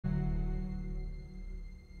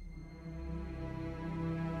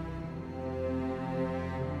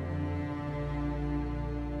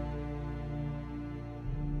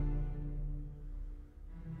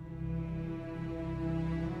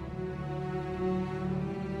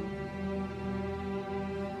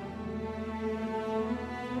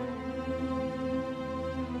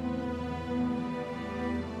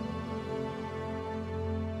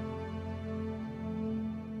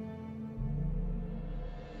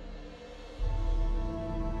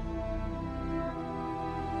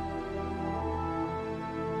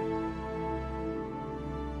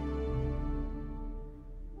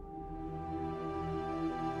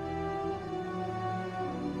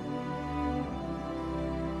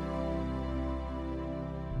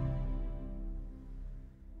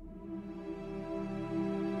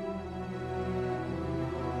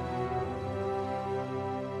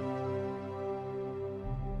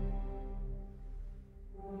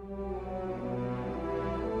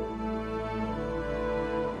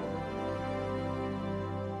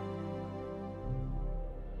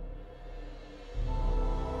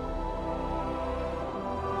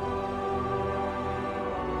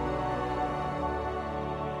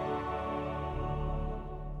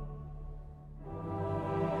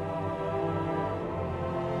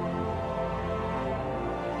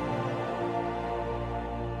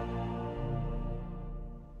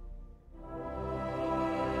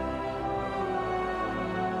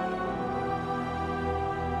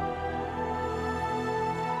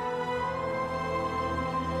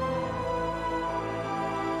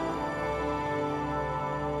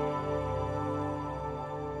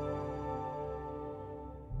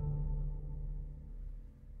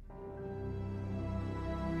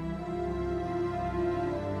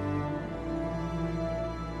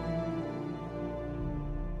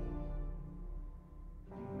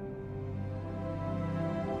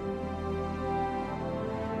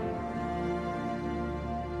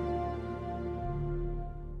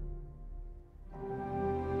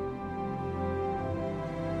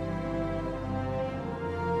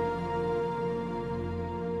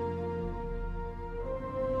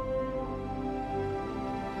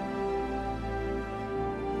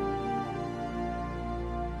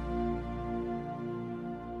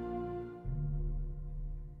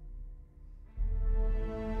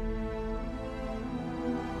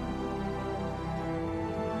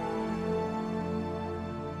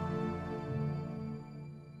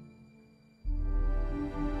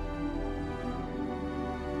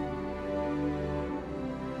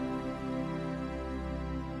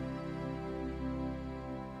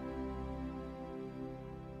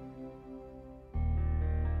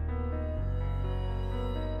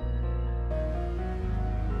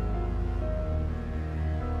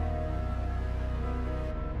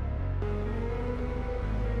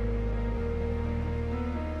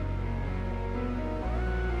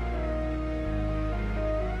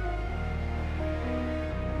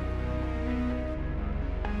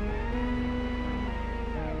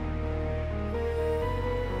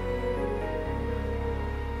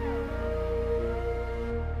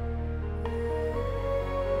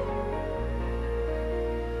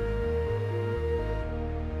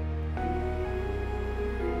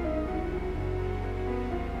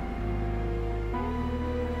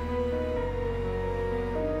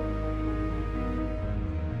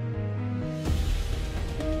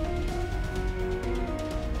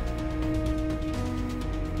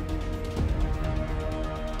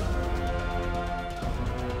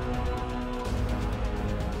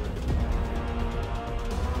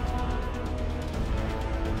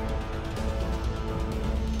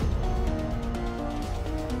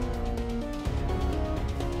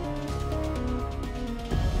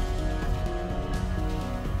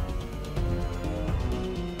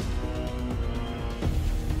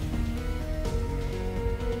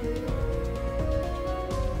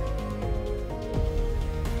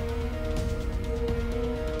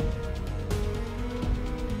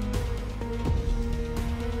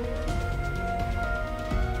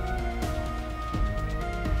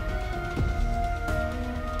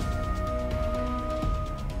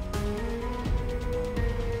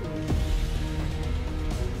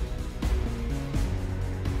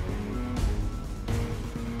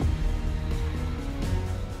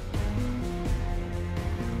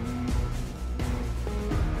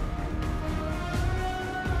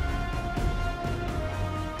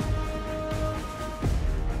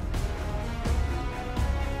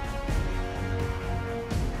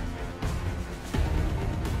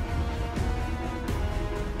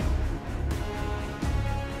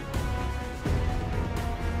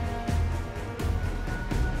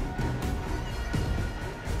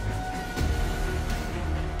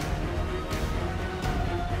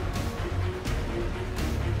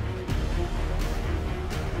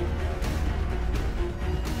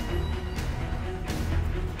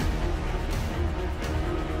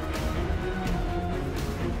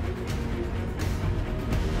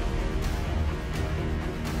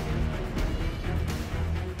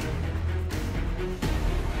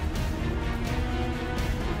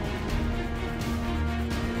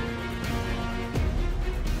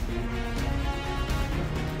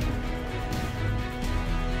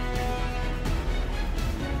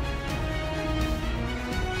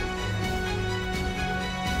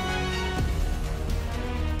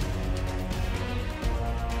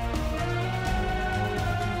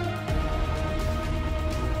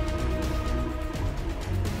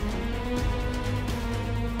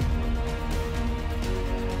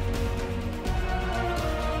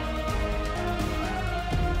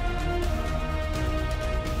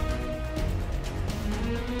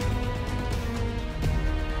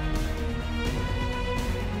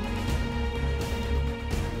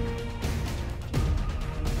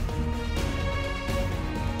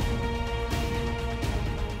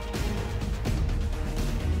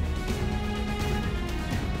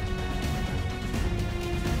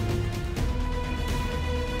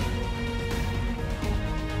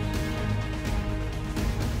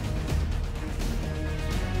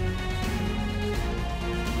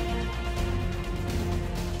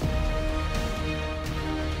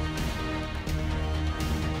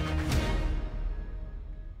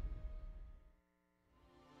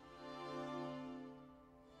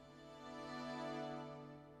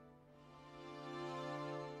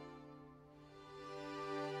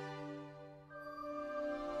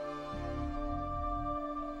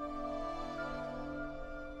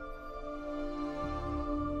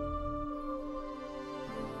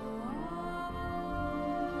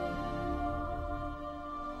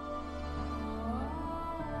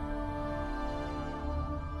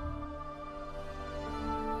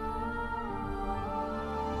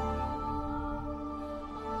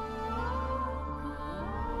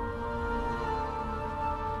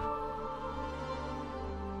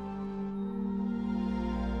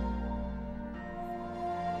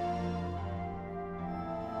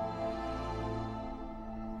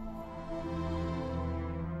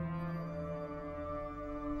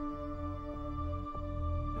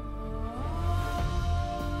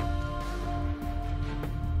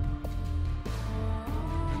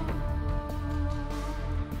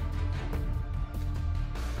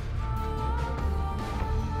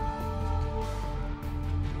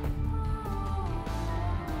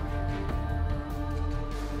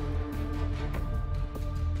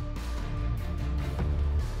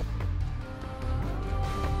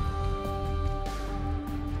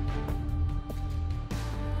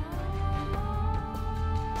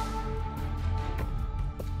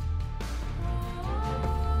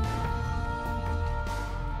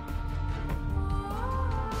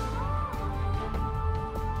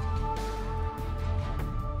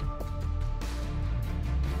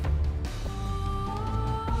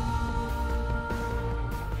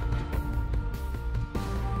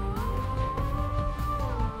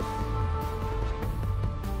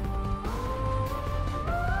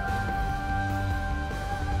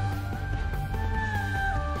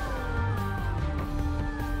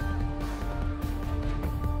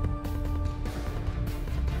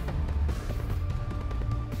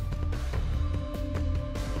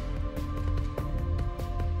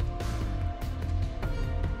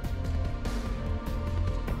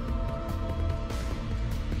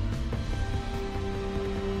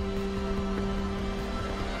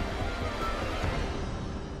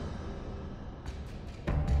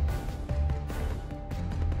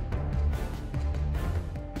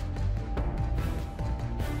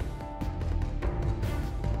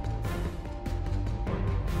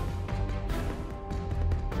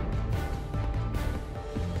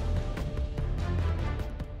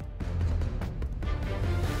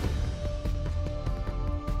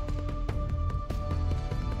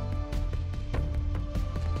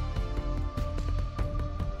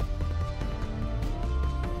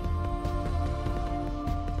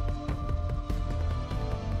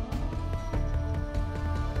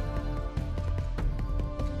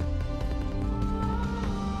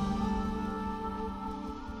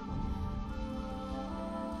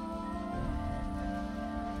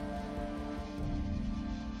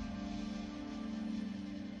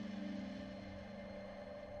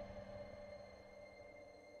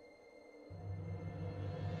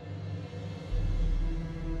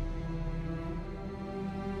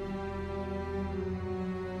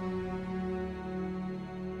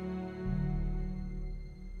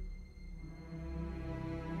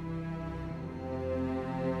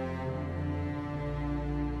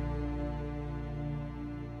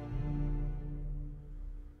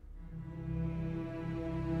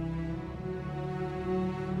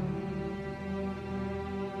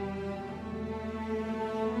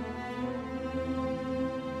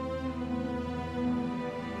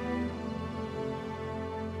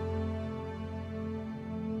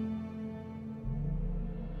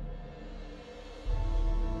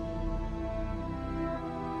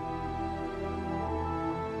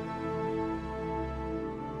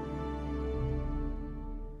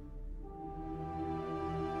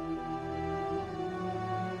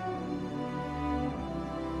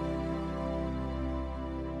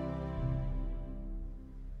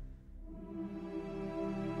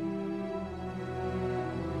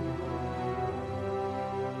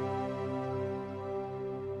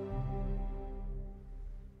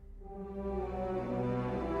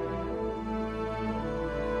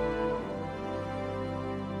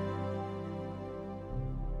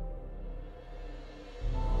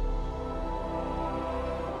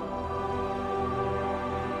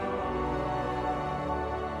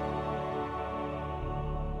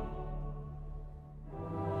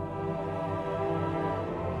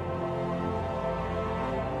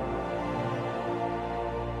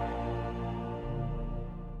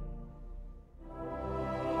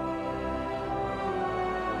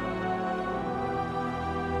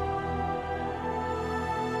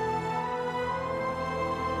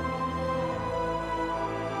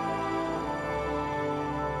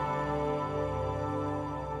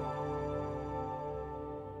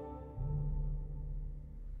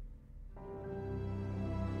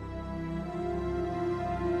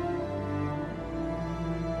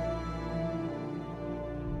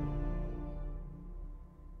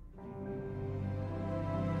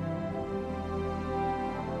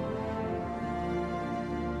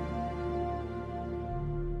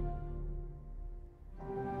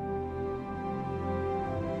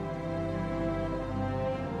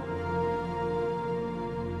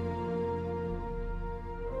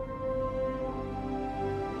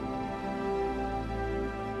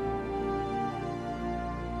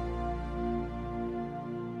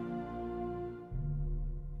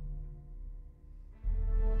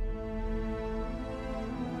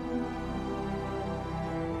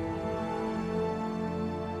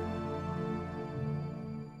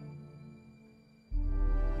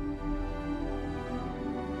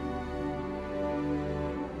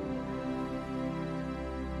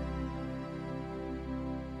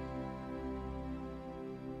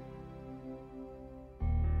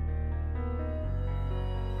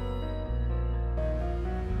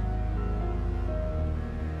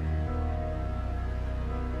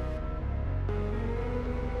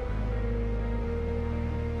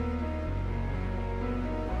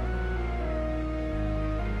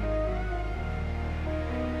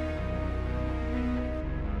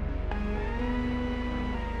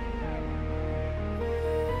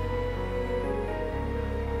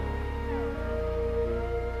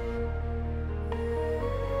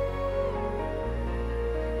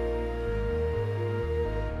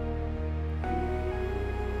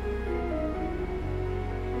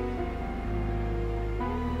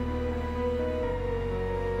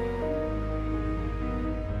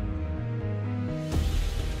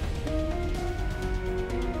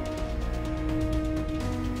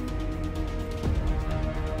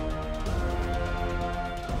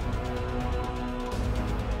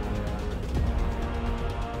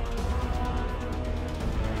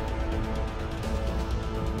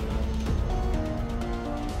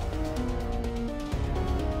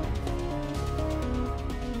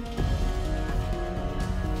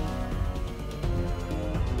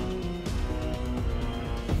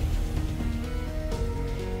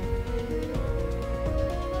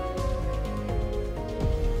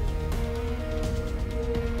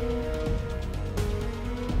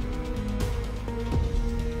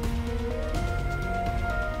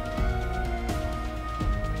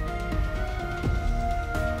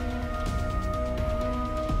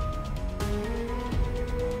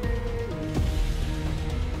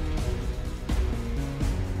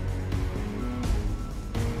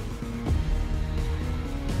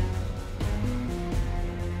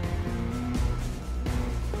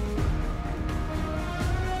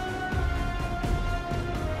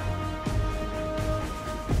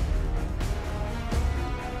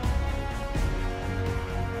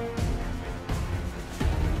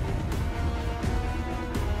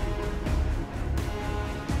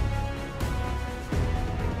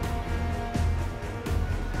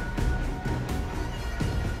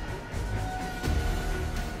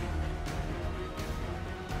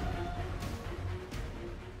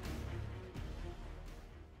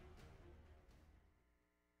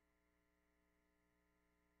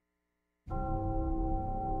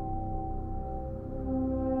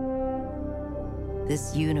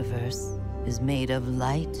This universe is made of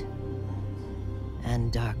light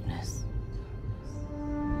and darkness.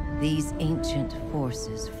 These ancient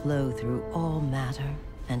forces flow through all matter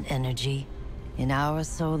and energy in our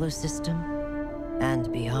solar system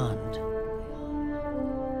and beyond.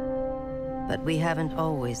 But we haven't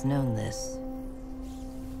always known this.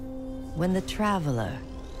 When the Traveler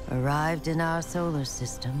arrived in our solar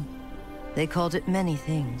system, they called it many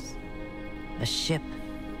things. A ship,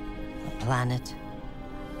 a planet,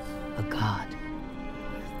 a god.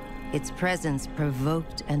 Its presence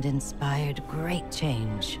provoked and inspired great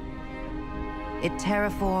change. It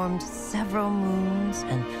terraformed several moons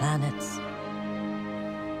and planets.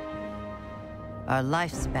 Our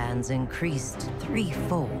lifespans increased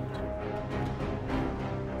threefold.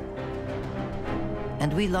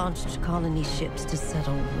 And we launched colony ships to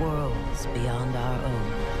settle worlds beyond our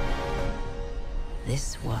own.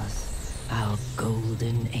 This was our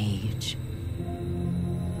golden age.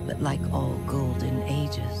 But like all golden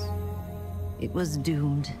ages, it was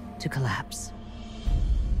doomed to collapse.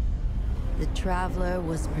 The Traveler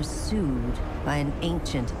was pursued by an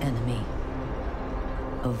ancient enemy,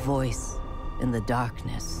 a voice in the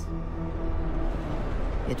darkness.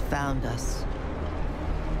 It found us.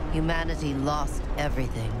 Humanity lost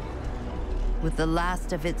everything. With the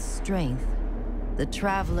last of its strength, the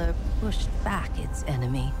Traveler pushed back its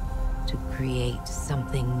enemy to create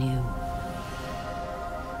something new.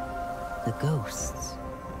 The ghosts.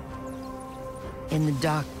 In the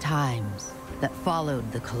dark times that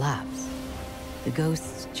followed the collapse, the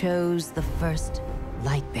ghosts chose the first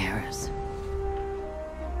Lightbearers.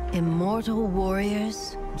 Immortal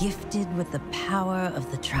warriors gifted with the power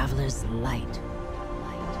of the Traveler's light.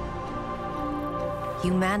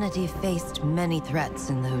 Humanity faced many threats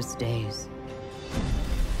in those days.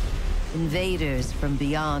 Invaders from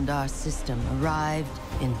beyond our system arrived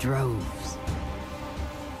in droves.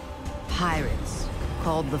 Pirates,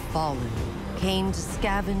 called the Fallen, came to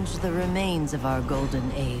scavenge the remains of our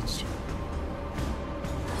golden age.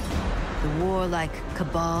 The warlike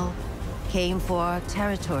Cabal came for our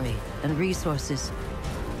territory and resources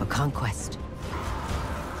for conquest.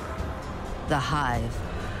 The Hive,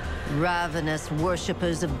 ravenous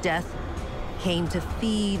worshippers of death, came to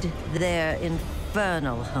feed their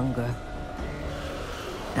infernal hunger.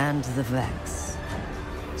 And the Vex,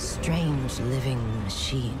 strange living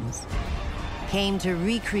machines, came to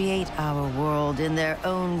recreate our world in their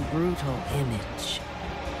own brutal image.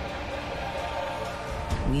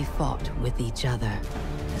 We fought with each other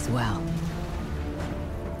as well.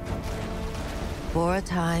 For a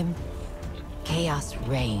time, chaos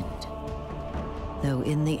reigned. Though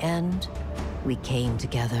in the end, we came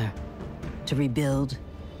together to rebuild,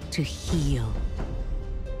 to heal.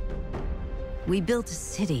 We built a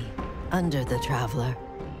city under the Traveler,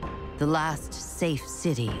 the last safe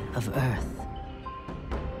city of Earth.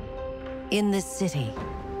 In this city,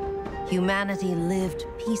 humanity lived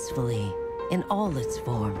peacefully in all its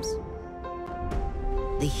forms.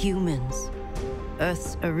 The humans,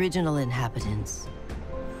 Earth's original inhabitants,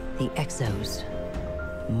 the Exos,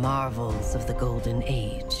 marvels of the Golden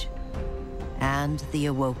Age, and the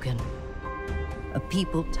Awoken, a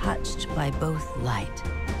people touched by both light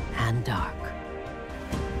and dark.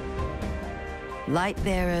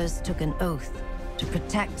 Lightbearers took an oath to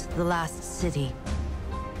protect the last city.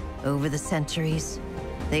 Over the centuries,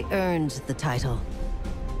 they earned the title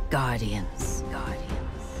Guardians.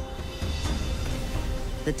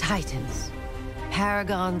 The Titans,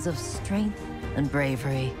 paragons of strength and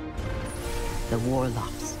bravery. The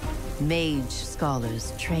Warlocks, mage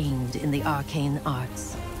scholars trained in the arcane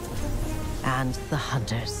arts. And the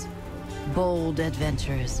Hunters, bold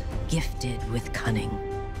adventurers gifted with cunning.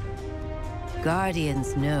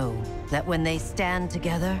 Guardians know that when they stand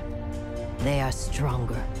together, they are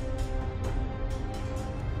stronger.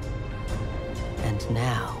 And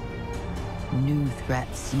now, new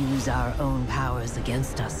threats use our own powers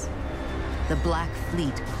against us. The Black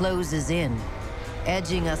Fleet closes in,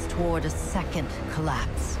 edging us toward a second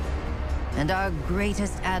collapse. And our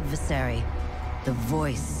greatest adversary, the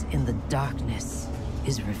voice in the darkness,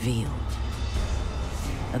 is revealed.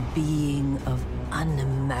 A being of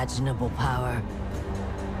unimaginable power.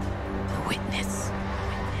 A witness.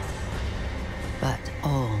 But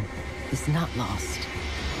all is not lost.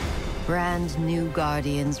 Brand new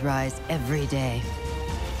Guardians rise every day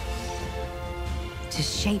to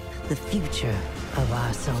shape the future of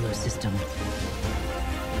our solar system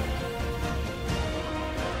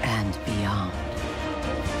and beyond.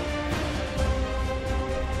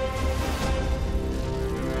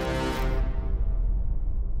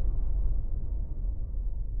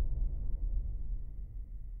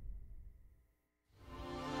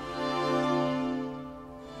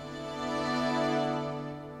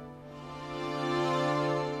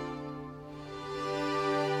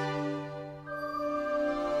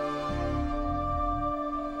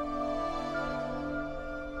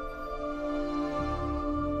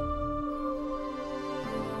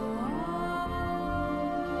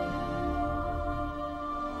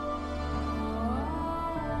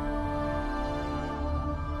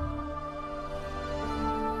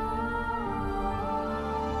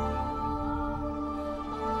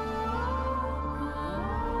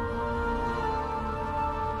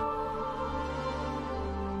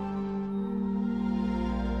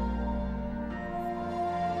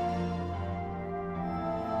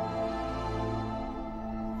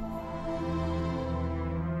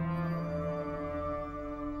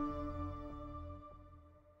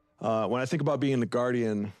 When I think about being the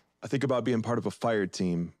Guardian, I think about being part of a fire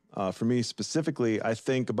team. For me specifically, I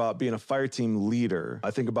think about being a fire team leader.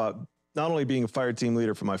 I think about not only being a fire team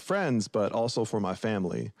leader for my friends, but also for my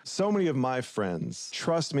family. So many of my friends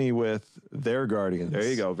trust me with their guardians. There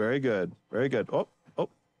you go. Very good. Very good. Oh,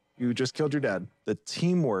 you just killed your dad. The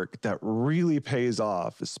teamwork that really pays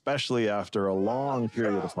off, especially after a long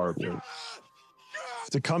period of hard work.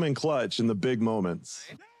 To come in clutch in the big moments.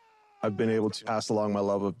 I've been able to pass along my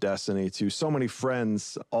love of Destiny to so many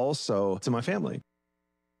friends, also to my family.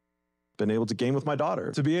 Been able to game with my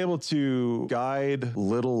daughter. To be able to guide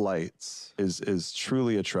little lights is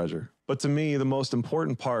truly a treasure. But to me, the most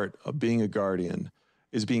important part of being a Guardian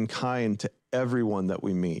is being kind to everyone that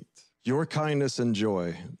we meet. Your kindness and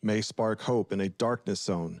joy may spark hope in a darkness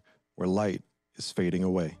zone where light is fading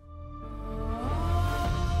away.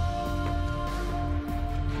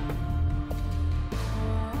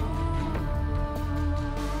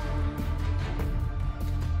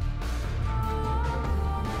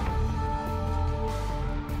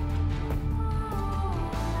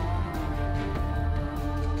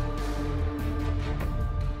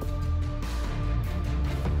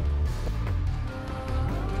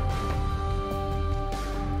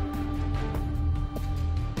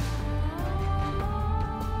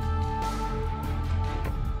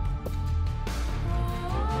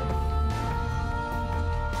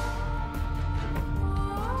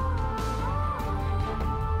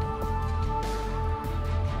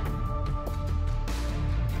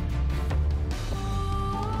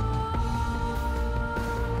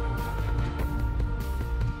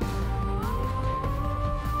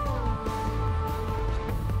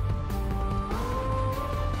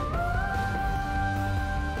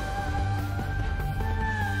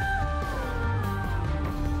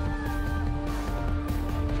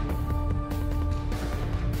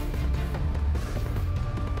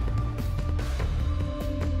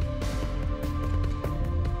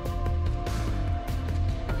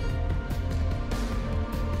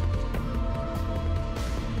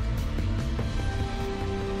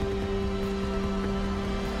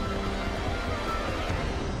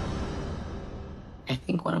 I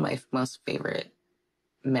think one of my most favorite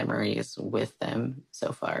memories with them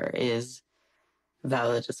so far is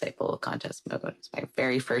Vow the Disciple contest mode. It's my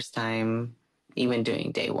very first time even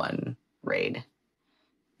doing day one raid.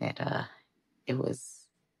 And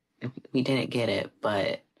we didn't get it, but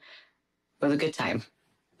it was a good time.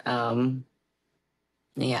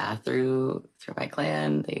 Through my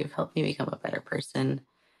clan, they've helped me become a better person,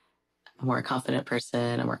 a more confident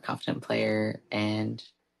person, a more confident player, and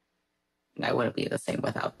I wouldn't be the same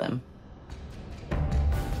without them.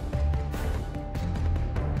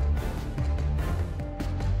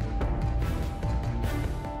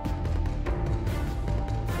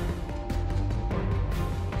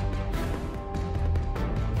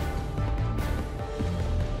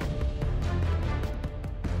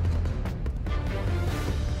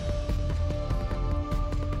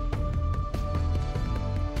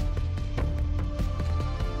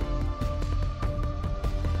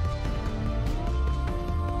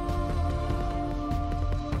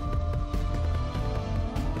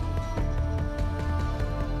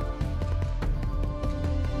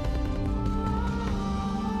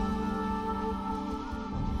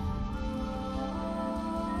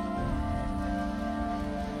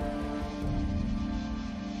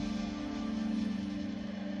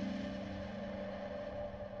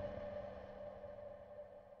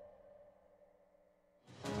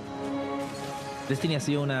 Destiny ha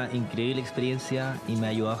sido una increíble experiencia y me ha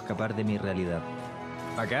ayudado a escapar de mi realidad.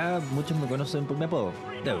 Acá muchos me conocen por mi apodo,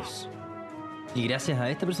 Deus. Y gracias a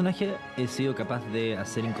este personaje he sido capaz de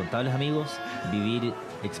hacer incontables amigos, vivir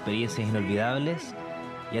experiencias inolvidables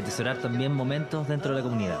y atesorar también momentos dentro de la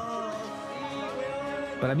comunidad.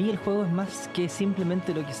 Para mí el juego es más que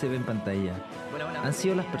simplemente lo que se ve en pantalla. Han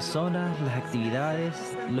sido las personas, las actividades,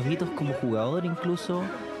 los hitos como jugador incluso,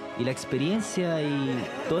 y la experiencia y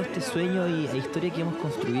todo este sueño e historia que hemos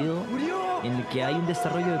construido en el que hay un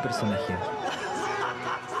desarrollo de personaje.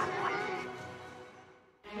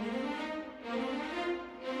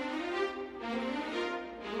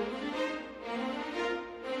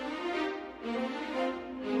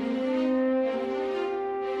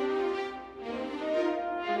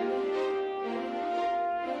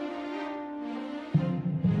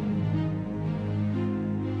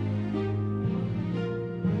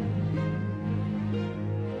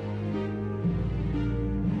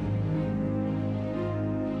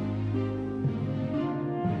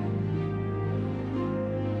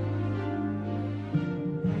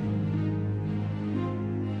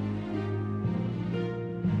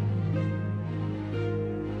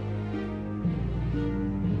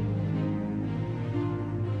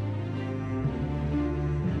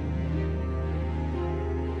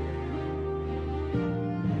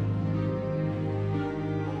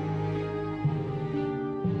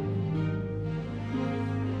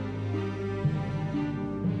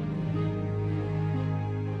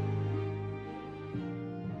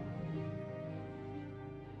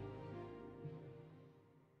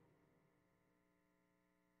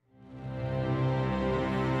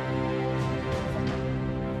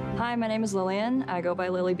 Hi, my name is Lillian. I go by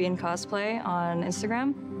Lily Bean Cosplay on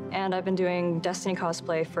Instagram, and I've been doing Destiny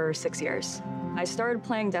cosplay for 6 years. I started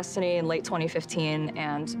playing Destiny in late 2015,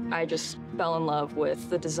 and I just fell in love with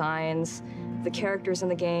the designs, the characters in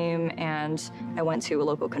the game, and I went to a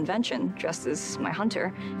local convention dressed as my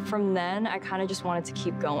hunter. From then, I kind of just wanted to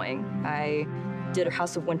keep going. I did a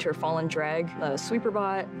House of Winter Fallen Dreg, a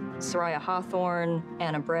Sweeperbot, Soraya Hawthorne,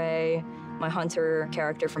 Anna Bray, my hunter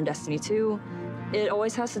character from Destiny 2. It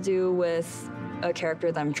always has to do with a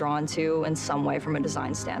character that I'm drawn to in some way from a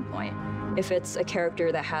design standpoint. If it's a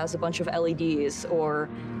character that has a bunch of LEDs or,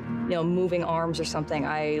 moving arms or something,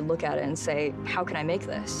 I look at it and say, how can I make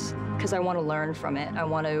this? Because I want to learn from it. I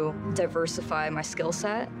want to diversify my skill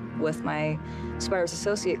set with my Spider's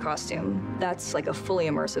Associate costume. That's like a fully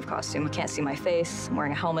immersive costume. You can't see my face, I'm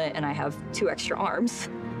wearing a helmet, and I have 2 extra arms.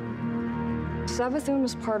 Savathun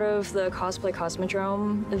was part of the Cosplay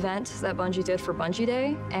Cosmodrome event that Bungie did for Bungie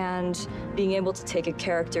Day, and being able to take a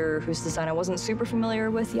character whose design I wasn't super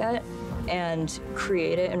familiar with yet and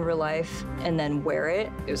create it in real life and then wear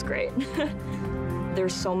it, it was great.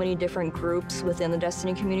 There's so many different groups within the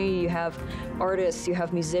Destiny community. You have artists, you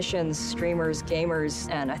have musicians, streamers, gamers,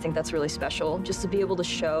 and I think that's really special, just to be able to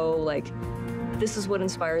show, like, this is what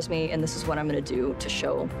inspires me and this is what I'm gonna do to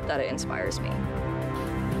show that it inspires me.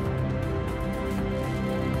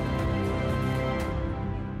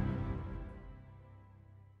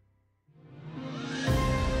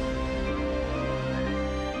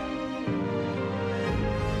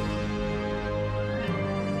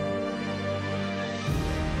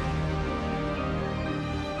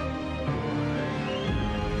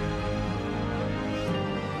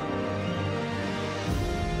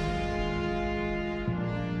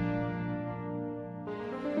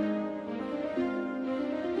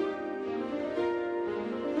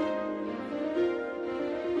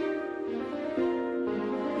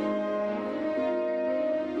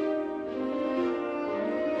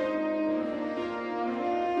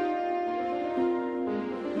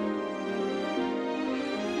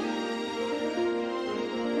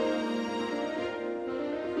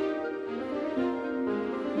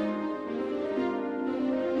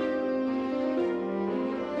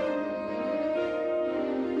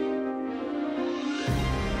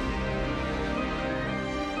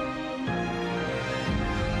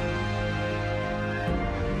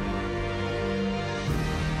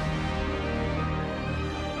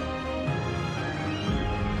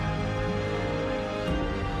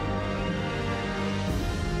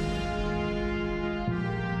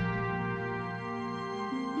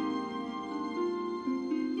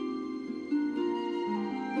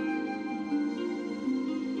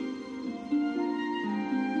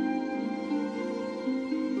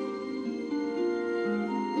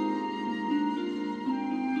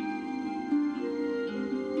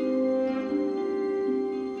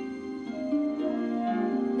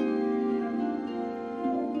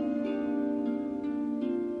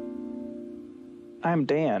 I'm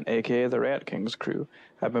Dan, aka the Rat King's crew.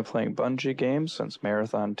 I've been playing Bungie games since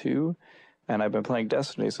Marathon 2, and I've been playing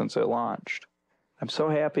Destiny since it launched. I'm so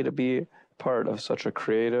happy to be part of such a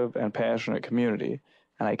creative and passionate community,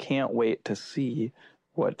 and I can't wait to see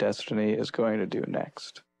what Destiny is going to do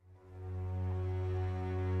next.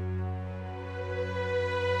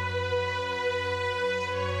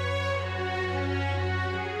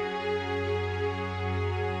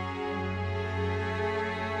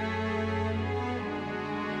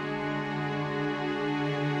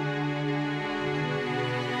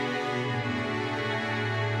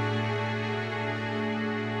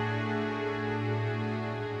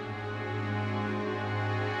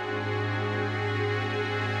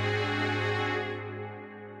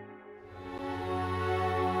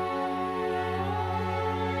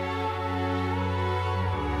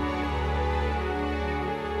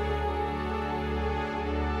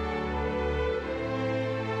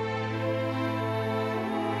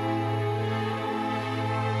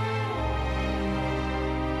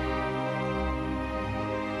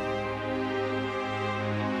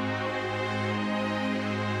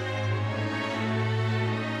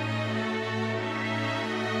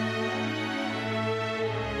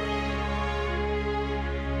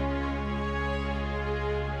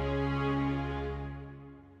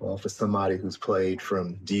 For somebody who's played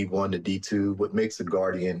from D1 to D2, what makes a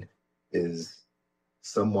Guardian is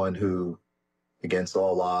someone who, against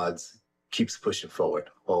all odds, keeps pushing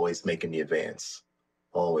forward, always making the advance,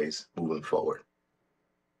 always moving forward.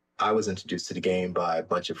 I was introduced to the game by a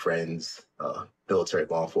bunch of friends, military,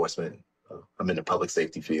 law enforcement. I'm in the public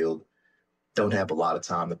safety field. Don't have a lot of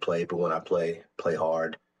time to play, but when I play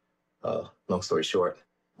hard. Long story short,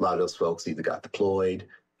 a lot of those folks either got deployed,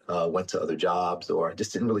 went to other jobs, or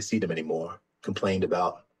just didn't really see them anymore. Complained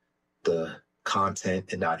about the content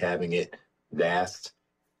and not having it vast.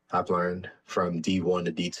 I've learned from D1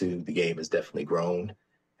 to D2, the game has definitely grown.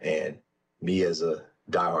 And me as a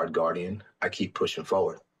diehard Guardian, I keep pushing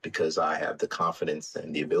forward because I have the confidence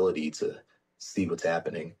and the ability to see what's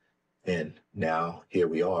happening. And now here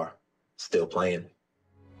we are, still playing.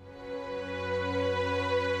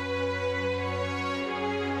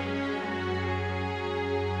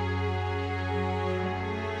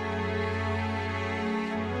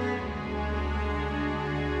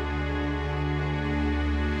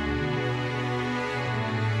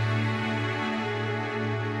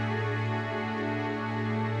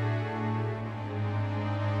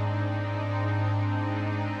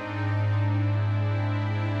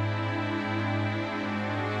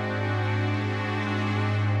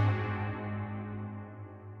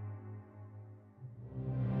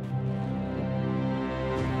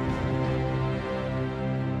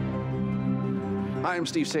 Hi, I'm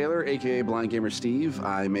Steve Saylor, aka Blind Gamer Steve.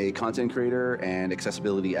 I'm a content creator and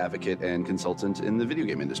accessibility advocate and consultant in the video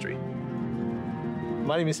game industry.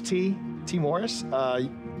 My name is T Morris.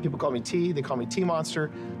 People call me T, they call me T Monster.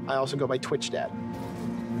 I also go by Twitch Dad.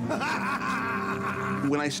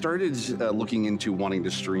 When I started looking into wanting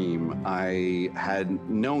to stream, I had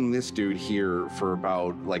known this dude here for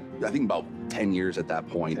about, I think about 10 years at that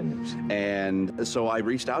point. 10 years. And so I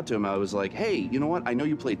reached out to him. I was like, hey, you know what? I know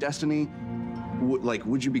you play Destiny.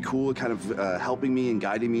 Would you be cool kind of helping me and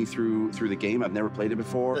guiding me through the game? I've never played it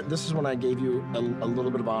before. This is when I gave you a little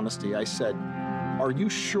bit of honesty. I said, are you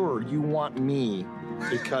sure you want me?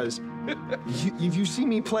 Because you see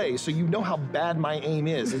me play, so you know how bad my aim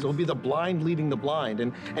is. It'll be the blind leading the blind.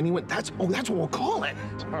 And he went, that's what we'll call it.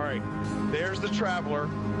 All right, there's the Traveler.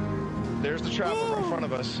 There's the Traveler in front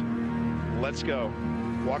of us. Let's go.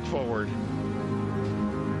 Walk forward.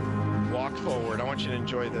 Walk forward. I want you to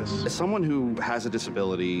enjoy this. As someone who has a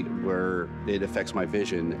disability where it affects my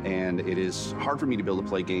vision and it is hard for me to be able to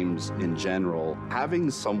play games in general,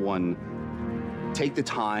 having someone take the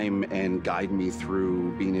time and guide me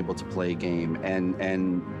through being able to play a game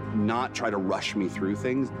and not try to rush me through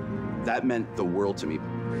things, that meant the world to me.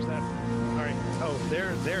 Where's that? All right. Oh,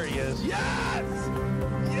 there he is. Yes!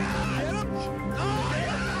 Yes! Oh,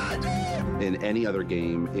 yes! In any other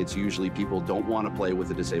game, it's usually people don't want to play with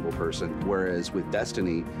a disabled person, whereas with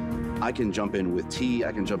Destiny, I can jump in with T,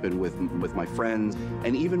 I can jump in with my friends,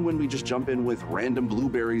 and even when we just jump in with random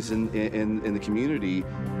blueberries in the community,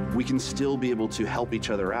 we can still be able to help each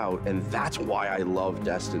other out, and that's why I love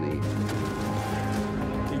Destiny.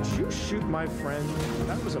 Did you shoot my friend?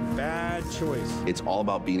 That was a bad choice. It's all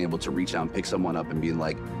about being able to reach out and pick someone up and being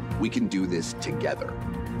like, we can do this together.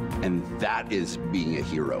 And that is being a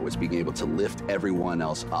hero. It's being able to lift everyone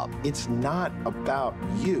else up. It's not about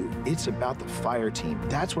you. It's about the fire team.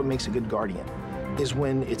 That's what makes a good Guardian, is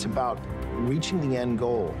when it's about reaching the end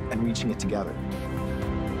goal and reaching it together.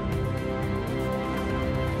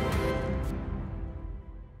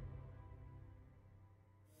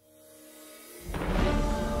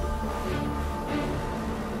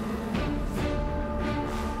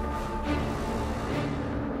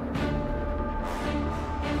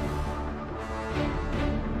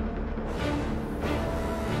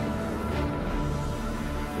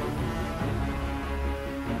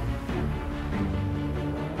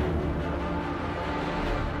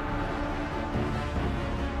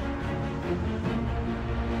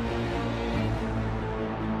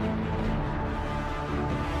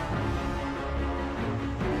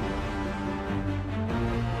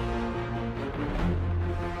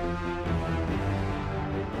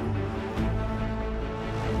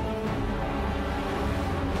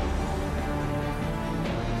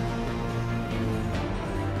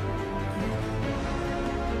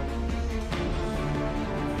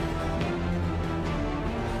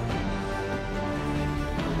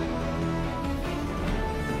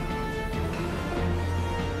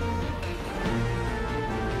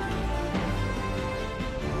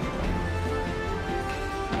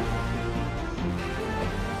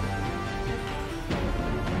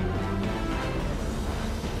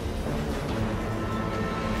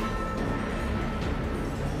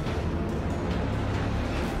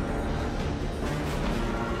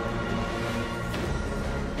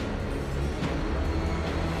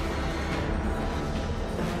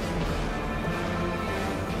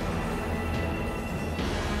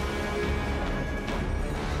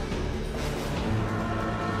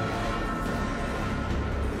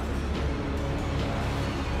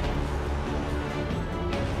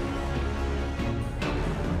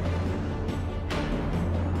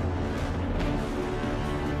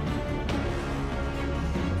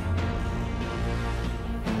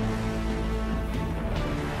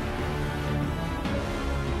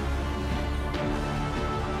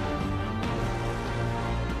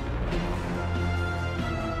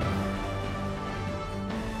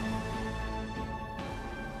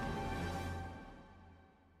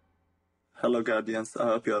 Hello, Guardians. I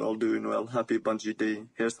hope you are all doing well. Happy Bungie Day.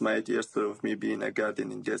 Here's my 8-year story of me being a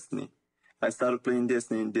Guardian in Destiny. I started playing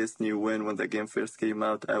Destiny in Destiny when the game first came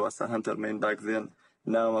out. I was a Hunter main back then.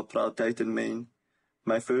 Now I'm a proud Titan main.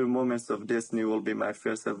 My favorite moments of Destiny will be my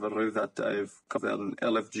first ever raid that I've covered an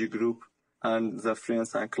LFG group and the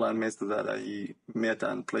friends and clanmates that I met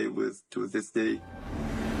and play with to this day.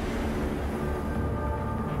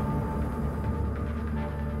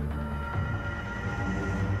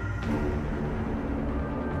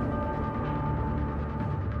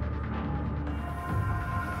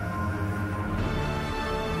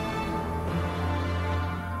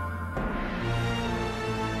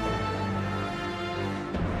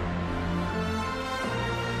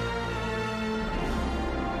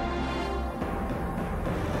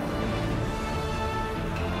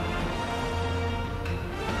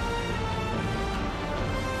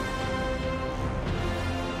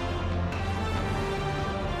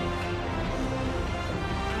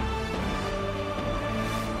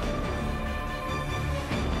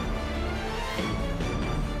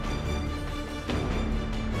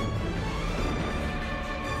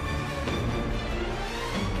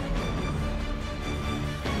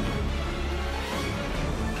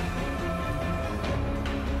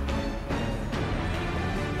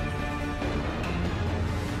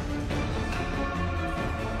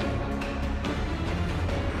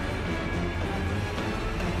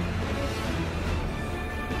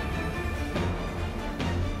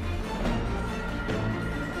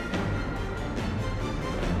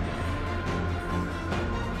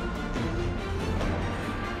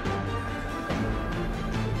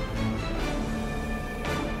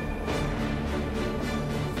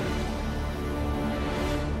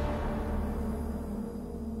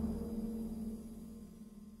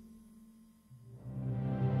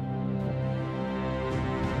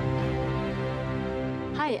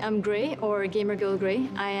 Hi, I'm Gray, or Gamer Girl Gray.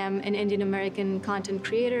 I am an Indian American content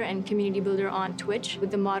creator and community builder on Twitch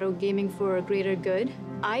with the motto Gaming for a Greater Good.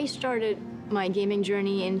 I started my gaming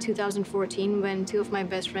journey in 2014 when two of my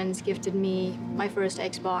best friends gifted me my first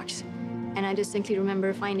Xbox. And I distinctly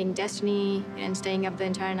remember finding Destiny and staying up the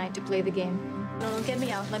entire night to play the game. No, get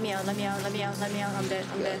me out, let me out, let me out, let me out, let me out. I'm dead,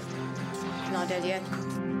 I'm dead. I'm not dead yet.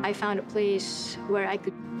 I found a place where I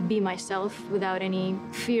could be myself without any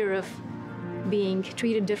fear of being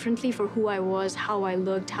treated differently for who I was, how I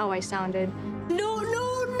looked, how I sounded. No,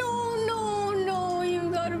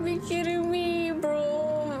 you gotta be kidding me,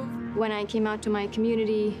 bro. When I came out to my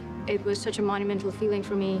community, it was such a monumental feeling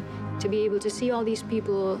for me to be able to see all these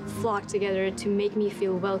people flock together to make me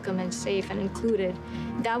feel welcome and safe and included.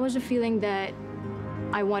 That was a feeling that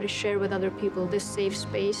I want to share with other people, this safe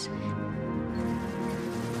space.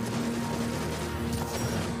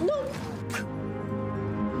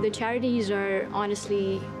 The charities are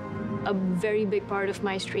honestly a very big part of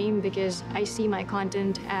my stream because I see my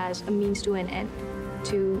content as a means to an end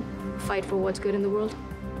to fight for what's good in the world.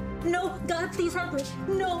 No, God, please help me.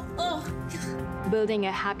 No, oh. Building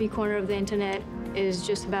a happy corner of the internet is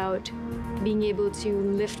just about being able to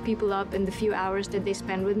lift people up in the few hours that they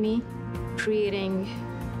spend with me, creating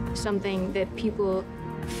something that people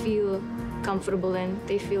feel comfortable in,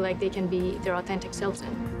 they feel like they can be their authentic selves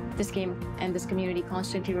in. This game and this community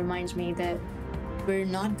constantly reminds me that we're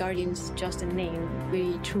not guardians just in name.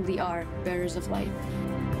 We truly are bearers of light.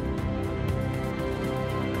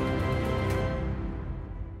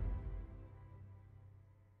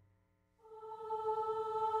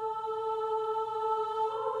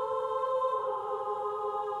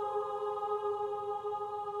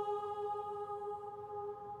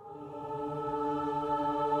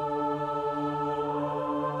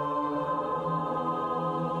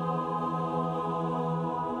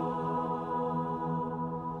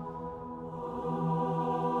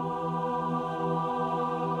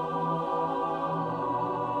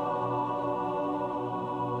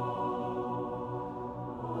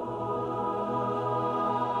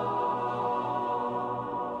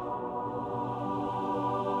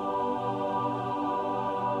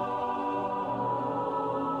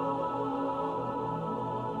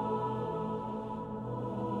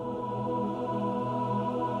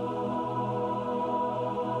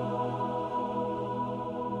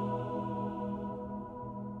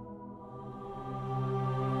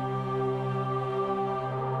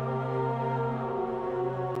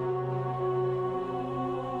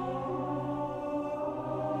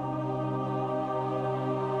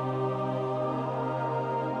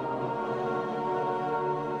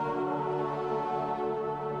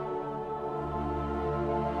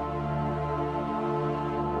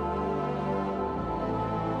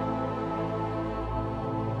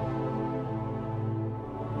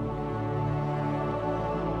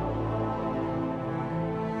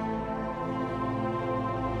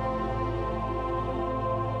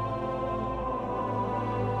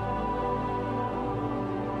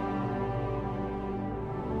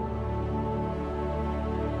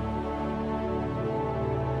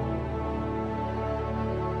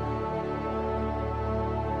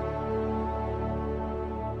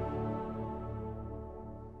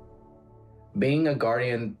 Being a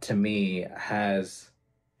guardian to me has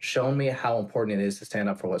shown me how important it is to stand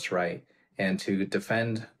up for what's right and to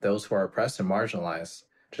defend those who are oppressed and marginalized,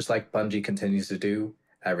 just like Bungie continues to do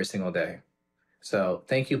every single day. So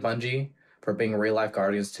thank you, Bungie, for being real-life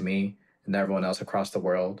guardians to me and everyone else across the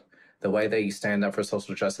world. The way that you stand up for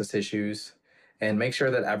social justice issues and make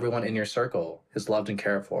sure that everyone in your circle is loved and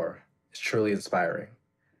cared for is truly inspiring.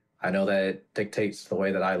 I know that it dictates the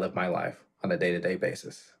way that I live my life on a day-to-day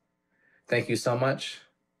basis. Thank you so much,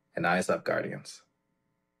 and eyes up, Guardians.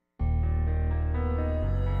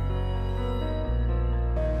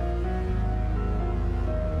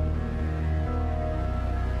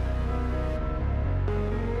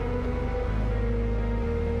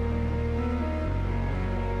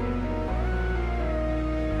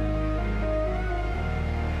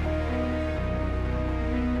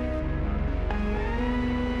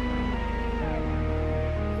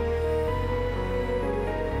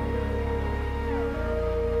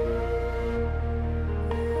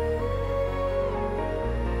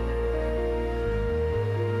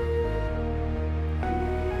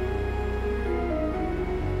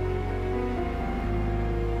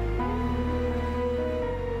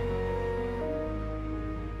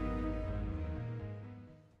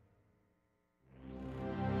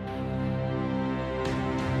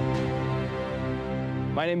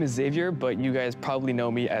 My name is Xavier, but you guys probably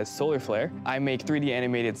know me as Solar Flare. I make 3D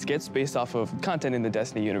animated skits based off of content in the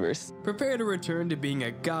Destiny universe. Prepare to return to being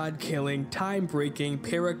a god-killing, time-breaking,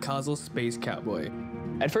 paracausal space cowboy.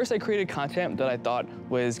 At first, I created content that I thought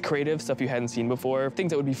was creative, stuff you hadn't seen before,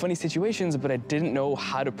 things that would be funny situations, but I didn't know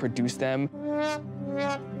how to produce them.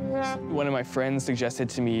 One of my friends suggested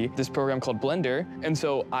to me this program called Blender, and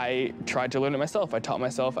so I tried to learn it myself. I taught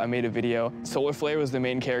myself, I made a video. Solar Flare was the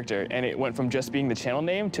main character, and it went from just being the channel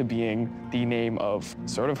name to being the name of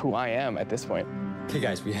sort of who I am at this point. Okay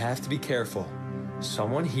guys, we have to be careful.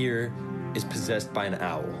 Someone here is possessed by an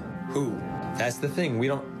owl. Who? That's the thing, we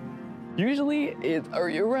don't... Usually, it's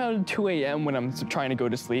around 2 a.m. when I'm trying to go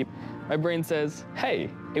to sleep. My brain says, hey,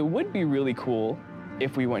 it would be really cool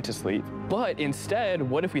if we went to sleep. But instead,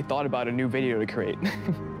 what if we thought about a new video to create?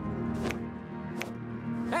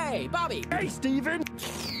 Hey, Bobby! Hey, Steven!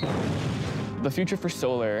 The future for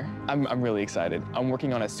Solar, I'm really excited. I'm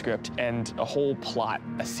working on a script and a whole plot,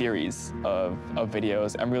 a series of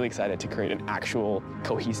videos. I'm really excited to create an actual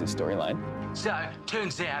cohesive storyline. So,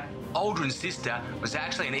 turns out, Aldrin's sister was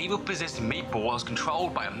actually an evil possessed meatball that was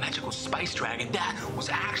controlled by a magical space dragon that was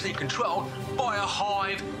actually controlled by a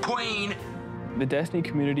hive queen. The Destiny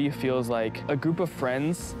community feels like a group of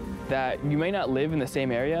friends that you may not live in the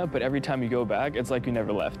same area, but every time you go back, it's like you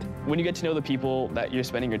never left. When you get to know the people that you're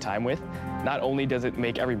spending your time with, not only does it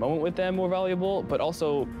make every moment with them more valuable, but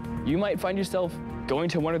also you might find yourself going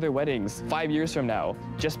to one of their weddings 5 years from now,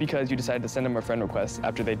 just because you decided to send them a friend request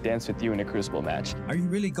after they danced with you in a Crucible match. Are you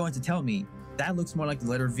really going to tell me that looks more like the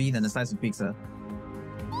letter V than a slice of pizza?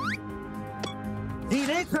 It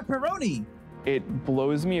ain't pepperoni! It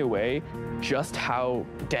blows me away just how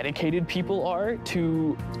dedicated people are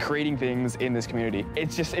to creating things in this community.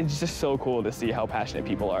 It's just so cool to see how passionate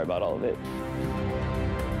people are about all of it.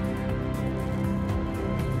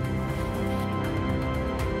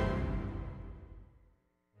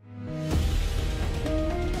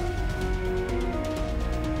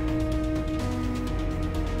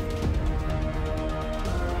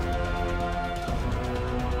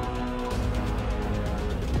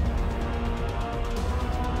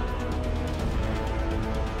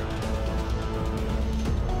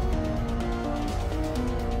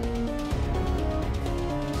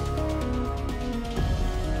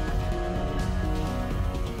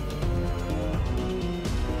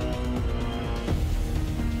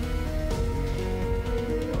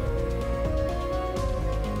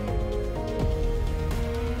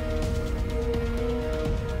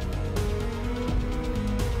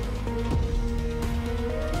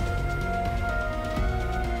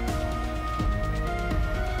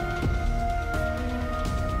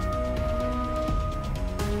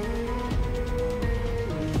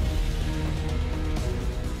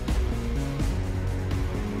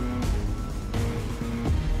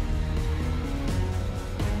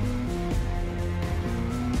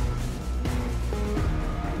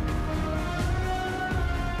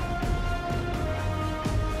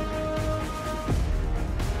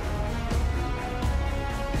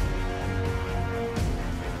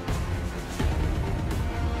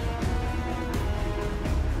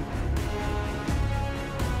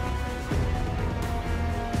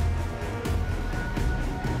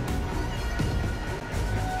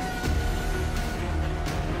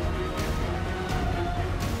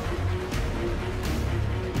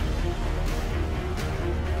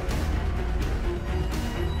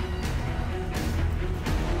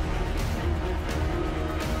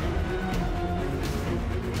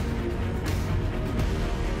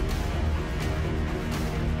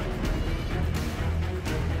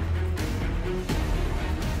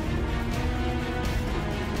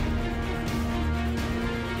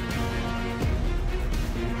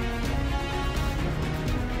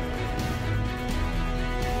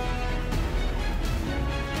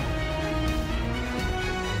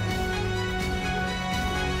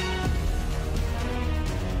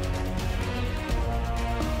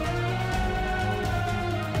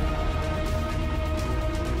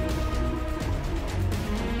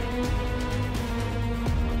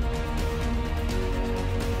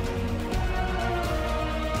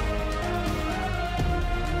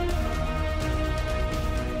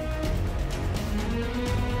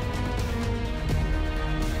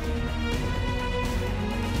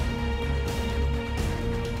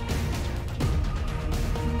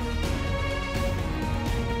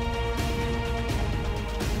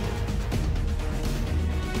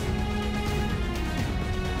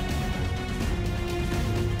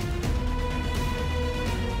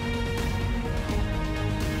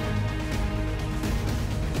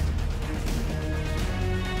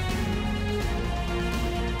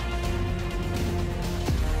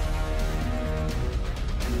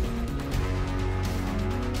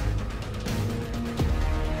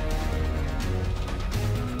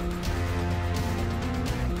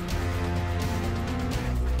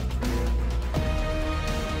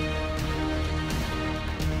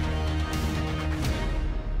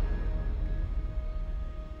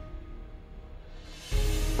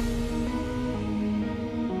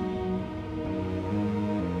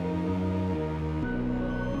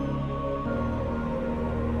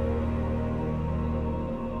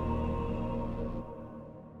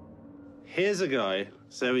 here's a guy,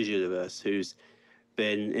 Savage Universe, who's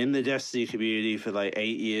been in the Destiny community for like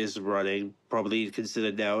 8 years running, probably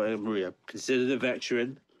considered now considered a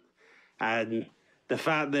veteran, and the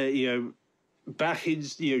fact that back in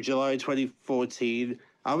July 2014,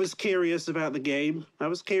 I was curious about the game. I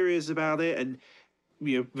was curious about it, and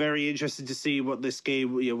very interested to see what this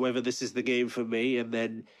game, whether this is the game for me, and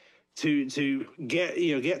then to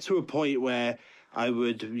get to a point where I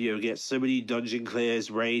would get so many dungeon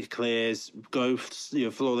clears, raid clears, go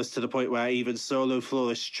flawless to the point where I even solo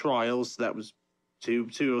flawless trials. That was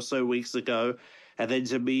two or so weeks ago, and then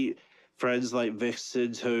to meet friends like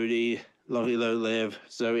Vixen, Tony, Lonely Low Live,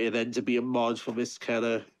 so and then to be a mod for Miss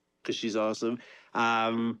Kenna because she's awesome.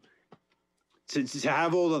 To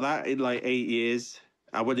have all of that in like 8 years,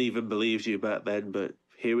 I wouldn't even believe you back then, but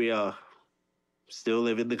here we are, still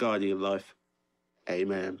living the Guardian life.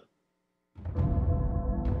 Amen.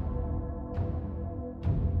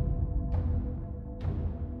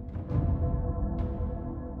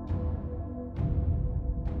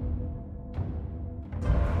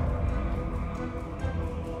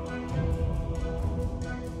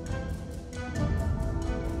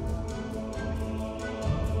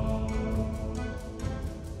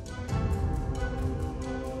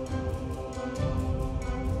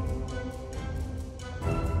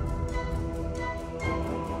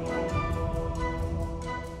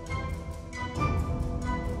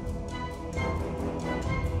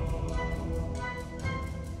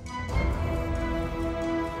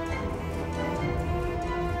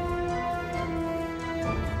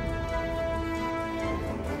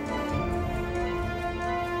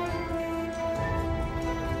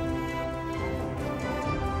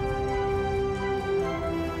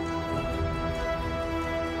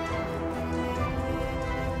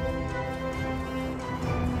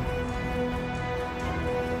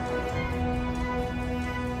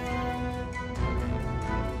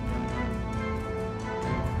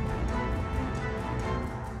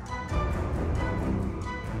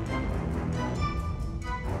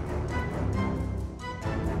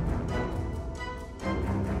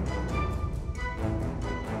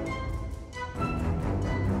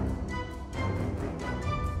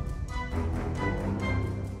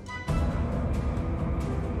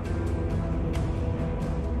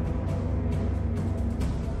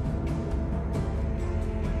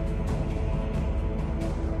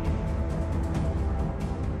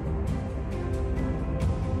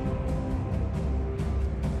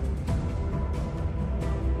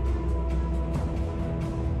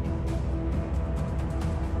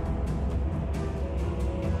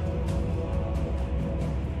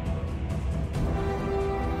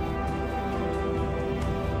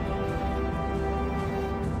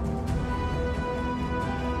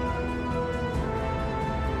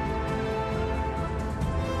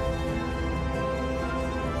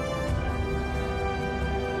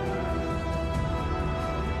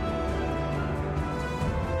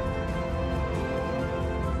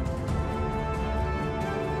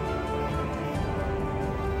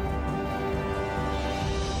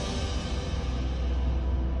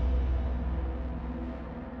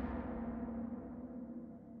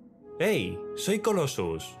 Hey, soy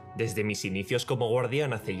Colossus. Desde mis inicios como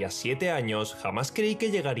guardián hace ya 7 años, jamás creí que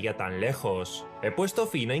llegaría tan lejos. He puesto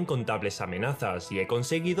fin a incontables amenazas y he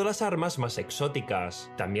conseguido las armas más exóticas.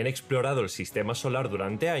 También he explorado el sistema solar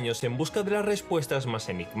durante años en busca de las respuestas más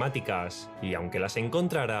enigmáticas. Y aunque las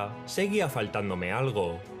encontrara, seguía faltándome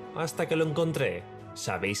algo. Hasta que lo encontré.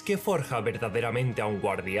 ¿Sabéis qué forja verdaderamente a un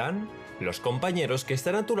guardián? Los compañeros que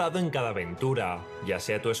están a tu lado en cada aventura. Ya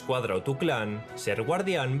sea tu escuadra o tu clan, ser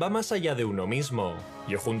guardián va más allá de uno mismo.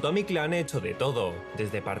 Yo junto a mi clan he hecho de todo,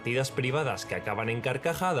 desde partidas privadas que acaban en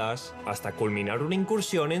carcajadas, hasta culminar una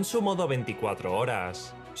incursión en su modo 24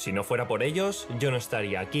 horas. Si no fuera por ellos, yo no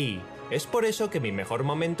estaría aquí. Es por eso que mi mejor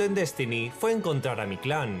momento en Destiny fue encontrar a mi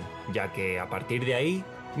clan, ya que a partir de ahí,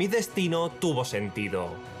 mi destino tuvo sentido.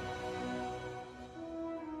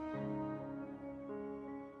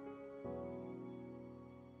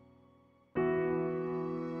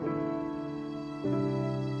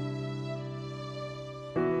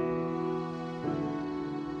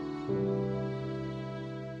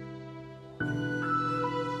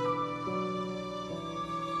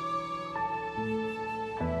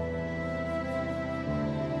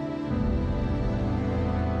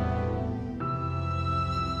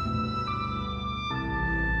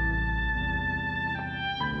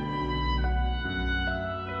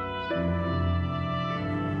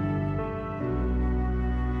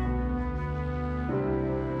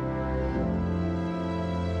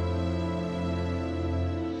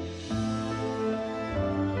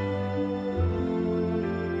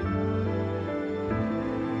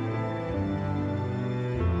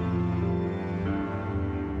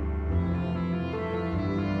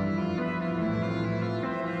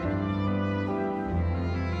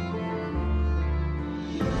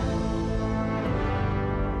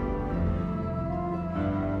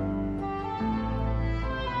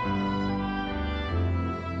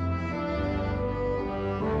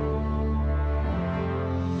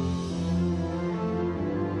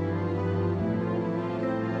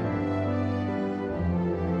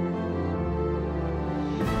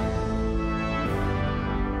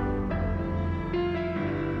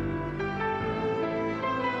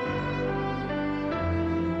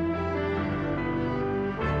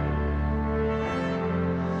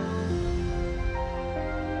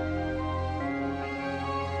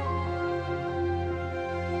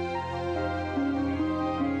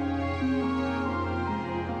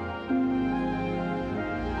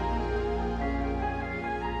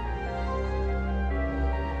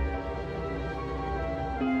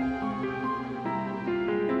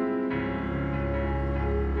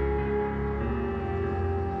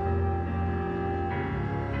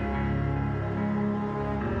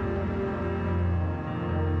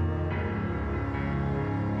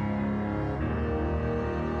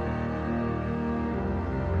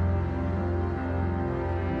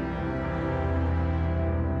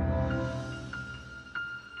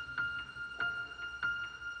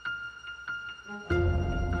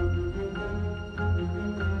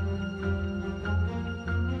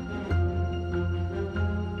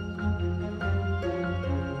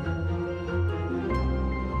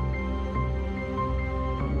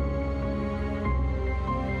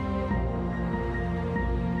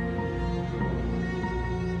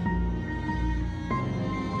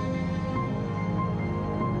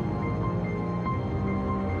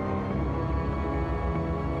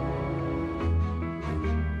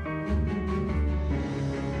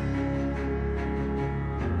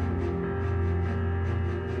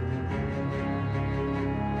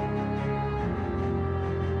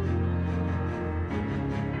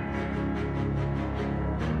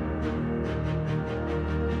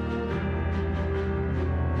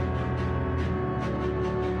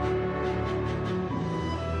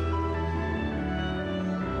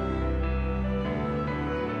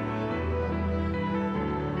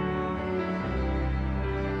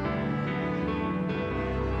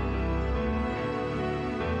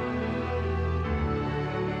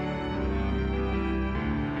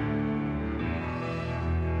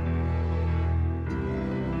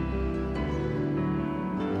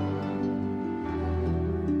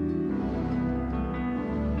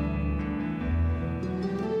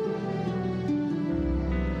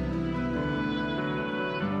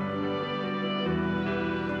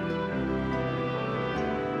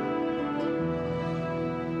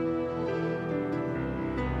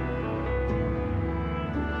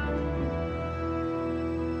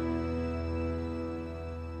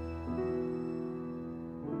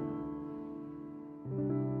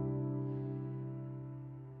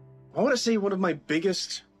 want to say one of my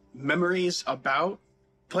biggest memories about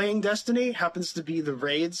playing Destiny happens to be the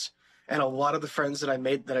raids and a lot of the friends that I've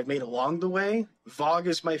made along the way. VoG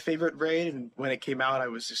is my favorite raid, and when it came out, I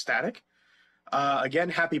was ecstatic. Again,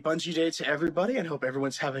 happy Bungie Day to everybody, and hope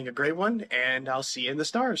everyone's having a great one, and I'll see you in the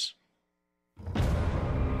stars.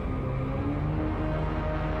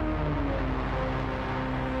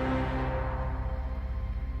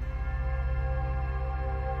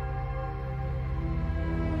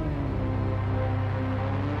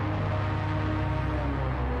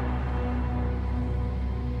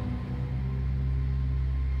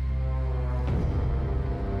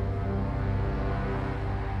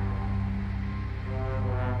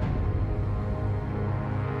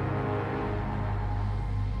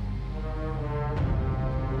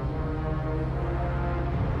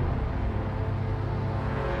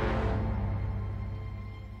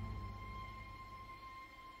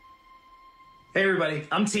 Hey everybody,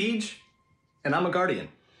 I'm Tej, and I'm a Guardian.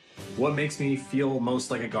 What makes me feel most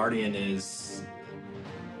like a Guardian is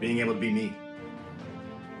being able to be me.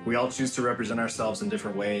 We all choose to represent ourselves in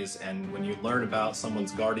different ways, and when you learn about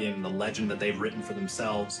someone's Guardian and the legend that they've written for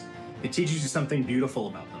themselves, it teaches you something beautiful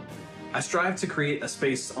about them. I strive to create a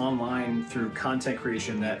space online through content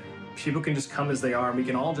creation that people can just come as they are, and we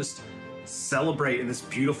can all just celebrate in this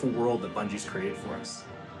beautiful world that Bungie's created for us.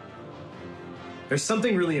 There's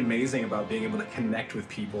something really amazing about being able to connect with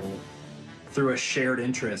people through a shared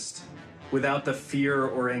interest without the fear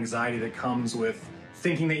or anxiety that comes with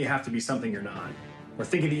thinking that you have to be something you're not, or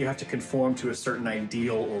thinking that you have to conform to a certain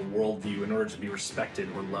ideal or worldview in order to be respected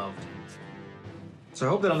or loved. So I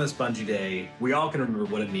hope that on this Bungie Day, we all can remember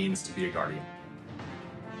what it means to be a Guardian.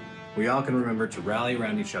 We all can remember to rally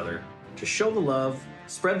around each other, to show the love,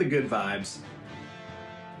 spread the good vibes,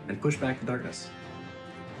 and push back the darkness.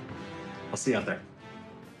 I'll see you out there.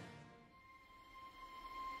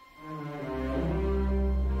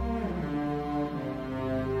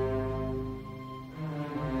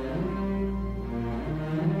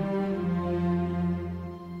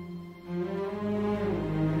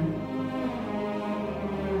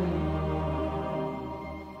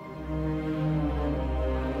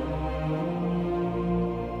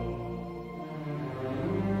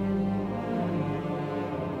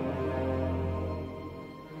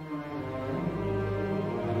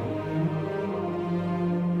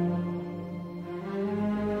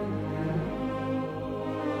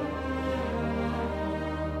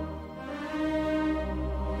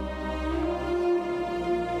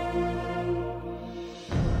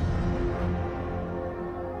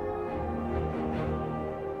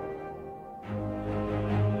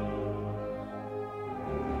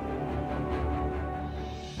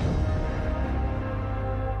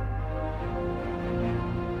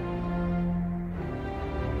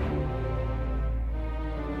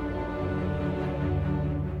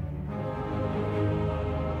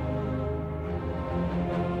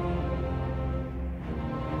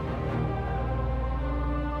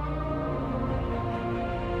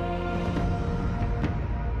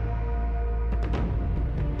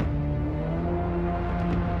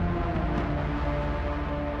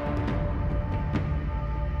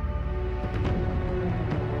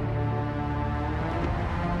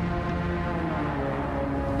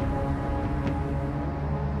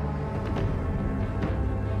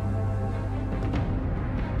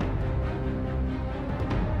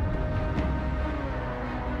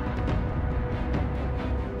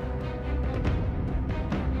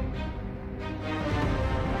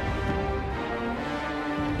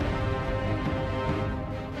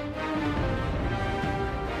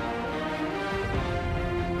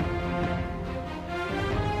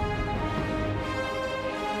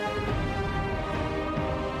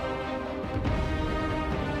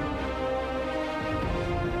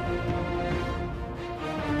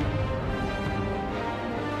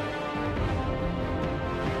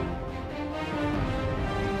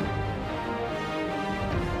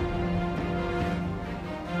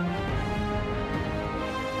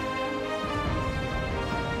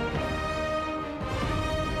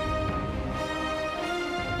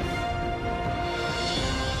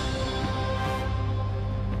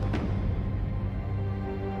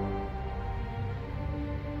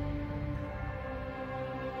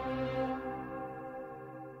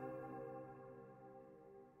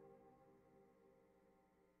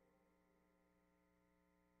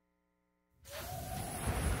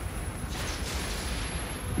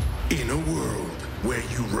 In a world where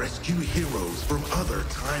you rescue heroes from other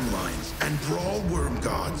timelines and brawl worm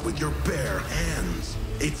gods with your bare hands.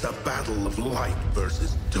 It's a battle of light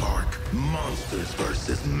versus dark, monsters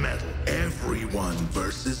versus metal, everyone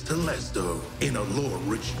versus Telesto, in a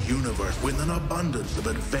lore-rich universe with an abundance of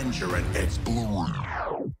adventure and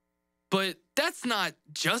exploration. But that's not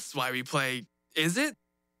just why we play, is it?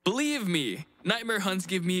 Believe me, nightmare hunts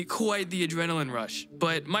give me quite the adrenaline rush,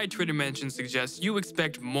 but my Twitter mention suggests you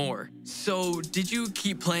expect more. So, did you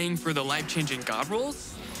keep playing for the life-changing god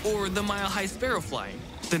rolls? Or the mile-high sparrow flying?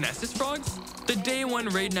 The Nessus frogs? The day one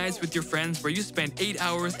raid nights with your friends where you spend 8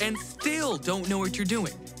 hours and still don't know what you're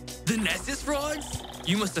doing? The Nessus frogs?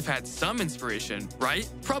 You must have had some inspiration, right?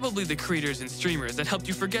 Probably the creators and streamers that helped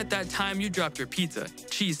you forget that time you dropped your pizza,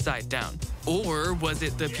 cheese side down. Or was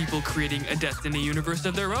it the people creating a Destiny universe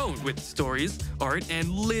of their own with stories, art, and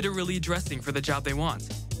literally dressing for the job they want?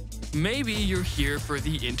 Maybe you're here for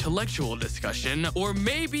the intellectual discussion, or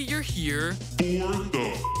maybe you're here for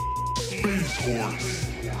the Space Horse.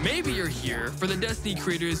 Maybe you're here for the Destiny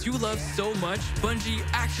creators you love so much, Bungie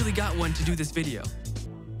actually got one to do this video.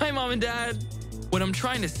 Hi, Mom and Dad. What I'm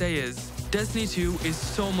trying to say is, Destiny 2 is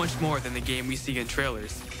so much more than the game we see in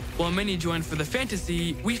trailers. While many joined for the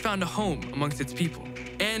fantasy, we found a home amongst its people.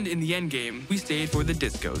 And in the endgame, we stayed for the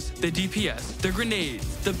discos, the DPS, the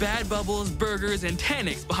grenades, the bad bubbles, burgers, and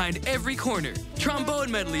tannics behind every corner.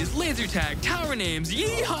 Trombone medleys, laser tag, tower names,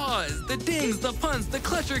 yeehaws, the dings, the punts, the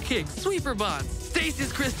clutcher kicks, sweeper bots,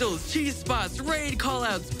 stasis crystals, cheese spots, raid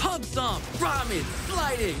callouts, pub stomp, ramen,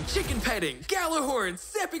 sliding, chicken petting, Galahorn,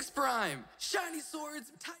 Sepix Prime, shiny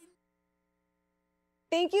swords, titan.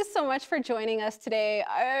 Thank you so much for joining us today.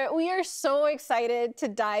 We are so excited to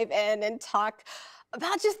dive in and talk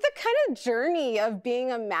about just the kind of journey of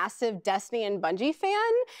being a massive Destiny and Bungie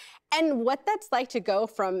fan and what that's like to go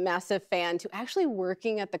from massive fan to actually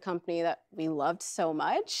working at the company that we loved so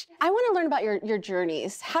much. I want to learn about your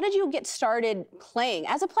journeys. How did you get started playing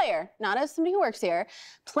as a player, not as somebody who works here,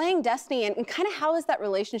 playing Destiny, and kind of how has that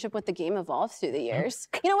relationship with the game evolved through the years?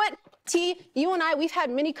 You know what, T, you and I, we've had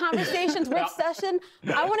many conversations with Session.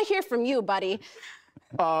 I want to hear from you, buddy.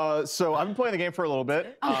 So I've been playing the game for a little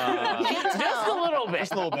bit. Just a little bit.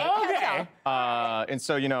 Just a little bit. Okay. And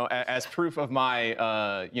so, as proof of my,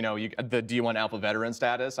 the D1 Alpha veteran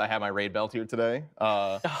status, I have my raid belt here today.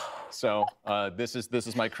 So this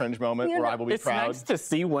is my cringe moment where I will be proud. It's nice to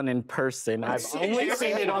see one in person. I've only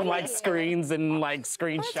seen it on screens and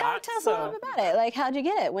screenshots. Tell us a little bit about it. Like, how'd you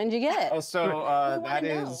get it? When'd you get it?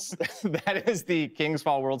 That is the King's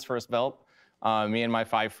Fall World's First belt. Me and my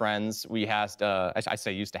 5 friends, we had, I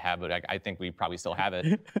say used to have, but I think we probably still have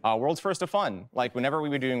it. World's First of Fun. Like, whenever we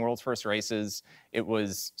were doing World's First races, it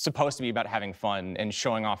was supposed to be about having fun and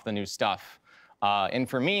showing off the new stuff. And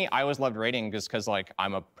for me, I always loved raiding just because,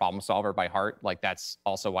 I'm a problem solver by heart. That's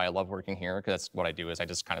also why I love working here, because that's what I do, is I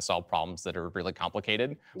just kind of solve problems that are really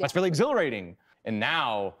complicated. But it's really exhilarating. And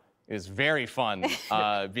now, is very fun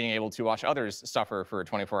being able to watch others suffer for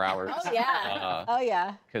 24 hours. Oh yeah. Oh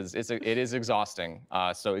yeah. Because it is exhausting.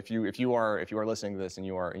 So if you are listening to this and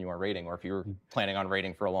you are raiding, or if you're planning on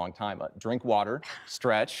raiding for a long time, drink water,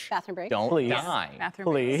 stretch, bathroom break. Don't die. Bathroom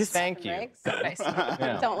Please. breaks. Thank you.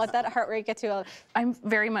 Yeah. Don't let that heart rate get too low. I'm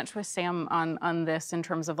very much with Sam on this in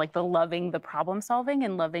terms of the loving the problem solving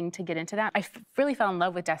and loving to get into that. I really fell in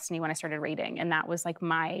love with Destiny when I started raiding, and that was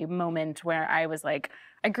my moment where I was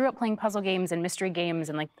I grew up playing puzzle games and mystery games,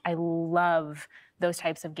 and I love those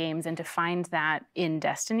types of games, and to find that in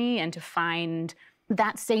Destiny and to find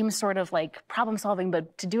that same sort of problem solving,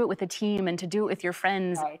 but to do it with a team and to do it with your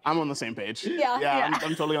friends. I'm on the same page. Yeah.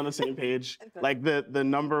 I'm totally on the same page. The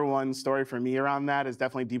number one story for me around that is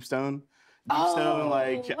definitely Deepstone. Deepstone,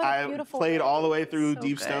 I played all the way through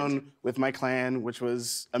Deepstone with my clan, which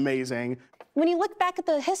was amazing. When you look back at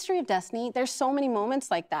the history of Destiny, there's so many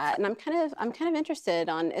moments like that, and I'm kind of interested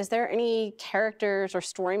on, is there any characters or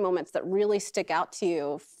story moments that really stick out to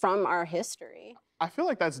you from our history? I feel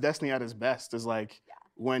like that's Destiny at its best, is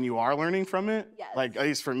when you are learning from it. Yes. At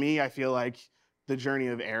least for me, I feel like the journey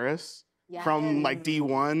of Eris. Yes. From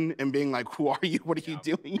D1 and being who are you? What are you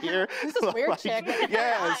doing here? Who's this weird chick?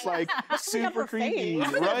 Yeah, it's super creepy,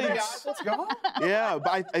 right? Let's go. Yeah,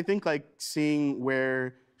 but I think seeing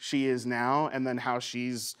where she is now, and then how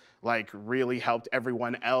she's really helped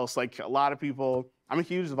everyone else. A lot of people, I'm a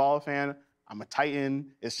huge Zavala fan. I'm a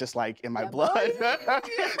Titan. It's just in my blood.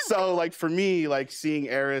 So for me, seeing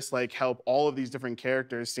Eris help all of these different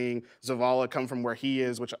characters, seeing Zavala come from where he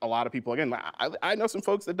is, which a lot of people, again, I know some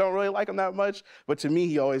folks that don't really like him that much, but to me,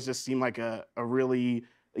 he always just seemed like a really,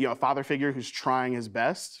 a father figure who's trying his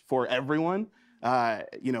best for everyone.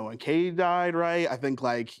 You know, when Kay died, right? I think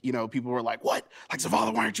like, you know, people were like, what? Like,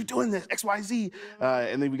 Zavala, why aren't you doing this? X, Y, Z.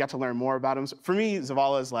 And then we got to learn more about him. So for me,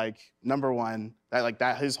 Zavala is like #1.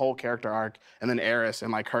 That his whole character arc, and then Eris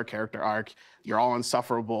and like her character arc, you're all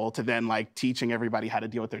insufferable, to then like teaching everybody how to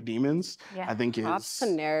deal with their demons. Yeah. I think That's is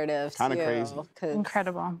the narrative kind of too, crazy. 'cause-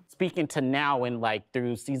 Incredible. Speaking to now and like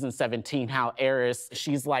through season 17, how Eris,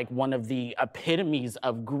 she's like one of the epitomes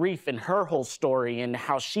of grief in her whole story, and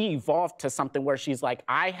how she evolved to something where she's like,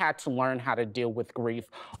 I had to learn how to deal with grief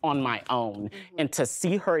on my own. And to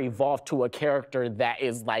see her evolve to a character that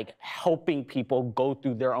is like helping people go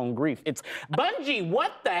through their own grief. It's Bungie,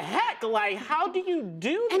 what the heck? Like, how do you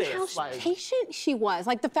do and this? how patient she was.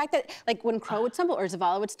 Like the fact that like when Crow would stumble or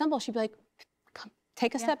Zavala would stumble, she'd be like, come,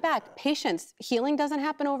 take a step back. Patience. Healing doesn't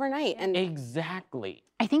happen overnight. And exactly.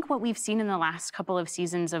 I think what we've seen in the last couple of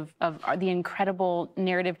seasons of the incredible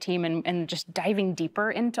narrative team and just diving deeper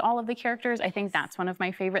into all of the characters, I think that's one of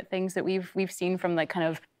my favorite things that we've seen from the kind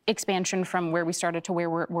of expansion from where we started to where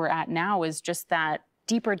we're at now, is just that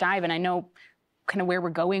deeper dive. And I know kind of where we're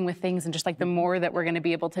going with things, and just like the more that we're going to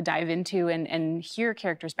be able to dive into and hear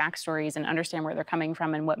characters' backstories and understand where they're coming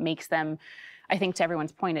from and what makes them, I think to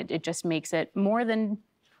everyone's point, it just makes it more than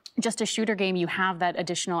just a shooter game. You have that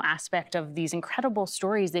additional aspect of these incredible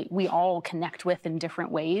stories that we all connect with in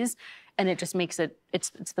different ways. And it just makes it,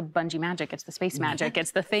 it's the Bungie magic, it's the space magic,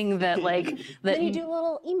 it's the thing that like... that then you do a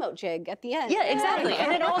little emote jig at the end. Yeah, exactly.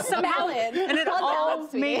 And it all somehow, and it all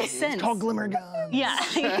makes sense. It's called Glimmer Guns. Yeah,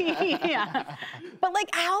 yeah. But like,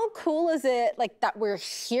 how cool is it like that we're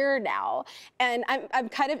here now? And I'm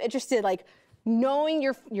kind of interested, like, knowing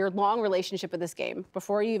your long relationship with this game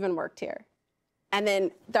before you even worked here. And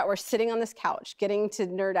then that we're sitting on this couch, getting to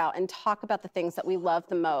nerd out and talk about the things that we love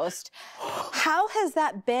the most. How has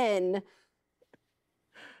that been,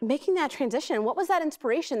 making that transition? What was that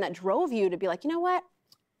inspiration that drove you to be like, you know what?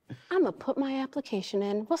 I'm gonna put my application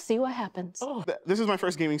in. We'll see what happens. Oh. This is my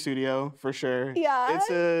first gaming studio, for sure.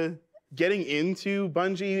 Yeah. Getting into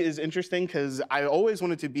Bungie is interesting because I always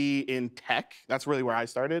wanted to be in tech. That's really where I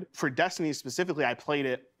started. For Destiny specifically, I played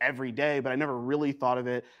it every day, but I never really thought of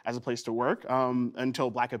it as a place to work until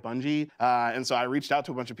Black at Bungie. And so I reached out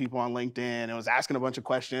to a bunch of people on LinkedIn and was asking a bunch of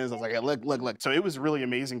questions. I was like, hey, look. So it was really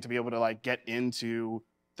amazing to be able to like get into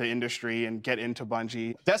the industry and get into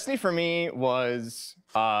Bungie. Destiny for me was,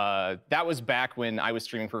 that was back when I was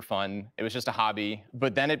streaming for fun. It was just a hobby,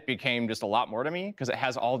 but then it became just a lot more to me because it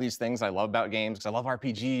has all these things I love about games, because I love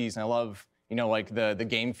RPGs and I love, you know, like the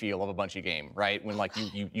game feel of a Bungie game, right? When like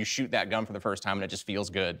you shoot that gun for the first time and it just feels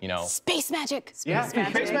good, you know? Space magic. Space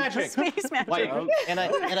magic. Space magic. Like, and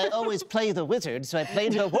I always play the wizard, so I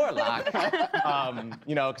played the warlock.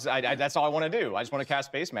 you know, because that's all I want to do. I just want to cast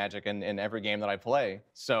space magic in every game that I play.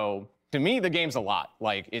 So to me, the game's a lot.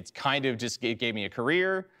 Like, it's kind of just, it gave me a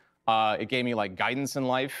career. It gave me like guidance in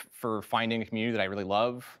life for finding a community that I really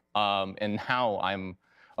love. And now I'm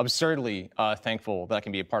absurdly thankful that I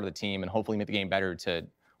can be a part of the team and hopefully make the game better to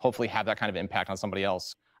hopefully have that kind of impact on somebody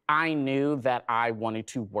else. I knew that I wanted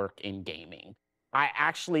to work in gaming. I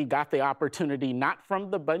actually got the opportunity not from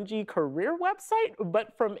the Bungie career website,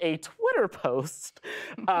 but from a Twitter post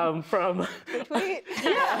from the tweet.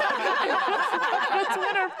 a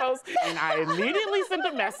Twitter post. And I immediately sent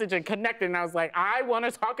a message and connected, and I was like, I want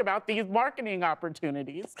to talk about these marketing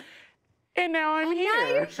opportunities. And now I'm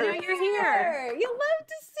here. Now you're here. You love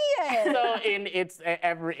to see it. So, and it's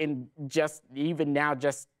just even now,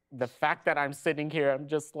 just the fact that I'm sitting here, I'm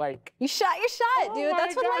just like, you shot your shot, dude.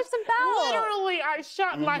 That's what life's about. Literally, I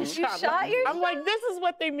shot my shot. You shot your I'm like, this is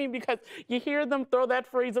what they mean, because you hear them throw that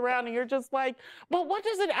phrase around and you're just like, but what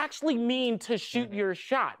does it actually mean to shoot your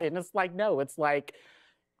shot? And it's like, no, it's like,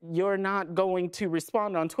 you're not going to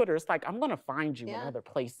respond on Twitter. It's like, I'm going to find you in other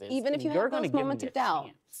places. Even if you have those moments of doubt.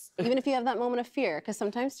 Even if you have that moment of fear. Because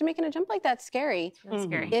sometimes to making a jump like that's scary. It's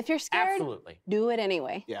scary. If you're scared, absolutely, do it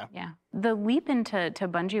anyway. Yeah. The leap into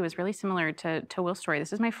Bungie was really similar to Will's story.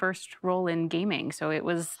 This is my first role in gaming. So it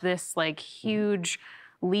was this like huge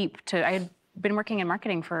leap to, I had been working in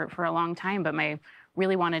marketing for a long time, but I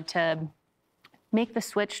really wanted to make the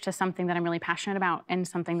switch to something that I'm really passionate about and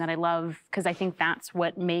something that I love, because I think that's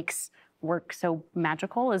what makes work so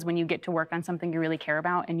magical, is when you get to work on something you really care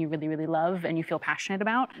about and you really, really love and you feel passionate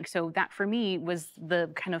about. So that for me was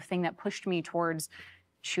the kind of thing that pushed me towards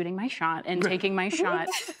shooting my shot and taking my shot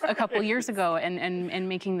a couple years ago and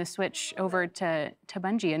making the switch over to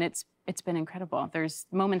Bungie. And it's been incredible. There's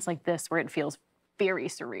moments like this where it feels very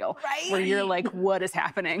surreal, right? Where you're like, what is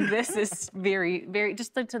happening? This is very, very,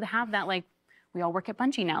 just to have that, like, we all work at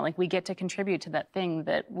Bungie now. Like, we get to contribute to that thing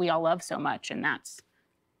that we all love so much, and that's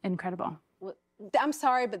incredible. I'm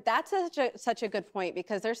sorry, but that's such a good point,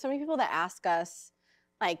 because there's so many people that ask us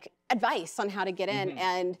like advice on how to get in,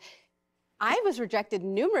 and I was rejected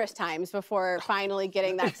numerous times before finally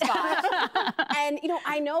getting that spot. And you know,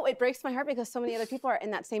 I know it breaks my heart because so many other people are in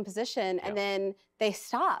that same position, and then they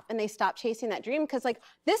stop chasing that dream, because like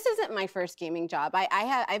this isn't my first gaming job.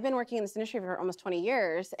 I've been working in this industry for almost 20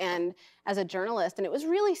 years and as a journalist, and it was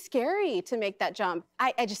really scary to make that jump.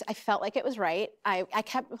 I felt like it was right. I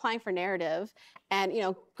kept applying for narrative, and you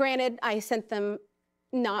know, granted, I sent them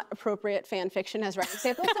not appropriate fan fiction as writing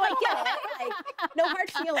samples, so I get it. Like, no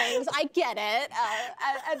hard feelings. I get it.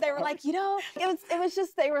 And they were like, you know, it was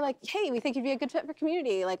just, they were like, hey, we think you'd be a good fit for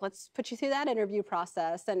Community. Like, let's put you through that interview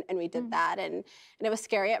process, and we did that, and it was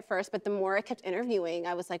scary at first, but the more I kept interviewing,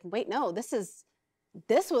 I was like, wait, no, this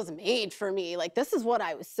was made for me. Like, this is what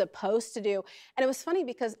I was supposed to do. And it was funny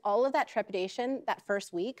because all of that trepidation that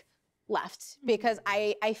first week left, because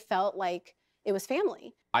I felt like it was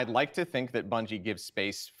family. I'd like to think that Bungie gives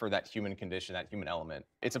space for that human condition, that human element.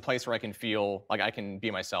 It's a place where I can feel like I can be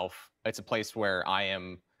myself. It's a place where I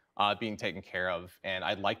am being taken care of. And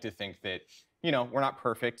I'd like to think that, you know, we're not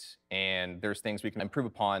perfect and there's things we can improve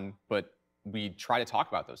upon, but we try to talk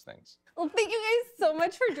about those things. Well, thank you guys so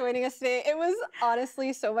much for joining us today. It was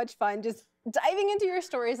honestly so much fun just diving into your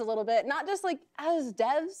stories a little bit, not just like as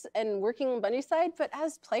devs and working on Bungie's side, but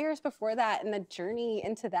as players before that and the journey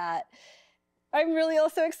into that. I'm really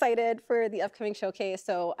also excited for the upcoming showcase,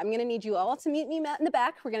 so I'm gonna need you all to meet me in the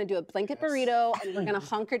back. We're gonna do a blanket burrito, and we're gonna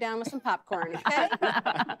hunker down with some popcorn, okay?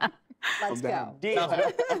 Let's go. Deal.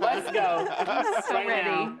 Let's go. So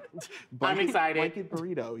ready. I'm excited. Blanket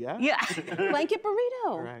burrito, yeah? Yeah. Blanket burrito.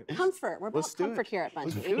 All right. Comfort. We're about comfort here at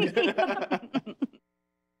Bungie.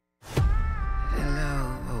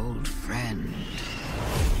 Hello, old friend.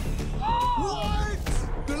 What?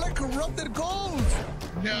 They're like corrupted gold!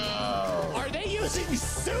 No! Are they using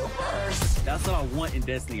supers? That's what I want in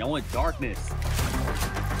Destiny. I want darkness.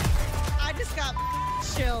 I just got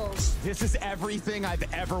chills. This is everything I've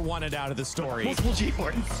ever wanted out of the story. Multiple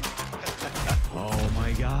G-Force. Oh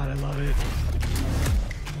my god, I love it.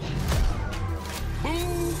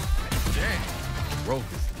 Ooh! Damn,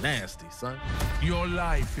 growth is nasty, son. Your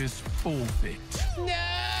life is forfeit.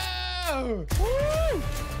 No! Woo!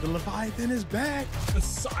 The Leviathan is back. A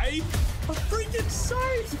scythe? A freaking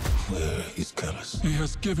scythe! Where is Callus? He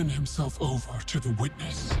has given himself over to the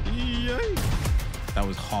witness. Yay! That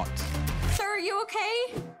was hot. Sir, are you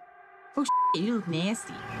okay? Oh, you look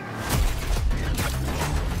nasty.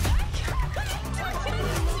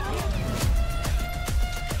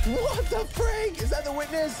 What the freak? Is that the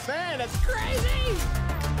witness? Man, that's crazy!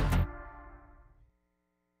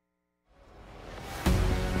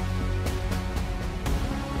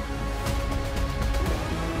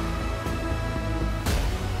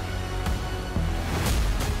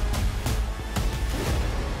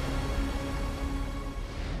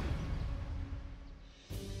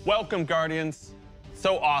 Welcome, Guardians.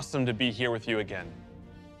 So awesome to be here with you again.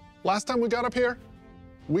 Last time we got up here,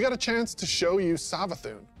 we got a chance to show you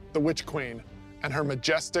Savathun, the Witch Queen, and her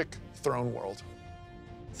majestic throne world.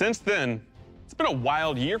 Since then, it's been a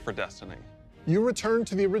wild year for Destiny. You returned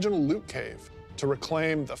to the original Loot Cave to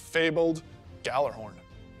reclaim the fabled Gallarhorn.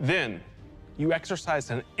 Then, you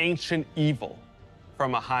exorcised an ancient evil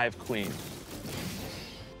from a Hive Queen,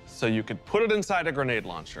 so you could put it inside a grenade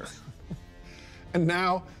launcher. And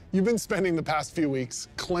now, you've been spending the past few weeks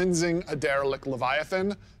cleansing a derelict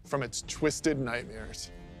Leviathan from its twisted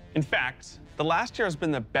nightmares. In fact, the last year has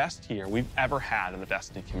been the best year we've ever had in the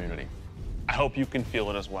Destiny community. I hope you can feel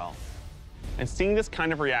it as well. And seeing this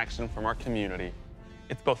kind of reaction from our community,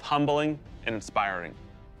 it's both humbling and inspiring.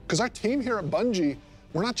 Because our team here at Bungie,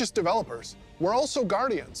 we're not just developers, we're also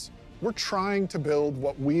guardians. We're trying to build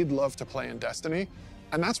what we'd love to play in Destiny,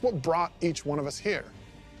 and that's what brought each one of us here.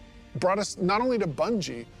 Brought us not only to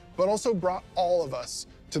Bungie, but also brought all of us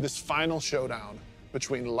to this final showdown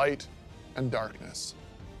between light and darkness.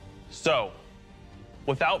 So,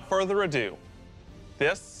 without further ado,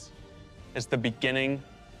 this is the beginning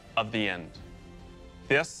of the end.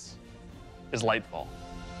 This is Lightfall.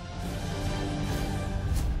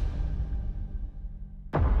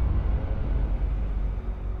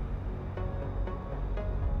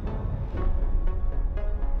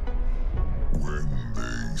 When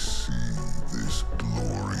they see this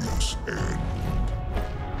glorious end,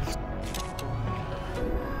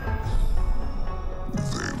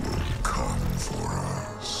 they will come for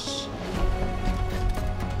us.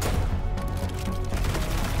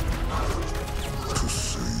 To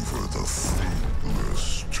savor the fruitless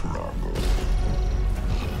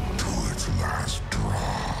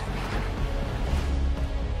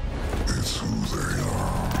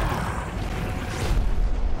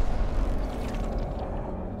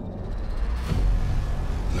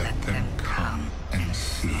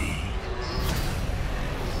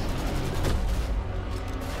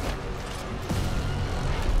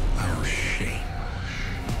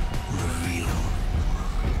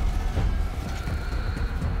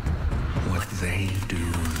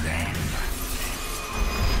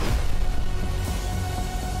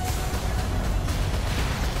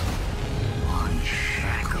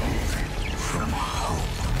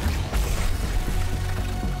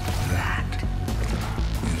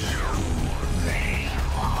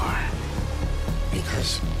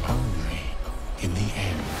Only in the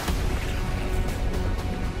end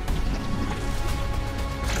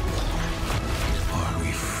are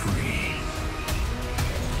we free.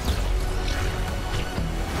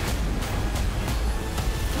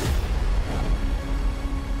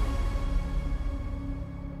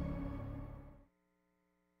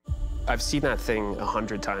 I've seen that thing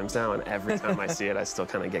 100 times now, and every time I see it, I still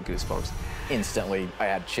kind of get goosebumps. Instantly, I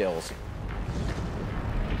had chills.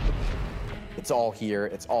 It's all here,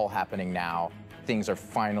 it's all happening now. Things are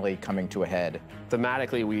finally coming to a head.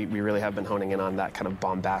 Thematically, we really have been honing in on that kind of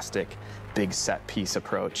bombastic, big set piece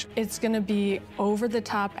approach. It's gonna be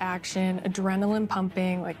over-the-top action, adrenaline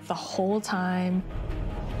pumping, like the whole time.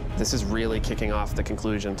 This is really kicking off the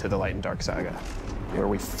conclusion to the Light and Dark saga, where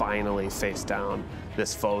we finally face down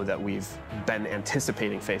this foe that we've been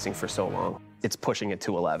anticipating facing for so long. It's pushing it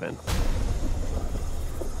to 11.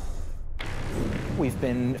 We've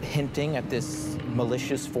been hinting at this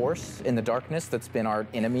malicious force in the darkness that's been our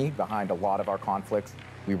enemy behind a lot of our conflicts.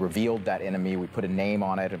 We revealed that enemy, we put a name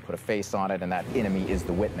on it and put a face on it, and that enemy is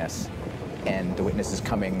the Witness. And the Witness is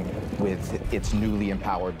coming with its newly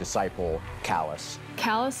empowered disciple, Callus.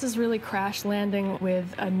 Callus is really crash landing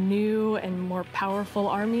with a new and more powerful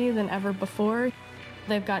army than ever before.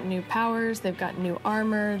 They've got new powers, they've got new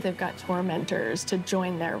armor, they've got tormentors to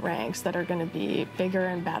join their ranks that are going to be bigger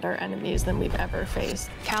and badder enemies than we've ever faced.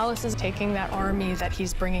 Callus is taking that army that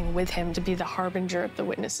he's bringing with him to be the harbinger of the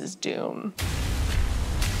Witness's doom.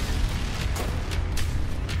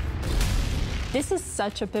 This is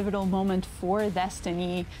such a pivotal moment for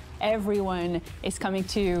Destiny. Everyone is coming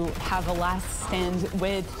to have a last stand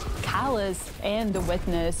with Callus and the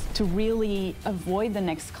Witness to really avoid the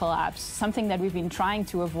next collapse, something that we've been trying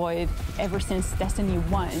to avoid ever since Destiny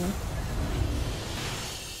 1.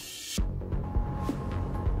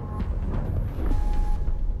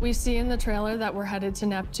 We see in the trailer that we're headed to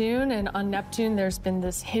Neptune, and on Neptune there's been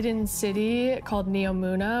this hidden city called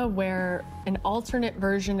Neomuna where an alternate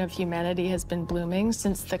version of humanity has been blooming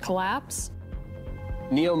since the collapse.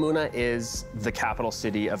 Neomuna is the capital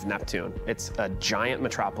city of Neptune. It's a giant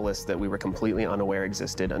metropolis that we were completely unaware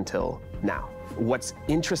existed until now. What's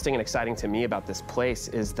interesting and exciting to me about this place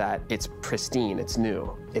is that it's pristine, it's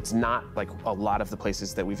new. It's not like a lot of the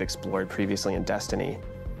places that we've explored previously in Destiny.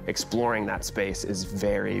 Exploring that space is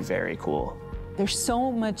very, very cool. There's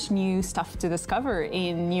so much new stuff to discover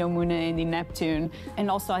in Neomuna and in Neptune. And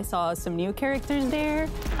also I saw some new characters there.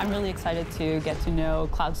 I'm really excited to get to know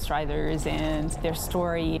Cloud Striders and their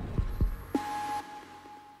story.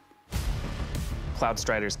 Cloud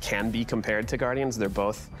Striders can be compared to Guardians. They're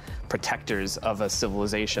both protectors of a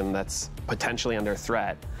civilization that's potentially under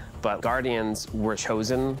threat. But Guardians were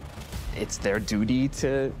chosen. It's their duty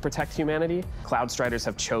to protect humanity. Cloud Striders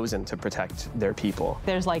have chosen to protect their people.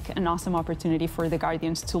 There's like an awesome opportunity for the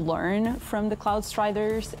Guardians to learn from the Cloud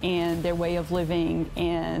Striders and their way of living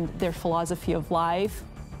and their philosophy of life.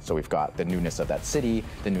 So we've got the newness of that city,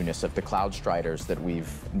 the newness of the Cloud Striders that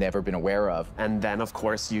we've never been aware of. And then, of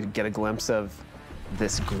course, you get a glimpse of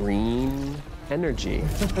this green energy.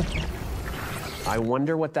 I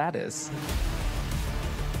wonder what that is.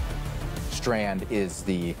 Strand is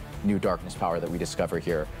the new darkness power that we discover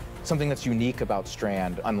here. Something that's unique about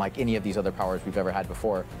Strand, unlike any of these other powers we've ever had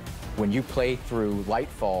before, when you play through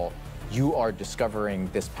Lightfall, you are discovering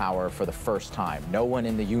this power for the first time. No one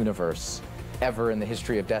in the universe ever in the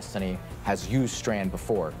history of Destiny has used Strand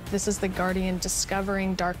before. This is the Guardian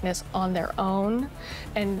discovering darkness on their own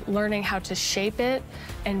and learning how to shape it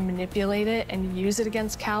and manipulate it and use it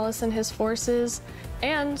against Callus and his forces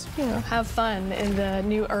and, you know, have fun in the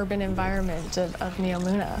new urban environment of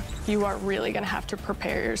Neomuna. You are really gonna have to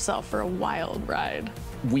prepare yourself for a wild ride.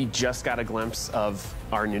 We just got a glimpse of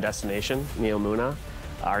our new destination, Neomuna,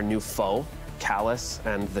 our new foe, Callus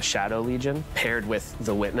and the Shadow Legion, paired with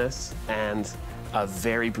the Witness, and a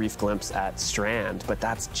very brief glimpse at Strand, but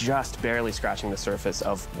that's just barely scratching the surface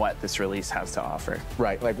of what this release has to offer.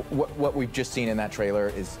 Right, like what we've just seen in that trailer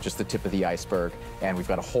is just the tip of the iceberg, and we've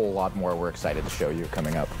got a whole lot more we're excited to show you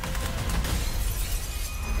coming up.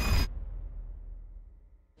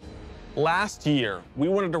 Last year, we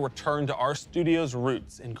wanted to return to our studio's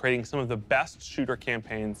roots in creating some of the best shooter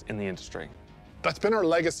campaigns in the industry. That's been our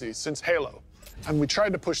legacy since Halo, and we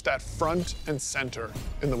tried to push that front and center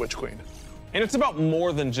in The Witch Queen. And it's about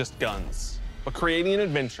more than just guns, but creating an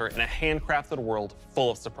adventure in a handcrafted world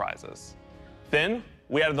full of surprises. Then,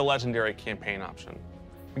 we added the legendary campaign option,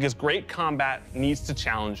 because great combat needs to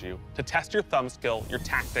challenge you, to test your thumb skill, your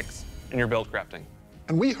tactics, and your build crafting.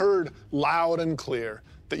 And we heard loud and clear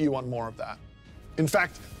that you want more of that. In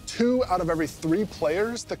fact, 2 out of every 3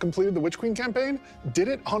 players that completed the Witch Queen campaign did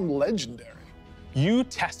it on Legendary. You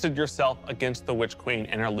tested yourself against the Witch Queen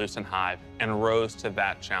and her Lucent Hive and rose to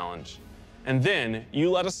that challenge. And then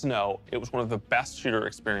you let us know it was one of the best shooter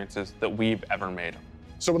experiences that we've ever made.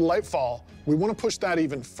 So with Lightfall, we want to push that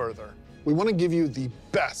even further. We want to give you the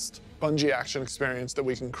best Bungie action experience that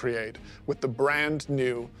we can create with the brand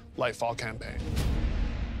new Lightfall campaign.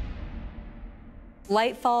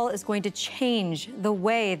 Lightfall is going to change the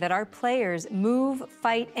way that our players move,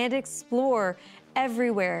 fight, and explore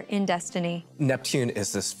everywhere in Destiny. Neptune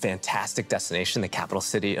is this fantastic destination. The capital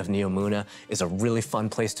city of Neomuna is a really fun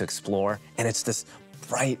place to explore, and it's this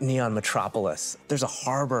bright neon metropolis. There's a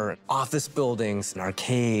harbor, office buildings, an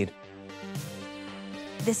arcade.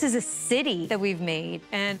 This is a city that we've made,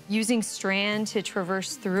 and using Strand to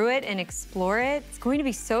traverse through it and explore it, it's going to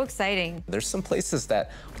be so exciting. There's some places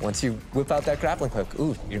that once you whip out that grappling hook,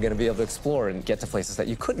 ooh, you're gonna be able to explore and get to places that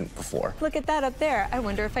you couldn't before. Look at that up there. I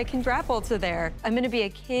wonder if I can grapple to there. I'm gonna be a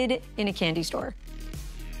kid in a candy store.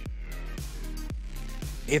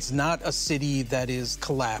 It's not a city that is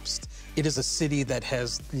collapsed. It is a city that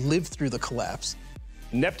has lived through the collapse.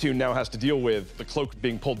 Neptune now has to deal with the cloak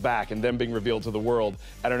being pulled back and them being revealed to the world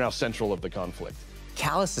and are now central of the conflict.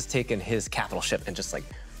 Callus has taken his capital ship and just like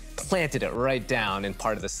planted it right down in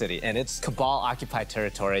part of the city, and it's Cabal-occupied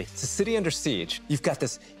territory. It's a city under siege. You've got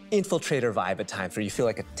this infiltrator vibe at times where you feel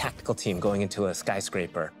like a tactical team going into a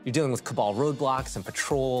skyscraper. You're dealing with Cabal roadblocks and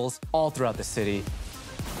patrols all throughout the city.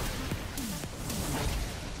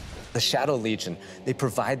 The Shadow Legion, they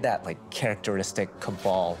provide that like characteristic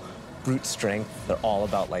Cabal brute strength. They're all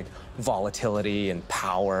about like volatility and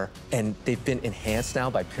power, and they've been enhanced now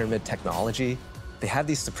by Pyramid technology. They have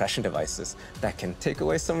these suppression devices that can take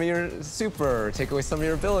away some of your super, take away some of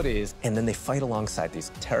your abilities, and then they fight alongside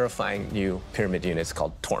these terrifying new Pyramid units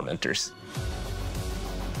called Tormentors.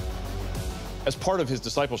 As part of his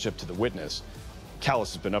discipleship to the Witness,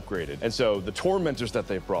 Callus has been upgraded, and so the Tormentors that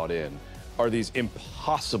they've brought in are these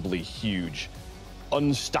impossibly huge,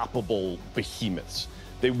 unstoppable behemoths.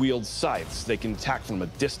 They wield scythes, they can attack from a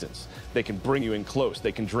distance, they can bring you in close,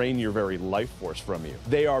 they can drain your very life force from you.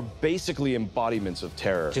 They are basically embodiments of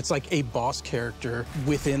terror. It's like a boss character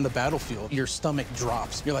within the battlefield. Your stomach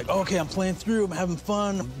drops. You're like, okay, I'm playing through, I'm having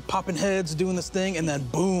fun, I'm popping heads, doing this thing, and then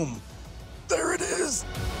boom, there it is.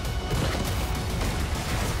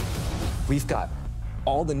 We've got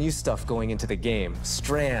all the new stuff going into the game.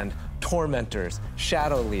 Strand, Tormentors,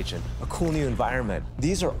 Shadow Legion, a cool new environment.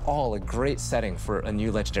 These are all a great setting for a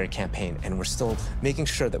new Legendary campaign, and we're still making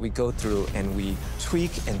sure that we go through and we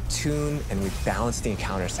tweak and tune and we balance the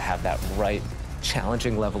encounters to have that right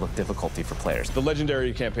challenging level of difficulty for players. The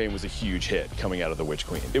Legendary campaign was a huge hit coming out of the Witch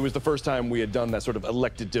Queen. It was the first time we had done that sort of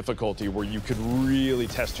elected difficulty where you could really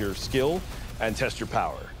test your skill and test your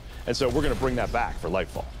power. And so we're going to bring that back for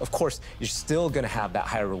Lightfall. Of course, you're still going to have that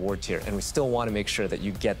higher reward tier, and we still want to make sure that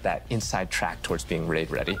you get that inside track towards being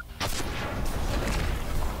raid ready.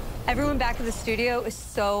 Everyone back at the studio is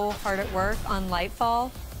so hard at work on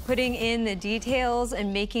Lightfall, putting in the details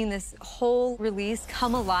and making this whole release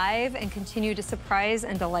come alive and continue to surprise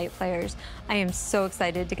and delight players. I am so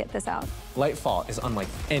excited to get this out. Lightfall is unlike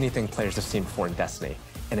anything players have seen before in Destiny,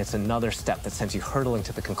 and it's another step that sends you hurtling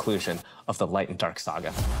to the conclusion of the Light and Dark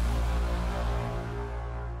saga.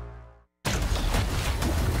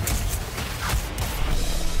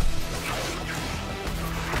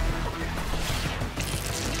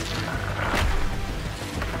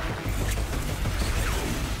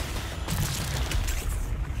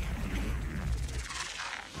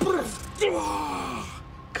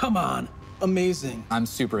 Come on. Amazing. I'm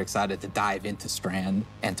super excited to dive into Strand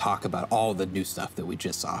and talk about all the new stuff that we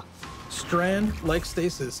just saw. Strand, like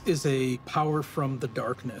Stasis, is a power from the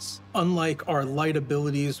darkness. Unlike our light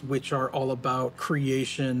abilities, which are all about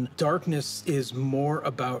creation, darkness is more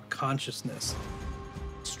about consciousness.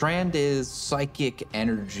 Strand is psychic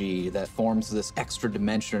energy that forms this extra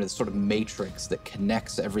dimension, or this sort of matrix that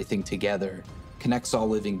connects everything together, connects all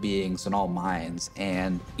living beings and all minds.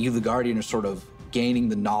 And you, the Guardian, are sort of gaining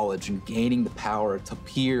the knowledge and gaining the power to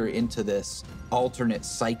peer into this alternate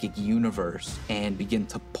psychic universe and begin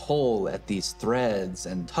to pull at these threads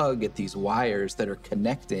and tug at these wires that are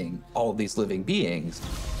connecting all of these living beings.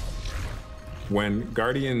 When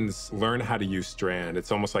Guardians learn how to use Strand,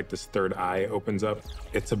 it's almost like this third eye opens up.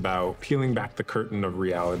 It's about peeling back the curtain of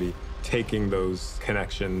reality, taking those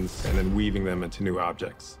connections and then weaving them into new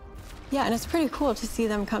objects. Yeah, and it's pretty cool to see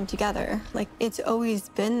them come together. Like, it's always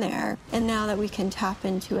been there, and now that we can tap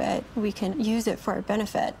into it, we can use it for our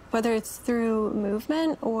benefit, whether it's through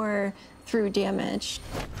movement or through damage.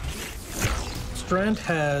 Strand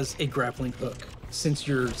has a grappling hook. Since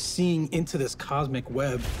you're seeing into this cosmic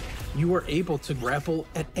web, you are able to grapple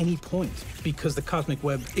at any point because the cosmic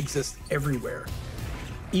web exists everywhere.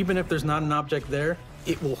 Even if there's not an object there,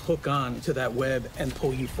 it will hook on to that web and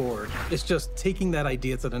pull you forward. It's just taking that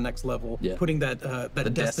idea to the next level, putting that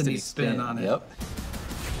destiny spin on it. Yep.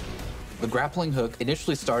 The grappling hook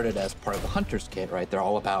initially started as part of the Hunter's Kit, right? They're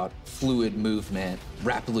all about fluid movement,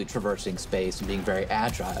 rapidly traversing space, and being very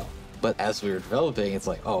agile. But as we were developing, it's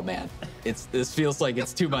like, oh man, this feels like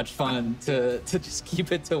it's too much fun to just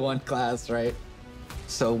keep it to one class, right?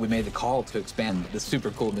 So we made the call to expand this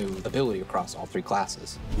super cool new ability across all 3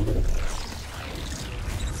 classes.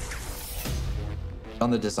 On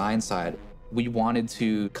the design side, we wanted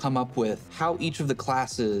to come up with how each of the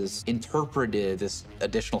classes interpreted this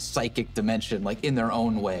additional psychic dimension, like in their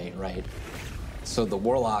own way, right? So the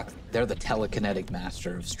Warlock, they're the telekinetic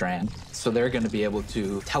master of Strand. So they're going to be able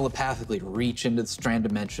to telepathically reach into the Strand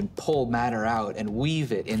dimension, pull matter out, and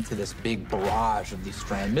weave it into this big barrage of these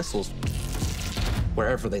Strand missiles.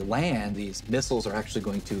 Wherever they land, these missiles are actually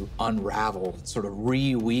going to unravel, sort of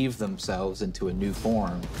reweave themselves into a new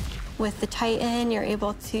form. With the Titan, you're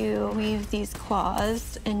able to weave these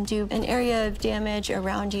claws and do an area of damage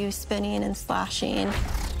around you, spinning and slashing.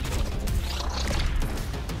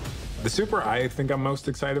 The super I think I'm most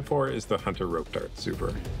excited for is the Hunter Rope Dart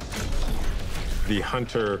super. The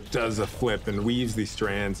Hunter does a flip and weaves these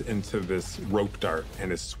strands into this rope dart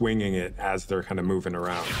and is swinging it as they're kind of moving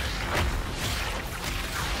around.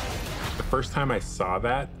 The first time I saw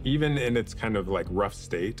that, even in its kind of like rough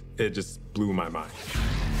state, it just blew my mind.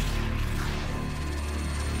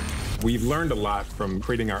 We've learned a lot from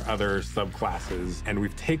creating our other subclasses, and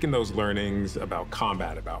we've taken those learnings about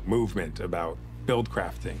combat, about movement, about build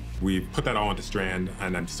crafting. We've put that all into Strand,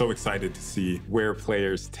 and I'm so excited to see where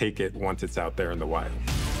players take it once it's out there in the wild.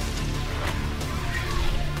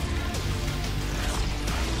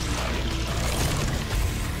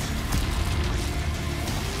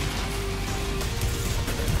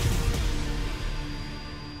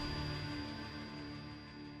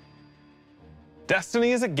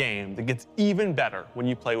 Destiny is a game that gets even better when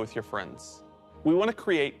you play with your friends. We want to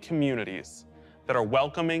create communities that are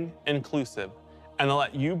welcoming, inclusive, and that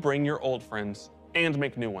let you bring your old friends and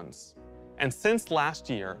make new ones. And since last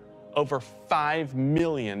year, over 5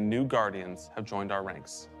 million new Guardians have joined our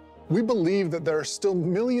ranks. We believe that there are still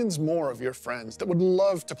millions more of your friends that would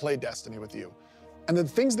love to play Destiny with you. And the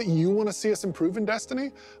things that you want to see us improve in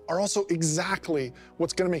Destiny are also exactly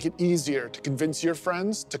what's going to make it easier to convince your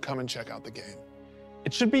friends to come and check out the game.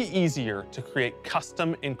 It should be easier to create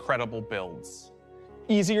custom, incredible builds.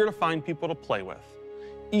 Easier to find people to play with.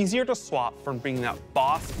 Easier to swap from being that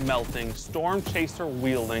boss-melting, storm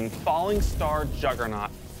chaser-wielding, falling star juggernaut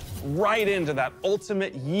right into that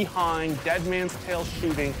ultimate yee-hawing, dead man's tail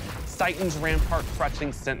shooting, Titan's rampart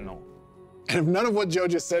crutching sentinel. And if none of what Joe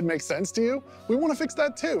just said makes sense to you, we want to fix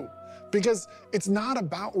that too. Because it's not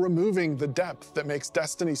about removing the depth that makes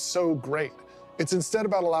Destiny so great. It's instead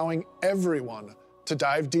about allowing everyone to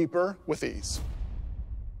dive deeper with ease.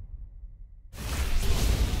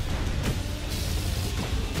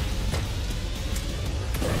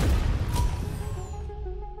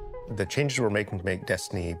 The changes we're making to make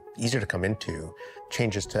Destiny easier to come into,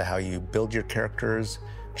 changes to how you build your characters,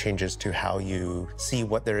 changes to how you see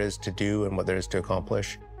what there is to do and what there is to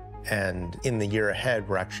accomplish. And in the year ahead,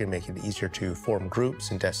 we're actually making it easier to form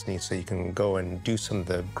groups in Destiny so you can go and do some of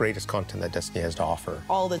the greatest content that Destiny has to offer.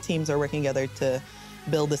 All the teams are working together to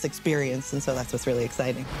build this experience, and so that's what's really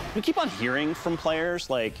exciting. We keep on hearing from players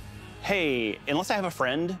like, hey, unless I have a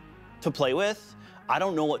friend to play with, I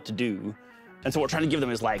don't know what to do. And so what we're trying to give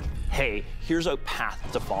them is like, hey, here's a path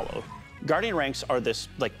to follow. Guardian ranks are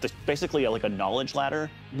basically like a knowledge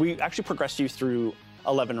ladder. We actually progress you through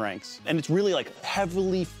 11 ranks, and it's really like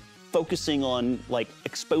heavily focusing on like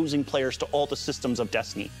exposing players to all the systems of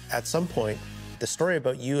Destiny. At some point, the story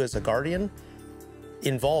about you as a Guardian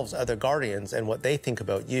involves other Guardians and what they think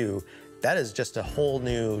about you. That is just a whole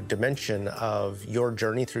new dimension of your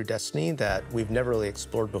journey through Destiny that we've never really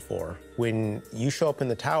explored before. When you show up in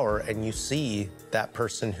the tower and you see that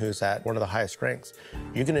person who's at one of the highest ranks,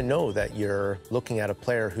 you're gonna know that you're looking at a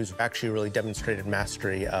player who's actually really demonstrated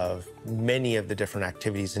mastery of many of the different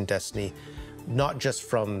activities in Destiny, not just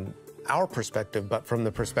from our perspective, but from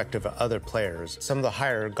the perspective of other players. Some of the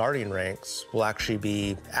higher Guardian ranks will actually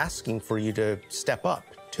be asking for you to step up,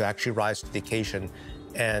 to actually rise to the occasion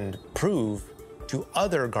and prove to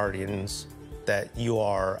other Guardians that you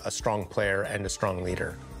are a strong player and a strong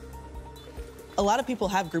leader. A lot of people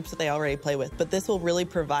have groups that they already play with, but this will really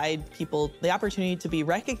provide people the opportunity to be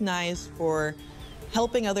recognized for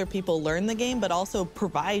helping other people learn the game, but also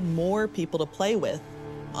provide more people to play with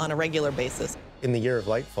on a regular basis. In the year of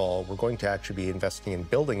Lightfall, we're going to actually be investing in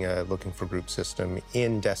building a looking for group system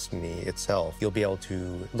in Destiny itself. You'll be able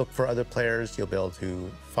to look for other players, you'll be able to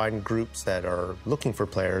find groups that are looking for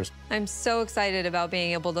players. I'm so excited about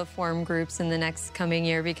being able to form groups in the next coming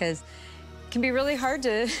year because it can be really hard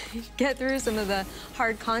to get through some of the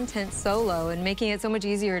hard content solo, and making it so much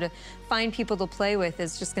easier to find people to play with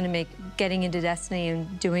is just going to make getting into Destiny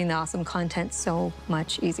and doing the awesome content so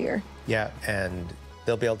much easier. Yeah, and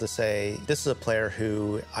they'll be able to say, this is a player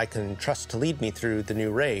who I can trust to lead me through the new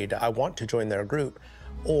raid. I want to join their group.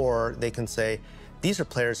 Or they can say, these are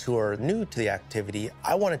players who are new to the activity.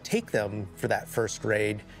 I want to take them for that first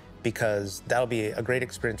raid because that'll be a great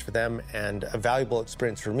experience for them and a valuable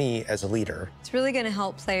experience for me as a leader. It's really going to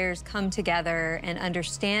help players come together and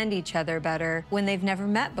understand each other better when they've never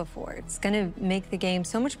met before. It's going to make the game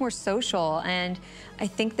so much more social, and I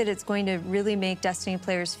think that it's going to really make Destiny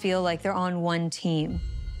players feel like they're on one team.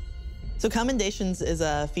 So commendations is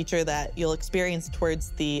a feature that you'll experience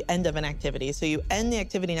towards the end of an activity. So you end the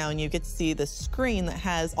activity now and you get to see the screen that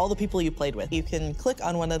has all the people you played with. You can click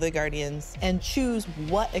on one of the Guardians and choose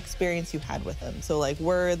what experience you had with them. So like,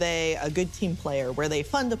 were they a good team player? Were they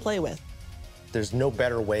fun to play with? There's no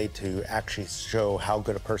better way to actually show how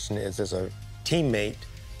good a person is as a teammate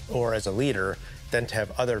or as a leader than to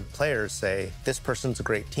have other players say, this person's a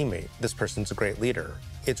great teammate, this person's a great leader.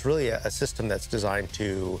 It's really a system that's designed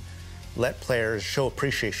to let players show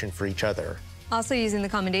appreciation for each other. Also, using the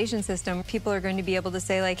commendation system, people are going to be able to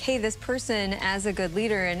say like, hey, this person as a good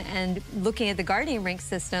leader, and looking at the Guardian rank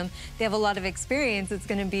system, they have a lot of experience. It's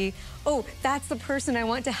going to be, oh, that's the person I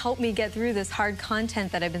want to help me get through this hard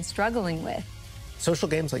content that I've been struggling with. Social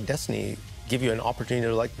games like Destiny give you an opportunity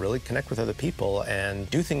to like really connect with other people and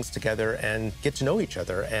do things together and get to know each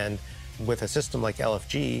other. And with a system like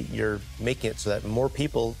LFG, you're making it so that more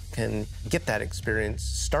people can get that experience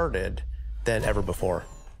started than ever before.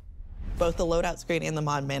 Both the loadout screen and the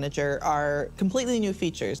mod manager are completely new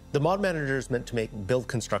features. The mod manager is meant to make build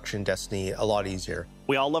construction Destiny a lot easier.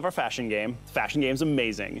 We all love our fashion game. The fashion game's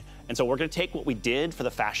amazing. And so we're gonna take what we did for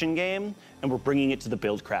the fashion game and we're bringing it to the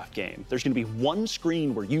Buildcraft game. There's gonna be one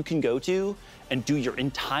screen where you can go to and do your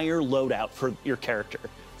entire loadout for your character.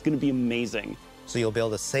 It's gonna be amazing. So you'll be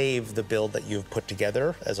able to save the build that you've put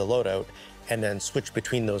together as a loadout and then switch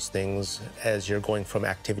between those things as you're going from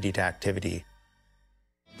activity to activity.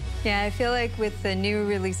 Yeah, I feel like with the new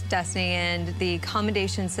release of Destiny and the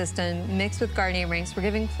commendation system mixed with Guardian ranks, we're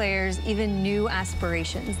giving players even new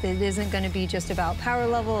aspirations. It isn't going to be just about power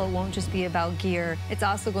level. It won't just be about gear. It's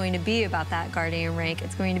also going to be about that Guardian rank.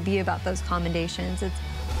 It's going to be about those commendations. It's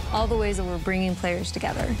all the ways that we're bringing players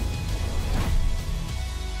together.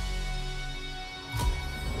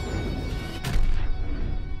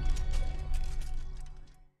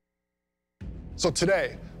 So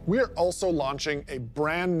today, we are also launching a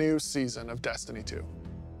brand new season of Destiny 2.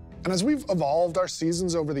 And as we've evolved our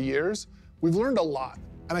seasons over the years, we've learned a lot.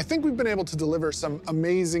 And I think we've been able to deliver some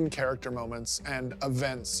amazing character moments and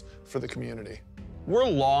events for the community. We're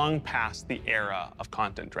long past the era of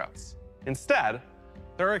content droughts. Instead,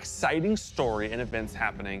 there are exciting story and events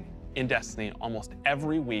happening in Destiny almost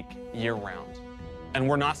every week, year-round. And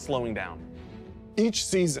we're not slowing down. Each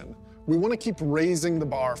season, we want to keep raising the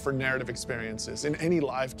bar for narrative experiences in any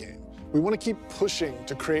live game. We want to keep pushing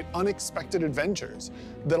to create unexpected adventures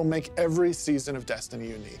that'll make every season of Destiny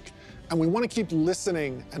unique. And we want to keep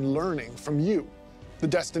listening and learning from you, the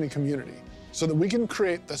Destiny community, so that we can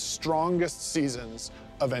create the strongest seasons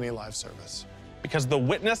of any live service. Because the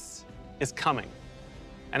witness is coming.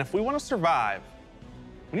 And if we want to survive,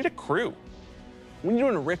 we need a crew. We need to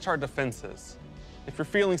enrich our defenses. If you're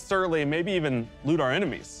feeling surly, maybe even loot our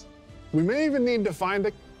enemies. We may even need to find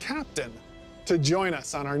a captain to join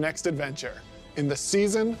us on our next adventure in the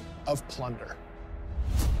Season of Plunder.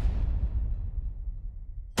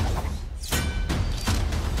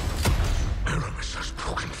 Aramis has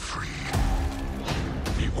broken free.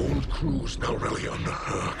 The old crew's now really under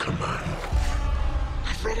her command.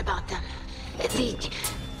 I've read about them.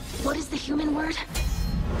 What is the human word?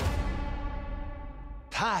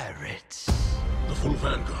 Pirates. The full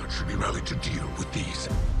vanguard should be rallied to deal with these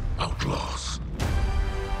outlaws.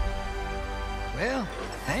 Well,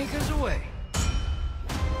 anchors away.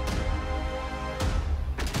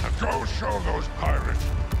 And go show those pirates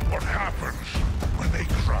what happens when they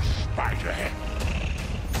crush Spiderhead.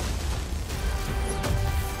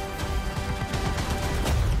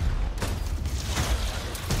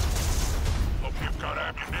 Hope you've got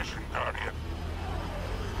ammunition, Guardian.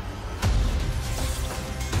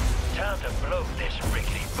 Time to blow this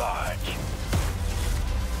rickety barge.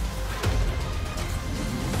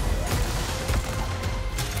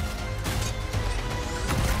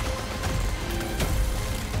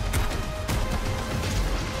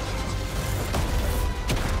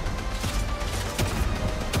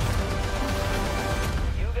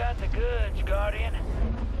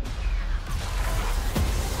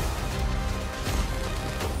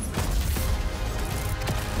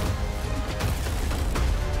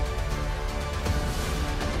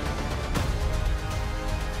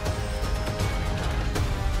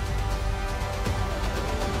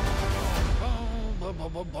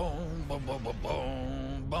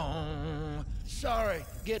 sorry,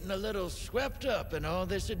 getting a little swept up in all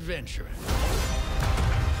this adventuring.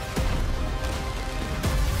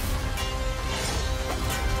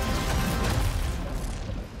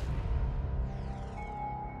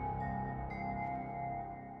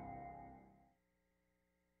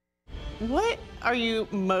 What are you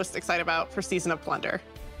most excited about for Season of Plunder?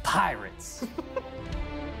 Pirates.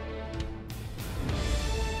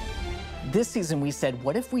 This season, we said,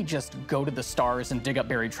 what if we just go to the stars and dig up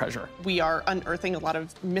buried treasure? We are unearthing a lot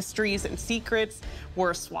of mysteries and secrets.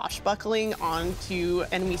 We're swashbuckling onto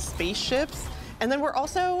enemy spaceships. And then we're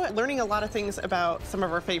also learning a lot of things about some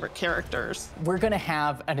of our favorite characters. We're gonna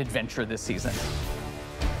have an adventure this season.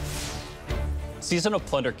 Season of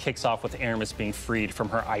Plunder kicks off with Aramis being freed from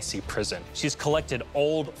her icy prison. She's collected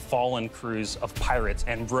old, fallen crews of pirates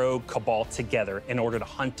and rogue cabal together in order to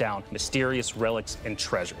hunt down mysterious relics and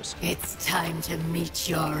treasures. It's time to meet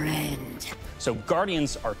your end. So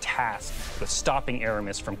Guardians are tasked with stopping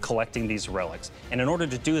Aramis from collecting these relics. And in order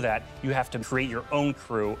to do that, you have to create your own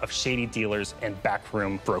crew of shady dealers and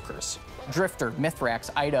backroom brokers. Drifter, Mithrax,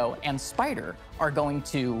 Ido, and Spider are going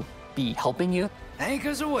to be helping you.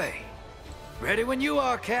 Anchors away. Ready when you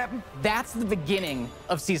are, Captain. That's the beginning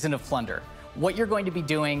of Season of Plunder. What you're going to be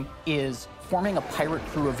doing is forming a pirate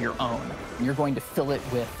crew of your own. You're going to fill it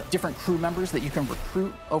with different crew members that you can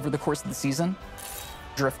recruit over the course of the season.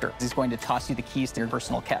 Drifter is going to toss you the keys to your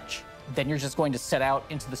personal catch. Then you're just going to set out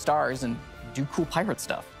into the stars and do cool pirate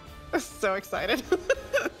stuff. So excited.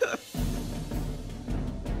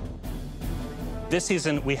 This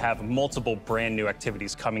season, we have multiple brand new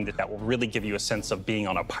activities coming that will really give you a sense of being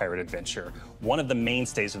on a pirate adventure. One of the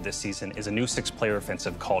mainstays of this season is a new 6-player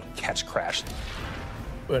offensive called Catch Crash.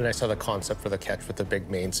 When I saw the concept for the catch with the big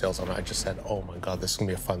mainsails on it, I just said, oh my God, this is gonna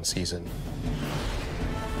be a fun season.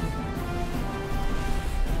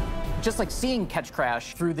 Just like seeing Catch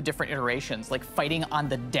Crash through the different iterations, like fighting on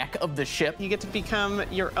the deck of the ship. You get to become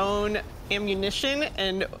your own ammunition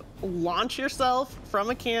and launch yourself from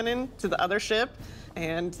a cannon to the other ship,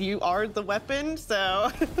 and you are the weapon,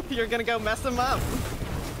 so you're gonna go mess them up.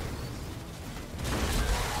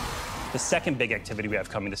 The second big activity we have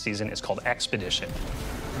coming this season is called Expedition.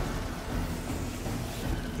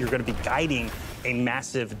 You're gonna be guiding a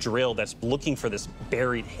massive drill that's looking for this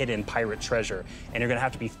buried, hidden pirate treasure, and you're gonna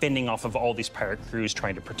have to be fending off of all these pirate crews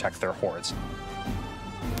trying to protect their hoards.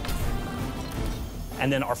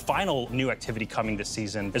 And then our final new activity coming this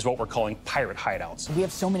season is what we're calling Pirate Hideouts. We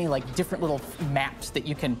have so many like different little maps that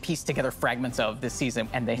you can piece together fragments of this season,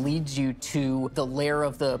 and they lead you to the lair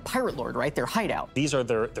of the Pirate Lord, right? Their hideout. These are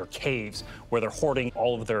their caves where they're hoarding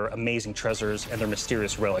all of their amazing treasures and their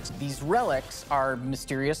mysterious relics. These relics are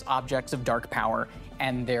mysterious objects of dark power,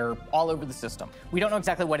 and they're all over the system. We don't know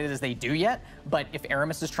exactly what it is they do yet, but if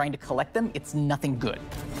Aramis is trying to collect them, it's nothing good.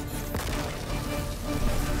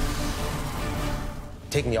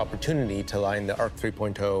 Taking the opportunity to line the ARC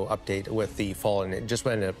 3.0 update with the Fallen, it just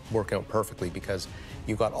ended up working out perfectly because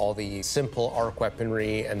you got all the simple ARC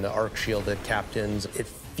weaponry and the ARC shielded captains. It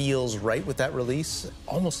feels right with that release,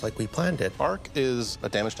 almost like we planned it. ARC is a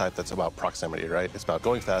damage type that's about proximity, right? It's about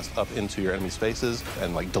going fast up into your enemy's faces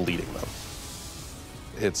and like deleting them.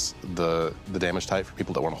 It's the damage type for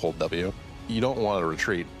people that want to hold W. You don't want to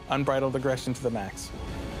retreat. Unbridled aggression to the max.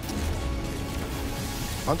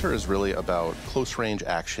 Hunter is really about close-range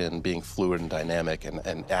action, being fluid and dynamic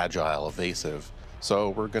and agile, evasive. So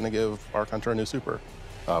we're going to give Arc Hunter a new super.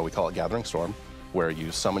 We call it Gathering Storm, where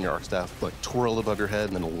you summon your Arc Staff, like twirl it above your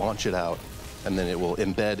head, and then launch it out, and then it will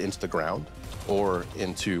embed into the ground or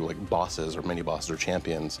into like bosses or mini-bosses or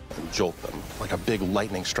champions and jolt them. Like a big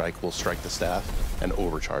lightning strike will strike the staff and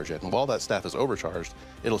overcharge it. And while that staff is overcharged,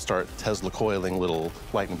 it'll start Tesla coiling little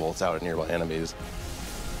lightning bolts out at nearby enemies.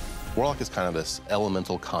 Warlock is kind of this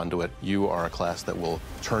elemental conduit. You are a class that will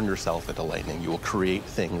turn yourself into lightning. You will create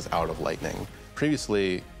things out of lightning.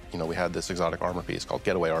 Previously, we had this exotic armor piece called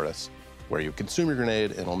Getaway Artist, where you consume your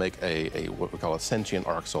grenade and it'll make a what we call a sentient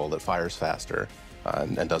arc soul that fires faster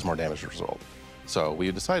and does more damage as a result. So we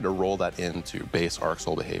decided to roll that into base arc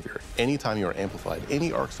soul behavior. Anytime you are amplified,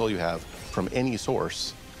 any arc soul you have from any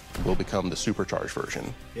source will become the supercharged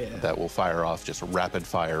version that will fire off just rapid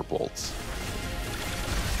fire bolts.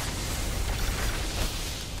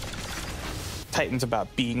 Titan's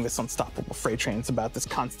about being this unstoppable freight train. It's about this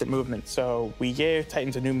constant movement. So we gave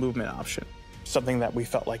Titans a new movement option, something that we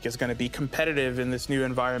felt like is going to be competitive in this new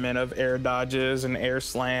environment of air dodges and air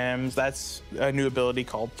slams. That's a new ability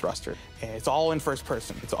called Thruster. And it's all in first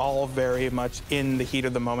person. It's all very much in the heat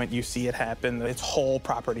of the moment you see it happen. Its whole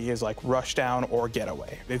property is like rush down or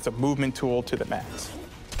getaway. It's a movement tool to the max.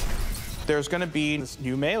 There's gonna be this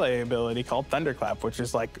new melee ability called Thunderclap, which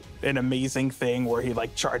is like an amazing thing where he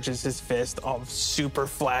like charges his fist, all super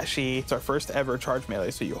flashy. It's our first ever charge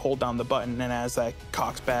melee, so you hold down the button, and as that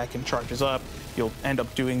cocks back and charges up, you'll end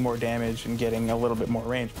up doing more damage and getting a little bit more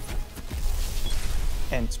range.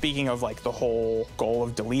 And speaking of like the whole goal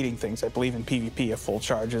of deleting things, I believe in PvP a full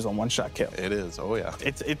charge is a one-shot kill. It is, oh yeah.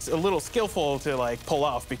 It's a little skillful to like pull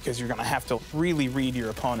off because you're gonna have to really read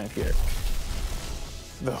your opponent here.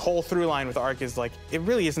 The whole through line with Arc is like, it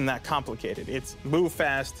really isn't that complicated. It's move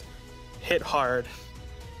fast, hit hard,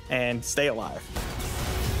 and stay alive.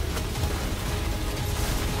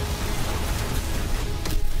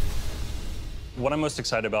 What I'm most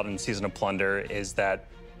excited about in Season of Plunder is that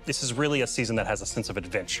this is really a season that has a sense of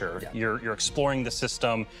adventure. Yeah. You're exploring the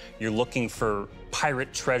system, you're looking for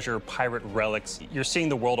pirate treasure, pirate relics. You're seeing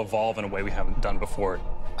the world evolve in a way we haven't done before.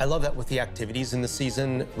 I love that with the activities in the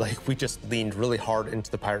season, like we just leaned really hard into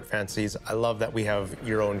the pirate fantasies. I love that we have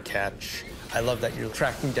your own catch. I love that you're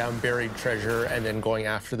tracking down buried treasure and then going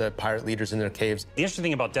after the pirate leaders in their caves. The interesting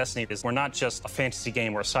thing about Destiny is we're not just a fantasy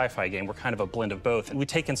game or a sci-fi game, we're kind of a blend of both. And we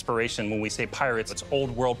take inspiration when we say pirates, it's old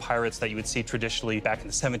world pirates that you would see traditionally back in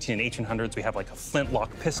the 17 and 1800s. We have like a flintlock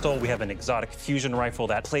pistol, we have an exotic fusion rifle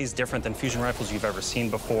that plays different than fusion rifles you've ever seen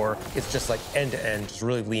before. It's just like end to end, just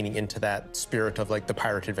really leaning into that spirit of like the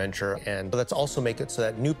pirate adventure. And let's also make it so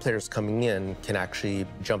that new players coming in can actually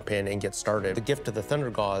jump in and get started. The gift of the Thunder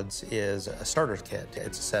Gods is a starter kit.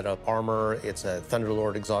 It's a set of armor, it's a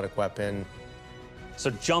Thunderlord exotic weapon. So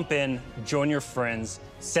jump in, join your friends,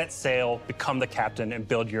 set sail, become the captain, and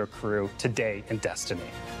build your crew today in Destiny.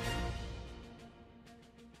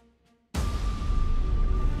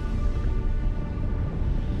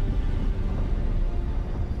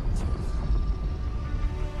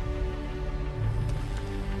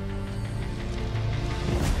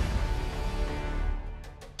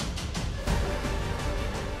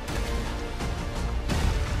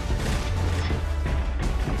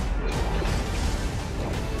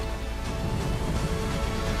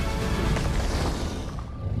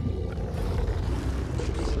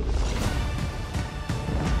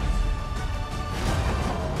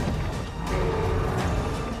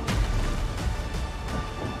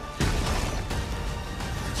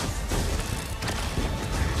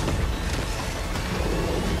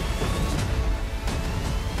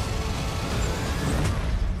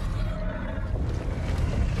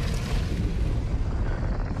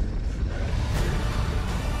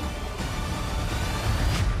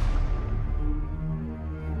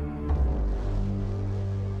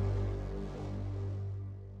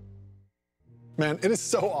 Man, it is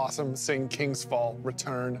so awesome seeing King's Fall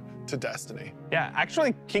return to Destiny. Yeah,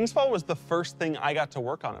 actually, King's Fall was the first thing I got to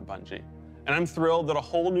work on at Bungie. And I'm thrilled that a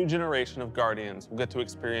whole new generation of Guardians will get to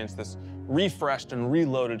experience this refreshed and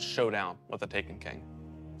reloaded showdown with the Taken King.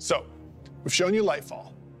 So, we've shown you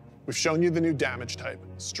Lightfall. We've shown you the new damage type,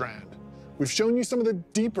 Strand. We've shown you some of the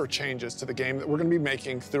deeper changes to the game that we're going to be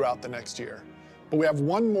making throughout the next year. But we have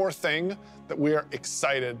one more thing that we are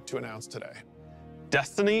excited to announce today.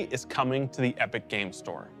 Destiny is coming to the Epic Game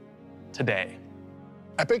Store today.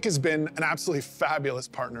 Epic has been an absolutely fabulous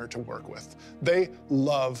partner to work with. They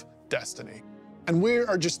love Destiny. And we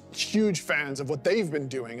are just huge fans of what they've been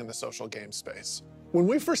doing in the social game space. When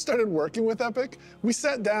we first started working with Epic, we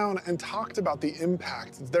sat down and talked about the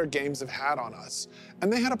impact that their games have had on us.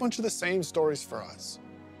 And they had a bunch of the same stories for us.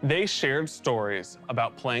 They shared stories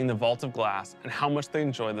about playing the Vault of Glass and how much they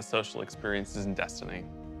enjoy the social experiences in Destiny.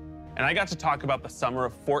 And I got to talk about the summer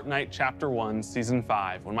of Fortnite Chapter 1, Season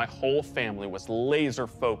 5, when my whole family was laser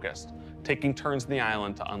focused, taking turns in the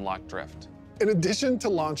island to unlock Drift. In addition to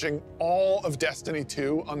launching all of Destiny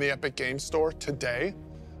 2 on the Epic Games Store today,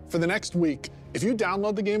 for the next week, if you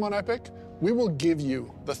download the game on Epic, we will give you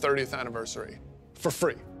the 30th anniversary for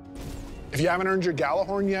free. If you haven't earned your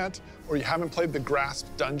Galahorn yet, or you haven't played the Grasp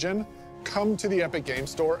Dungeon, come to the Epic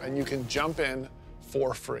Games Store and you can jump in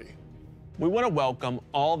for free. We want to welcome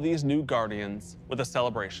all these new Guardians with a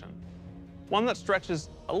celebration, one that stretches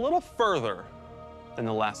a little further than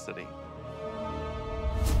the last city.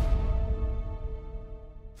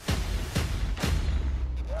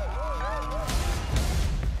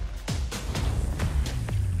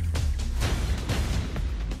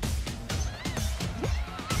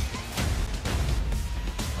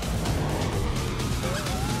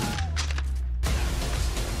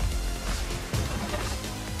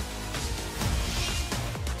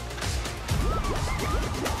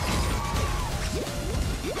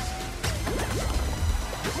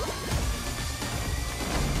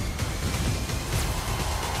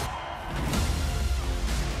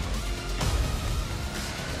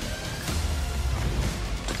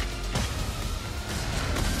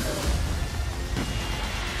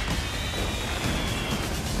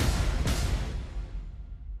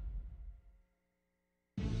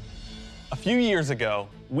 few years ago,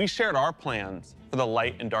 we shared our plans for the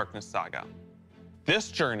Light and Darkness saga. This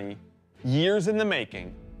journey, years in the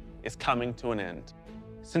making, is coming to an end.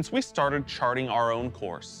 Since we started charting our own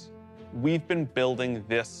course, we've been building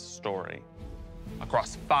this story.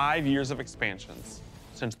 Across 5 years of expansions,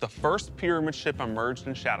 since the first pyramid ship emerged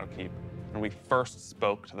in Shadowkeep and we first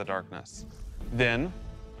spoke to the darkness. Then,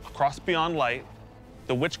 across Beyond Light,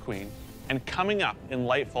 the Witch Queen, and coming up in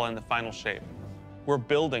Lightfall in the final shape, we're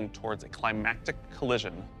building towards a climactic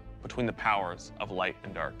collision between the powers of light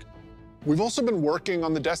and dark. We've also been working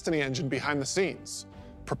on the Destiny engine behind the scenes,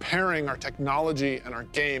 preparing our technology and our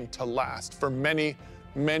game to last for many,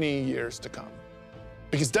 many years to come.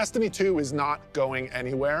 Because Destiny 2 is not going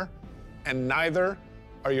anywhere, and neither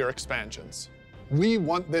are your expansions. We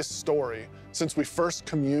want this story, since we first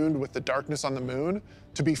communed with the darkness on the moon,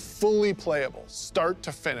 to be fully playable, start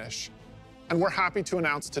to finish. And we're happy to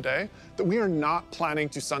announce today that we are not planning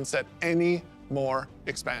to sunset any more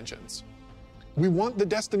expansions. We want the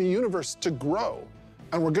Destiny universe to grow,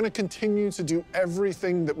 and we're going to continue to do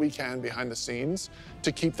everything that we can behind the scenes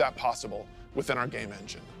to keep that possible within our game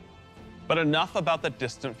engine. But enough about the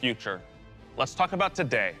distant future. Let's talk about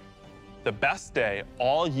today, the best day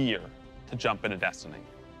all year to jump into Destiny.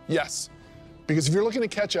 Yes, because if you're looking to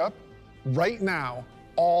catch up, right now,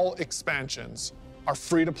 all expansions are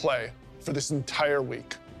free to play for this entire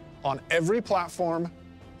week on every platform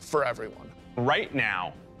for everyone. Right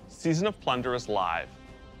now, Season of Plunder is live,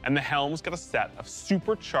 and the Helm's got a set of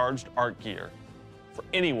supercharged art gear for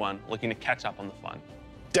anyone looking to catch up on the fun.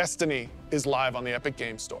 Destiny is live on the Epic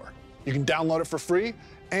Games Store. You can download it for free,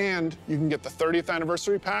 and you can get the 30th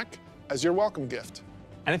anniversary pack as your welcome gift.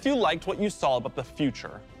 And if you liked what you saw about the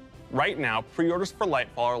future, right now, pre-orders for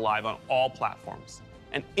Lightfall are live on all platforms.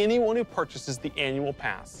 And anyone who purchases the annual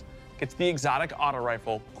pass gets the exotic auto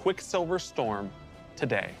rifle Quicksilver Storm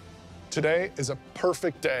today. Today is a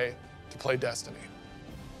perfect day to play Destiny.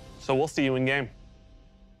 So we'll see you in game.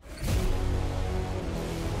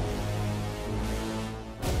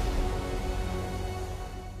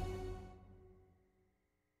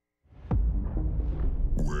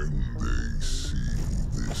 When they see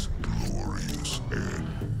this glorious end,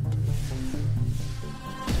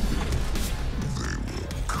 they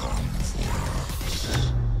will come for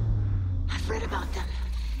us. I've read about them.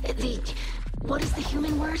 What is the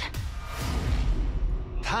human word?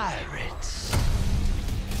 Pirates.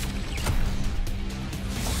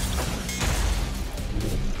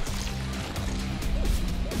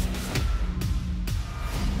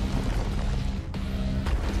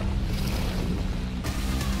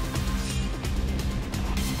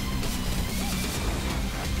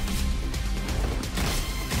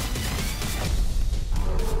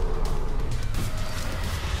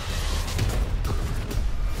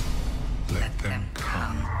 Let them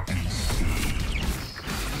come and see.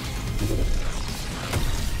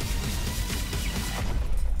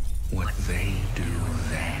 What they do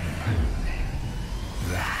then.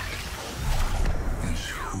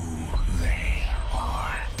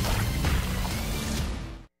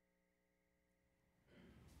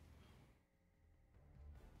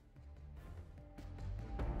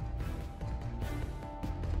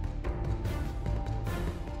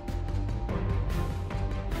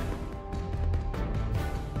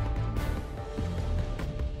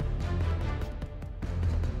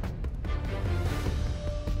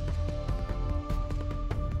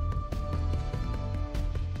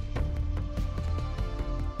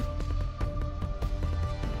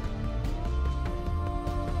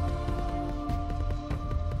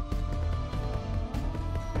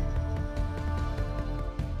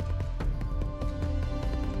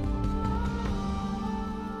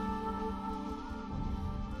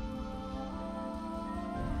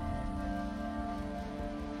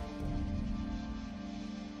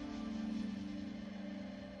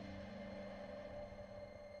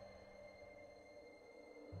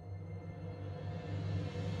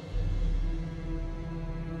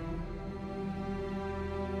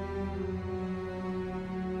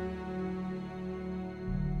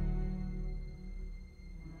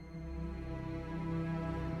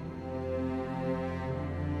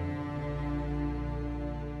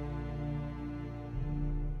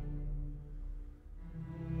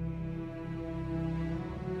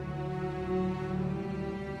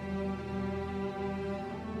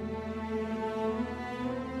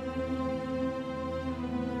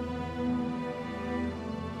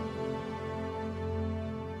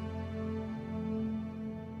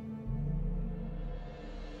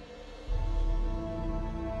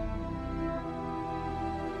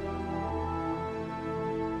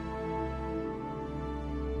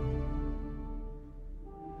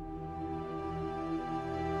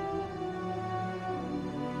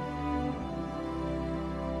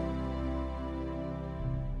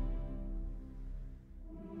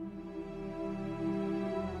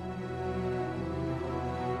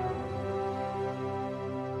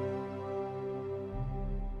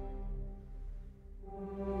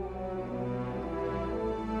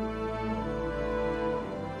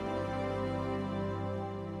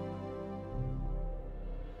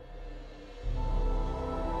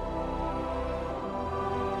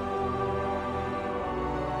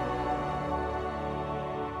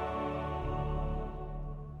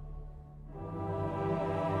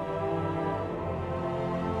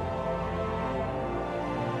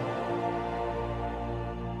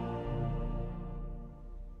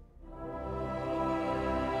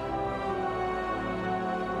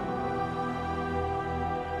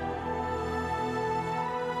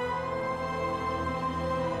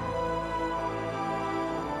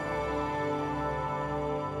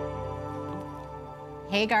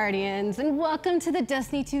 Hey Guardians, and welcome to the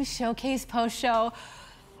Destiny 2 Showcase post-show.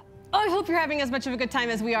 Oh, I hope you're having as much of a good time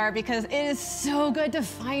as we are, because it is so good to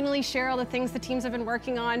finally share all the things the teams have been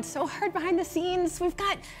working on so hard behind the scenes. We've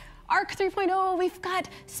got Arc 3.0, we've got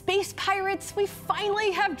Space Pirates, we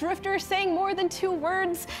finally have Drifters saying more than 2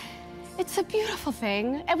 words. It's a beautiful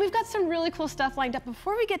thing, and we've got some really cool stuff lined up.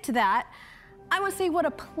 Before we get to that, I want to say what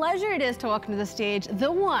a pleasure it is to welcome to the stage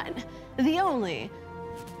the one, the only,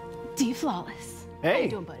 D-Flawless. Hey, how you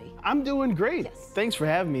doing, buddy? I'm doing great. Yes. Thanks for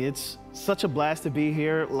having me. It's such a blast to be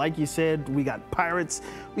here. Like you said, we got Pirates,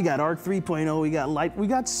 we got Arc 3.0, we got Light. We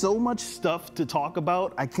got so much stuff to talk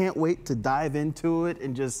about. I can't wait to dive into it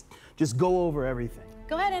and just go over everything.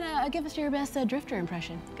 Go ahead and give us your best Drifter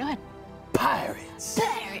impression. Go ahead. Pirates.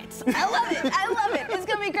 Pirates. I love it. I love it. It's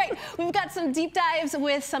going to be great. We've got some deep dives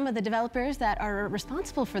with some of the developers that are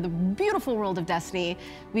responsible for the beautiful world of Destiny.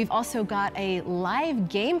 We've also got a live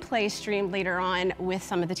gameplay stream later on with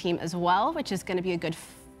some of the team as well, which is going to be a good time.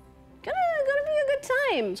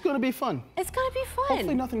 It's going to be fun. It's going to be fun.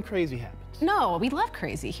 Hopefully nothing crazy happens. No, we love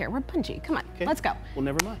crazy here. We're Bungie. Come on, let's go. Well,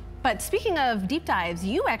 never mind. But speaking of deep dives,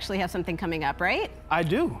 you actually have something coming up, right? I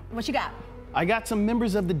do. What you got? I got some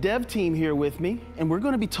members of the dev team here with me, and we're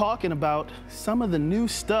going to be talking about some of the new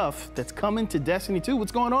stuff that's coming to Destiny 2.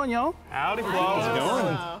 What's going on, y'all? Howdy, Flawless. How's it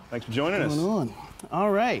going? Thanks for joining us. What's going on?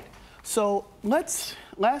 All right. So last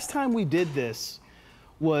time we did this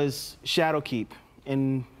was Shadowkeep,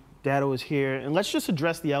 and Dado was here. And let's just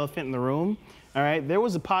address the elephant in the room. All right. There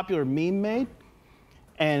was a popular meme made,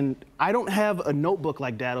 and I don't have a notebook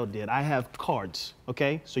like Dado did. I have cards,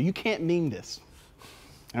 okay? So you can't meme this.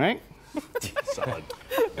 All right? Solid.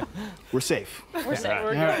 We're safe. We're safe.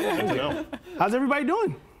 We're good. How's everybody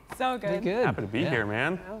doing? So good. Good. Happy to be here,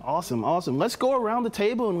 man. Awesome, awesome. Let's go around the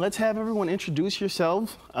table and let's have everyone introduce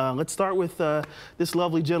yourselves. Let's start with this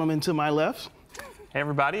lovely gentleman to my left. Hey,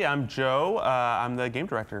 everybody. I'm Joe. I'm the game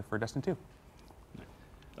director for Destiny 2.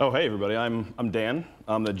 Oh, hey, everybody. I'm Dan.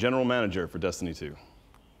 I'm the general manager for Destiny 2.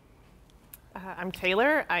 I'm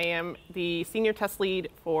Taylor. I am the senior test lead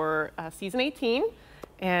for Season 18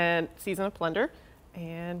 and Season of Plunder.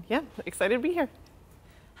 And yeah, excited to be here.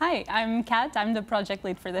 Hi, I'm Kat. I'm the project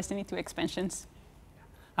lead for Destiny 2 expansions.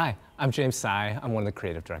 Hi, I'm James Tsai. I'm one of the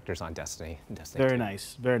creative directors on Destiny. Very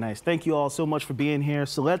nice, very nice. Thank you all so much for being here.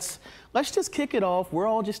 So let's just kick it off. We're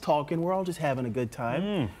all just talking. We're all just having a good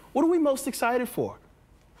time. What are we most excited for?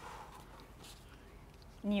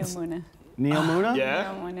 Neomuna. Neomuna?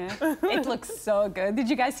 Yeah. Neomuna. It looks so good. Did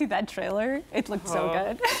you guys see that trailer? It looked so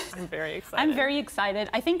good. I'm very excited. I'm very excited.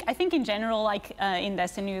 I think in general, like in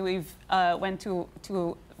Destiny, we've went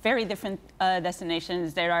to very different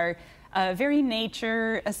destinations. There are very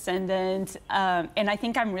nature ascendant, and I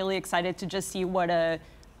think I'm really excited to just see what a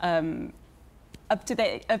up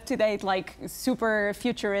to date, like super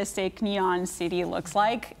futuristic neon city looks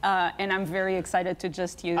like, and I'm very excited to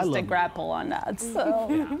just use the grapple on that.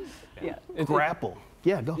 So, yeah. Grapple.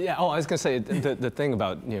 Yeah, go. Yeah. Oh, I was gonna say the thing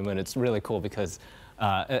about Newman, it's really cool because,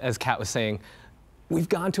 as Kat was saying, we've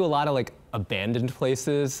gone to a lot of like abandoned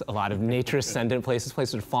places, a lot of nature ascendant places,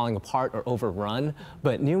 places that are falling apart or overrun.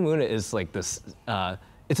 But New Muna is like this.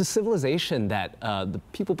 It's a civilization that the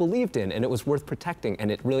people believed in, and it was worth protecting. And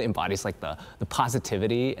it really embodies like the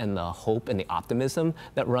positivity and the hope and the optimism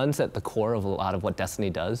that runs at the core of a lot of what Destiny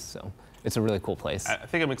does. So it's a really cool place. I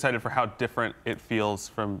think I'm excited for how different it feels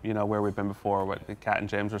from where we've been before. What Kat and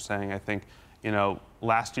James were saying. I think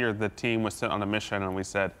last year the team was sent on a mission, and we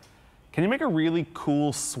said, "Can you make a really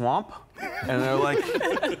cool swamp?" And they're like,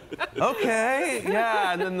 "Okay,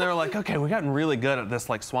 yeah." And then they're like, "Okay, we've gotten really good at this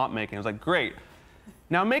like swamp making." It was like, "Great.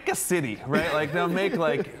 Now make a city, right? Like now make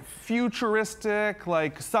like futuristic,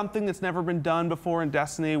 like something that's never been done before in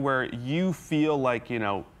Destiny, where you feel like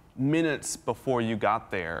minutes before you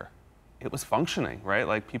got there, it was functioning, right?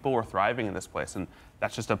 Like people were thriving in this place, and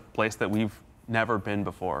that's just a place that we've never been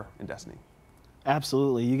before in Destiny."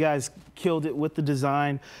 Absolutely. You guys killed it with the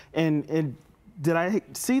design. And did I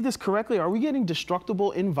see this correctly? Are we getting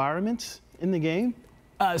destructible environments in the game?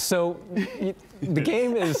 So the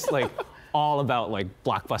game is like all about like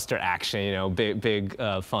blockbuster action, big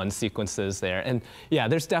fun sequences there. And yeah,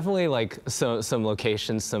 there's definitely like some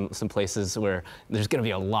locations, some places where there's gonna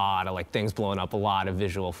be a lot of like things blowing up, a lot of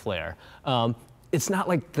visual flair. It's not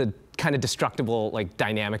like the kind of destructible, like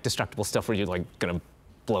dynamic destructible stuff where you're like gonna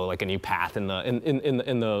blow like a new path in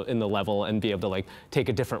the level and be able to like take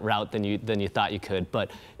a different route than you thought you could.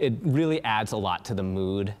 But it really adds a lot to the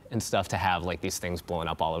mood and stuff to have like these things blowing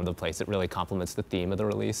up all over the place. It really complements the theme of the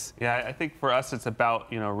release. Yeah, I think for us it's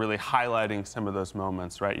about really highlighting some of those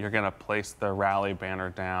moments, right? You're gonna place the rally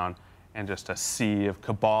banner down, and just a sea of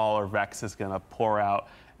Cabal or Vex is going to pour out,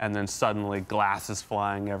 and then suddenly glass is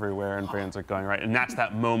flying everywhere and brands are going right. And that's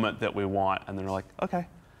that moment that we want. And then they're like, okay,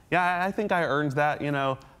 yeah, I think I earned that, you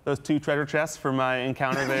know, those 2 treasure chests for my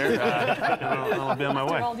encounter there. I'll be on my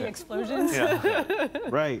way. After all the explosions. Yeah.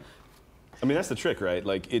 Right. I mean, that's the trick, right?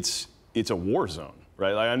 Like, it's a war zone,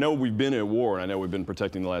 right? Like, I know we've been at war, and I know we've been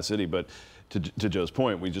protecting the last city, but to Joe's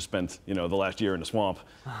point, we just spent, you know, the last year in the swamp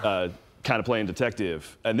kind of playing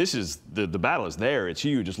detective. And this is, the battle is there. It's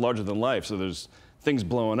huge. It's larger than life. So there's things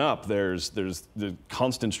blowing up. There's the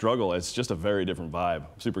constant struggle. It's just a very different vibe.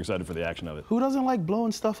 Super excited for the action of it. Who doesn't like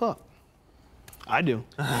blowing stuff up? I do.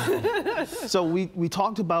 So we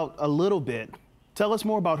talked about a little bit. Tell us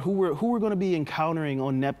more about who we're going to be encountering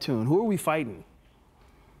on Neptune. Who are we fighting?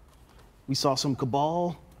 We saw some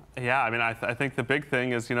Cabal. Yeah, I mean, I think the big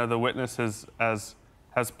thing is, you know, the Witness has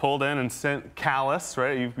pulled in and sent Callus,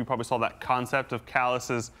 right? You probably saw that concept of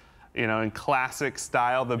Callus's, you know, in classic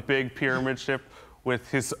style, the big pyramid ship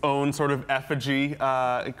with his own sort of effigy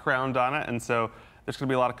crowned on it. And so there's going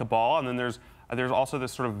to be a lot of Cabal. And then there's also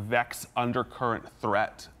this sort of Vex undercurrent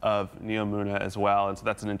threat of Neomuna as well. And so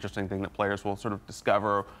that's an interesting thing that players will sort of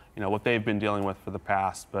discover, you know, what they've been dealing with for the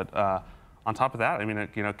past. But on top of that, I mean,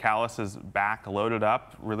 you know, Callus is back, loaded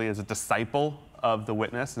up, really as a disciple of the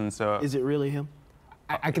Witness. And so... Is it really him?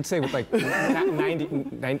 I could say with like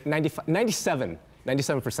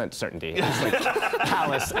 97% certainty. It's like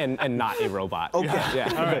Callus and not a robot. Okay.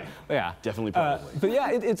 Yeah. All right. Yeah. Definitely probably. But yeah,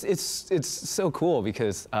 it's so cool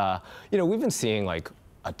because you know, we've been seeing like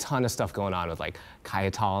a ton of stuff going on with like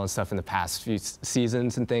Kayatal and stuff in the past few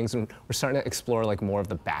seasons and things, and we're starting to explore like more of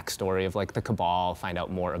the backstory of like the Cabal, find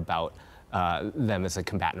out more about them as a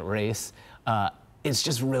combatant race. It's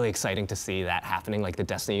just really exciting to see that happening, like the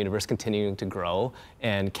Destiny universe continuing to grow,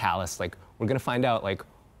 and Callus, like, we're gonna find out, like,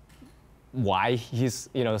 why he's,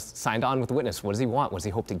 you know, signed on with the Witness. What does he want? What does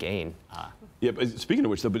he hope to gain? Yeah, but speaking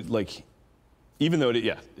of which, though, but like, even though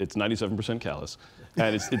it's 97% Callus,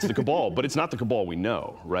 and it's the Cabal, but it's not the Cabal we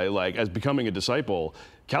know, right? Like, as becoming a disciple,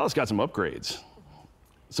 Callus got some upgrades.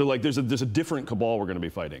 So like, there's a different Cabal we're gonna be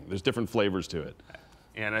fighting. There's different flavors to it.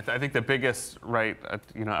 And I think the biggest,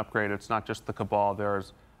 you know, upgrade, it's not just the Cabal.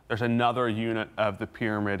 There's another unit of the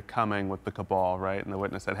pyramid coming with the Cabal, right? And the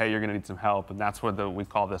Witness said, hey, you're going to need some help. And that's what we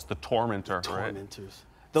call this the Tormentor, right? Tormentors.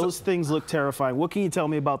 Those things look terrifying. What can you tell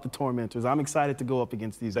me about the Tormentors? I'm excited to go up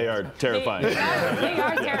against these guys. They are terrifying. They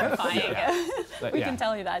are terrifying. We can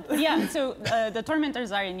tell you that. But yeah, so the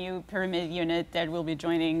Tormentors are a new pyramid unit that will be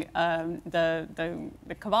joining the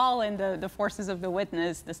Cabal and the forces of the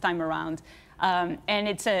Witness this time around. And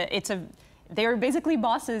they're basically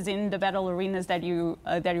bosses in the battle arenas that you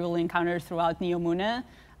will encounter throughout Neomuna.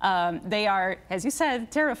 They are, as you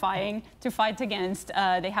said, terrifying to fight against.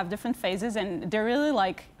 They have different phases, and they're really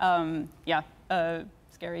like,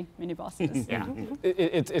 scary mini bosses. Yeah,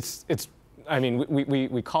 it's. I mean,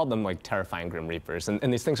 we called them like terrifying Grim Reapers,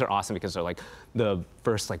 and these things are awesome because they're like the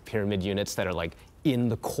first like pyramid units that are like in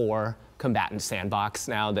the core combatant sandbox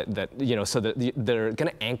now that you know, so that they're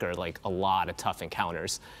gonna anchor like a lot of tough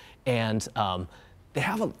encounters, and they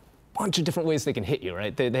have a bunch of different ways they can hit you,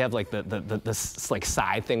 right? They have like the like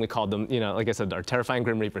scythe thing, we called them, you know, like I said, our terrifying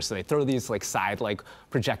Grim Reapers. So they throw these like scythe like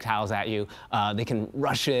projectiles at you. They can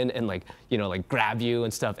rush in and like, you know, like grab you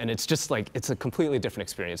and stuff. And it's just like, it's a completely different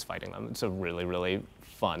experience fighting them. It's a really, really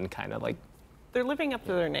fun kind of like. They're living up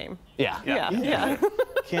to their name. Yeah.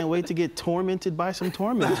 Can't wait to get tormented by some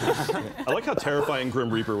tormentors. I like how terrifying Grim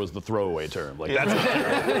Reaper was the throwaway term. Like, that's not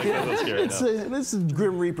scary. Like, that's scary. This is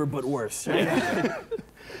Grim Reaper, but worse.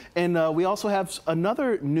 And we also have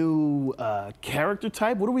another new character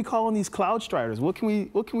type. What are we calling these Cloud Striders? What can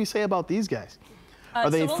we say about these guys? Are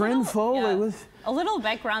they friend, foe? Yeah. A little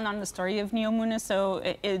background on the story of Neomuna. So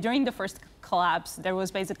during the first collapse, there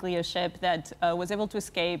was basically a ship that was able to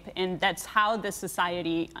escape, and that's how the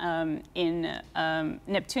society in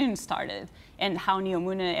Neptune started, and how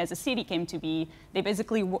Neomuna as a city came to be. They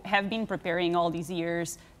basically have been preparing all these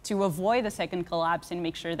years to avoid a second collapse and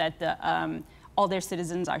make sure that all their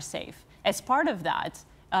citizens are safe. As part of that,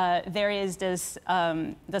 there is this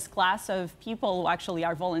class of people who actually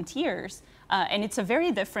are volunteers. And it's a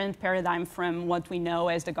very different paradigm from what we know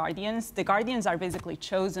as the Guardians. The Guardians are basically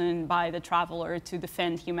chosen by the Traveler to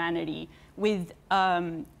defend humanity. With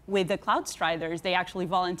the Cloud Striders, they actually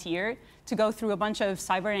volunteer to go through a bunch of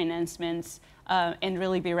cyber enhancements and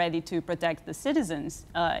really be ready to protect the citizens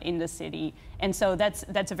in the city. And so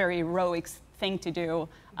that's a very heroic thing to do.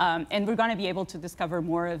 And we're going to be able to discover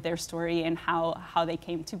more of their story and how they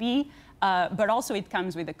came to be. But also it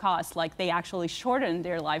comes with a cost. Like, they actually shortened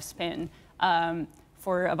their lifespan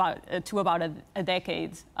for about a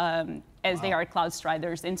decade as they are Cloud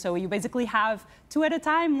Striders. And so you basically have 2 at a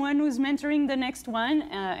time, one who's mentoring the next one,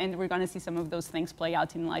 and we're going to see some of those things play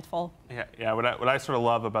out in Lightfall. Yeah. What I sort of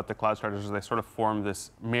love about the Cloud Striders is they sort of form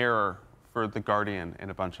this mirror for the Guardian in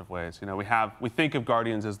a bunch of ways. You know, we think of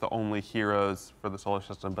Guardians as the only heroes for the solar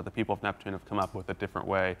system, but the people of Neptune have come up with a different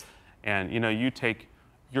way. And you know, you take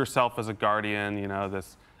yourself as a Guardian, you know,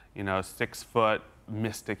 this 6-foot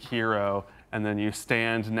mystic hero, and then you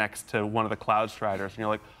stand next to one of the Cloud Striders, and you're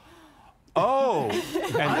like, oh,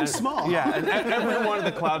 I'm small. Yeah, and every one of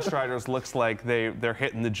the Cloud Striders looks like they're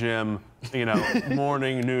hitting the gym, you know,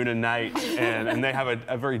 morning, noon, and night, and they have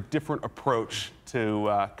a very different approach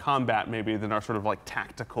to combat maybe than our sort of like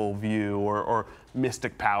tactical view or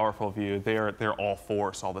mystic powerful view. They're all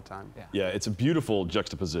force all the time. Yeah, it's a beautiful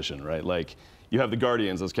juxtaposition, right? Like you have the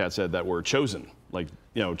Guardians, as Kat said, that were chosen, like,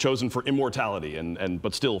 you know, chosen for immortality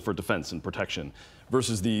but still for defense and protection,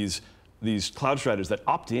 versus these Cloud Striders that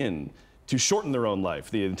opt in to shorten their own life,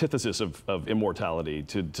 the antithesis of immortality,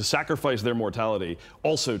 to sacrifice their mortality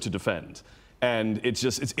also to defend. And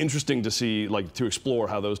it's interesting to see, like, to explore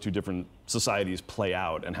how those two different societies play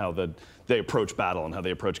out and how they approach battle and how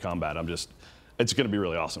they approach combat. It's going to be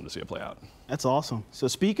really awesome to see it play out. That's awesome. So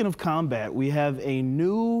speaking of combat, we have a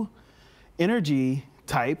new energy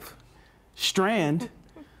type, Strand.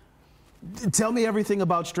 Tell me everything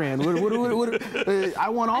about Strand. I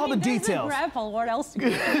want all the details. Grapple. What else do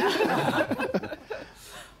you I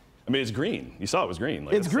mean, it's green. You saw it was green.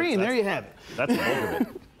 Like, it's green. There you have it. That's the bulk of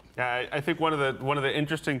it. Yeah, I think one of the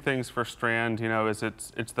interesting things for Strand, you know, is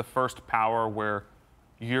it's the first power where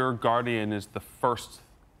your Guardian is the first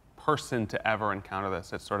person to ever encounter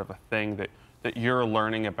this. It's sort of a thing that you're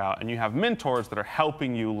learning about, and you have mentors that are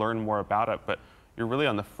helping you learn more about it, but you're really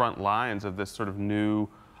on the front lines of this sort of new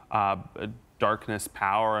darkness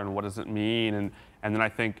power and what does it mean, and then I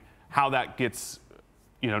think how that gets,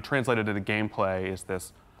 you know, translated into gameplay is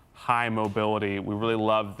this high mobility. We really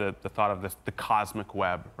love the thought of the cosmic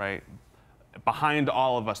web, right? Behind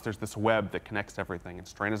all of us, there's this web that connects everything, and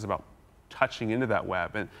Strand is about touching into that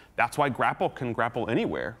web, and that's why grapple can grapple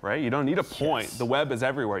anywhere, right? You don't need a point. Yes. The web is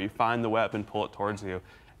everywhere. You find the web and pull it towards you,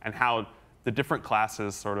 and how the different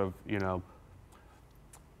classes sort of, you know,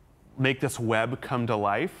 make this web come to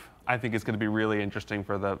life, I think is going to be really interesting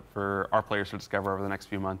for our players to discover over the next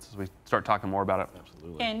few months as we start talking more about it.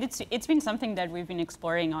 Absolutely. And it's been something that we've been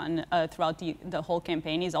exploring on throughout the whole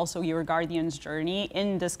campaign, is also your Guardian's journey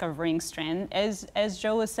in discovering Strand, as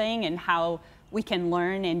Joe was saying, and how we can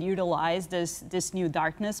learn and utilize this new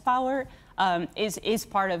darkness power is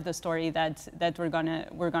part of the story that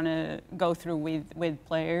we're gonna go through with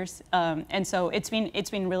players, and so it's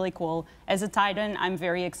been really cool. As a Titan, I'm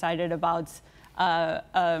very excited about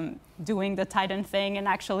doing the Titan thing and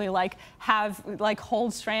actually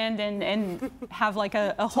hold Strand and have like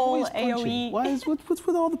a whole AOE. What's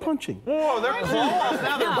with all the punching? Whoa, they're claws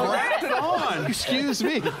now. They're grafted on. Excuse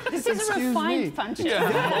me. This is a refined punching.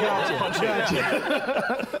 Gotcha.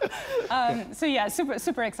 So yeah,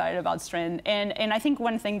 super excited about Strand, and I think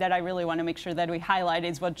one thing that I really want to make sure that we highlight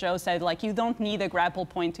is what Joe said. Like, you don't need a grapple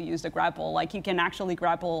point to use the grapple. Like, you can actually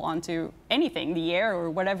grapple onto anything, the air or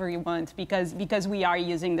whatever you want, because we are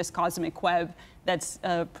using this cosmic web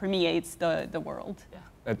that permeates the world.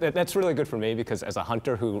 Yeah. That's really good for me, because as a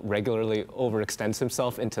hunter who regularly overextends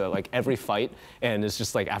himself into like every fight and is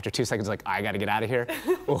just like after 2 seconds like, I gotta get out of here,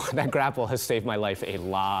 that grapple has saved my life a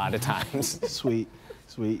lot of times. Sweet.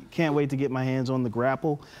 Can't wait to get my hands on the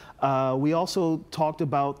grapple. We also talked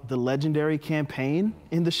about the legendary campaign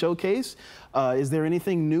in the showcase. Is there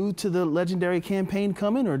anything new to the legendary campaign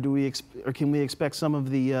coming, or can we expect some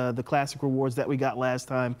of the classic rewards that we got last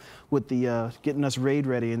time with the getting us raid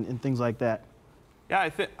ready and things like that? Yeah,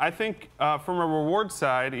 I think from a reward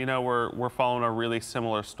side, you know, we're following a really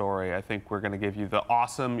similar story. I think we're going to give you the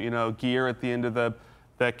awesome, you know, gear at the end of the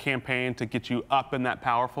campaign to get you up in that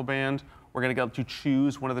powerful band. We're going to get you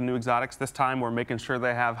choose one of the new exotics. This time, we're making sure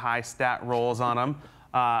they have high stat rolls on them.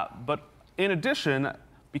 But in addition,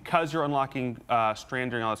 because you're unlocking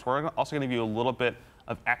Strand during all this, we're also going to give you a little bit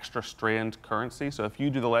of extra Strand currency. So if you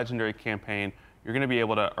do the legendary campaign, you're going to be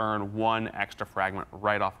able to earn 1 extra fragment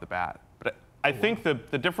right off the bat. But I think the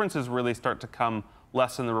differences really start to come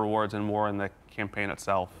less in the rewards and more in the campaign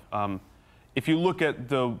itself. If you look at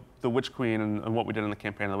the Witch Queen and what we did in the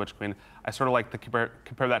campaign of the Witch Queen, I sort of like to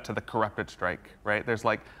compare that to the Corrupted Strike, right? There's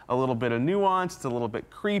like a little bit of nuance, it's a little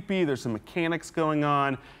bit creepy, there's some mechanics going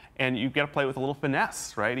on, and you've got to play with a little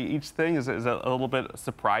finesse, right? Each thing is a little bit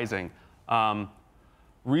surprising.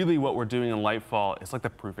 Really what we're doing in Lightfall is like the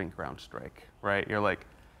Proving Ground Strike, right? You're like,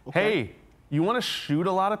 hey, you want to shoot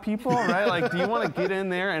a lot of people, right? Like, do you want to get in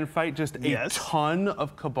there and fight just a ton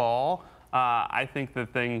of Cabal? I think the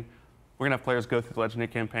thing, we're going to have players go through the Legendary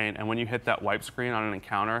campaign, and when you hit that wipe screen on an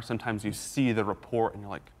encounter, sometimes you see the report, and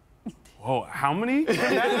you're like, whoa, how many? Did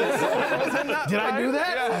I do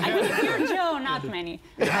that? I think you're Joe, not many.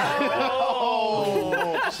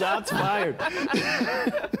 Oh, shots fired.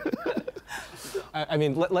 I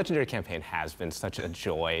mean, Legendary campaign has been such a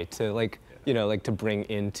joy to to bring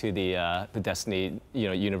into the Destiny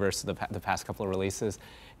universe the past couple of releases.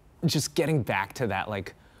 Just getting back to that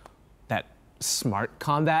that smart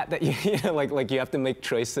combat that you you have to make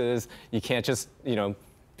choices. You can't just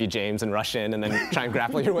be James and rush in and then try and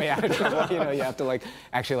grapple your way out of trouble. You have to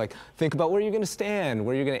actually think about where you're going to stand,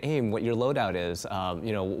 where you're going to aim, what your loadout is.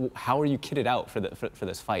 How are you kitted out for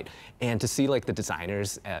this fight? And to see the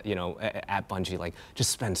designers at Bungie just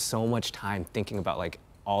spend so much time thinking about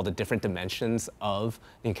all the different dimensions of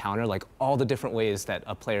the encounter, all the different ways that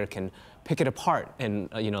a player can pick it apart, and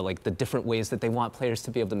the different ways that they want players to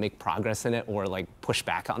be able to make progress in it or push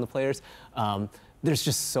back on the players. There's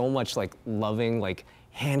just so much loving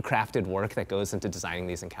handcrafted work that goes into designing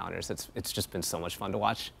these encounters. It's just been so much fun to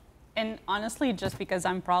watch. And honestly, just because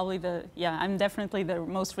I'm probably I'm definitely the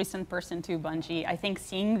most recent person to Bungie, I think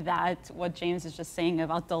seeing that, what James is just saying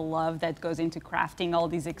about the love that goes into crafting all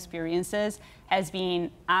these experiences has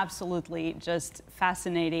been absolutely just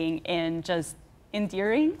fascinating and just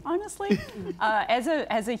endearing, honestly.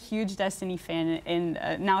 As a huge Destiny fan,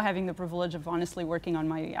 and now having the privilege of honestly working on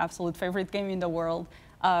my absolute favorite game in the world,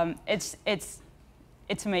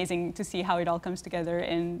 it's amazing to see how it all comes together.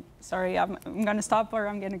 And sorry, I'm going to stop or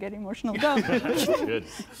I'm going to get emotional. Go. Good.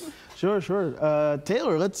 Sure.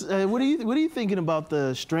 Taylor, let's. What are you thinking about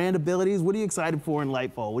the strand abilities? What are you excited for in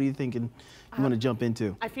Lightfall? What are you thinking you want to jump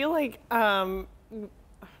into? I feel like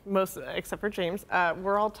most, except for James,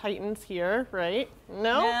 we're all Titans here, right?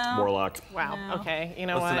 No? Warlock. Wow. No. Okay. You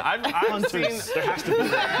know Listen, what? I've seen. There has to be.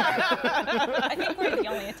 I think we're the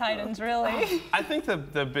only Titans, really. I think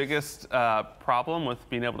the biggest problem with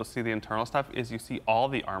being able to see the internal stuff is you see all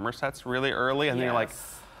the armor sets really early, and then you're like,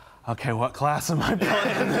 okay, what class am I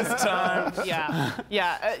playing this time?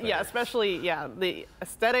 Yeah. Especially the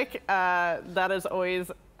aesthetic. That is always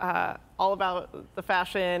all about the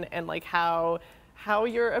fashion and how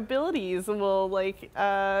your abilities will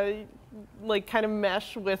kind of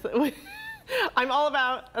mesh with. I'm all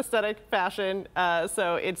about aesthetic fashion,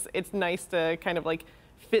 so it's nice to kind of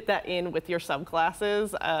fit that in with your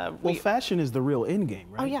subclasses. Well, fashion is the real end game,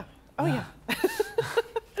 right? Oh yeah.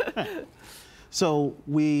 So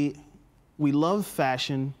we love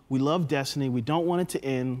fashion, we love Destiny, we don't want it to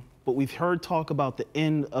end, but we've heard talk about the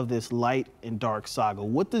end of this light and dark saga.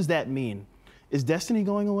 What does that mean? Is Destiny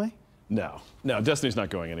going away? No, Destiny's not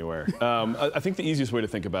going anywhere. I think the easiest way to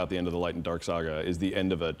think about the end of the Light and Dark saga is the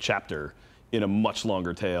end of a chapter in a much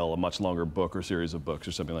longer tale, a much longer book or series of books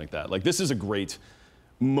or something like that. This is a great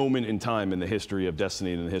moment in time in the history of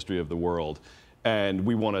Destiny and in the history of the world, and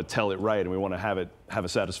we want to tell it right, and we want to have a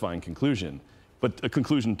satisfying conclusion, but a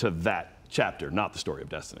conclusion to that chapter, not the story of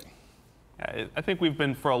Destiny. Yeah, I think we've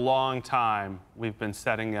been, for a long time, we've been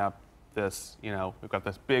setting up this, we've got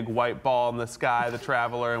this big white ball in the sky, the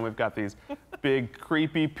Traveler, and we've got these big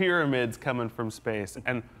creepy pyramids coming from space.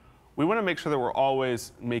 And we want to make sure that we're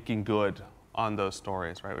always making good on those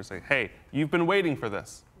stories, right? We say, hey, you've been waiting for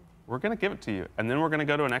this. We're going to give it to you. And then we're going to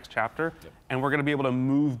go to a next chapter, and we're going to be able to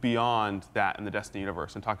move beyond that in the Destiny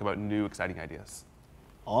universe and talk about new, exciting ideas.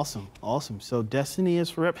 Awesome. So Destiny is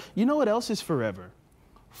forever. You know what else is forever?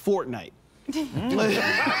 Fortnite.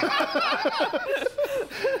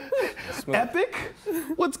 Epic?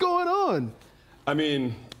 What's going on? I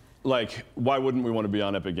mean, why wouldn't we want to be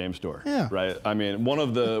on Epic Game Store? Yeah. Right? I mean, one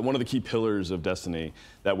of the key pillars of Destiny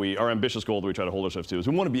that our ambitious goal that we try to hold ourselves to is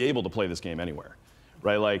we want to be able to play this game anywhere.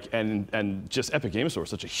 Right? And just Epic Game Store is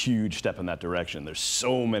such a huge step in that direction. There's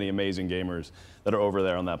so many amazing gamers that are over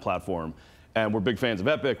there on that platform. And we're big fans of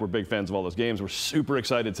Epic, we're big fans of all those games. We're super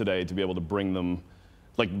excited today to be able to bring them,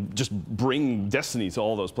 just bring Destiny to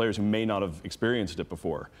all those players who may not have experienced it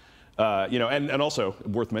before. And also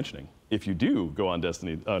worth mentioning, if you do go on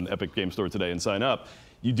Epic Game Store today and sign up,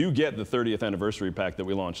 you do get the 30th anniversary pack that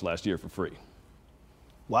we launched last year for free.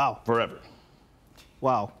 Wow. Forever.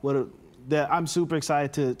 Wow. I'm super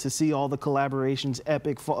excited to see all the collaborations,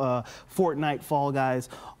 Epic, Fortnite, Fall Guys,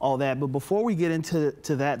 all that. But before we get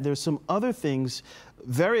into that, there's some other things,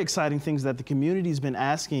 very exciting things that the community's been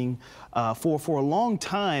asking for a long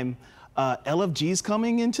time. LFG's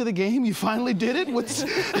coming into the game. You finally did it. What's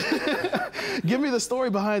Give me the story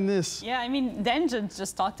behind this. Yeah, I mean, Dan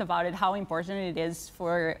just talked about it, how important it is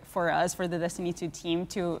for us, for the Destiny 2 team,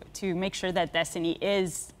 to make sure that Destiny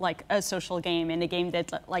is like a social game, and a game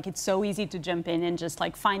that like it's so easy to jump in and just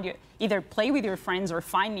like either play with your friends or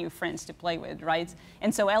find new friends to play with, right?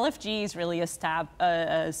 And so LFG is really a step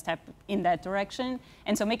in that direction.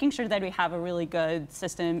 And so making sure that we have a really good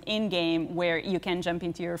system in game where you can jump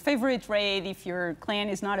into your favorite raid if your clan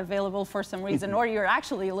is not available for some reason, or you're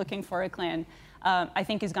actually looking for a clan. I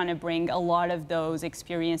think is going to bring a lot of those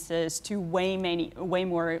experiences to way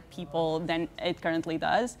more people than it currently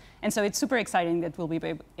does. And so it's super exciting that we'll be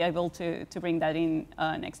able to bring that in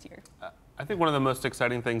next year. I think one of the most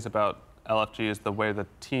exciting things about LFG is the way the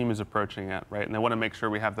team is approaching it, right? And they want to make sure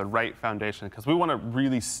we have the right foundation, because we want a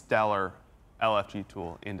really stellar LFG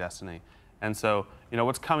tool in Destiny. And so, you know,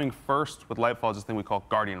 what's coming first with Lightfall is this thing we call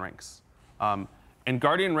Guardian Ranks. And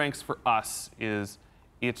Guardian Ranks for us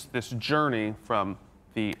it's this journey from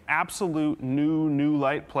the absolute new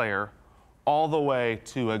light player all the way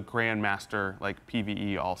to a Grandmaster, like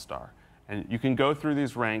PvE All-Star. And you can go through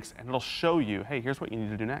these ranks and it'll show you, hey, here's what you need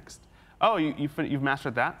to do next. Oh, you've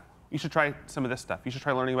mastered that? You should try some of this stuff. You should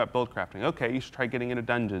try learning about build crafting. Okay, you should try getting into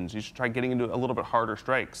dungeons. You should try getting into a little bit harder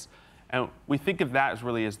strikes. And we think of that as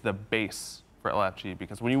really as the base for LFG,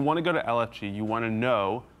 because when you want to go to LFG, you want to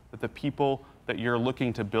know that the people that you're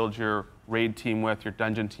looking to build your raid team with, your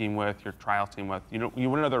dungeon team with, your trial team with, you want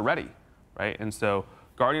to know they're ready, right? And so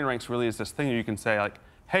Guardian Ranks really is this thing that you can say, like,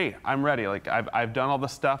 hey, I'm ready. Like, I've done all the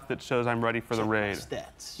stuff that shows I'm ready for the raid.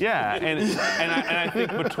 Stats. Yeah, and I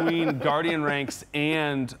think between Guardian Ranks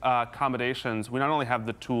and accommodations, we not only have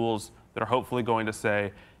the tools that are hopefully going to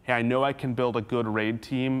say, hey, I know I can build a good raid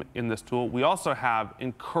team in this tool. We also have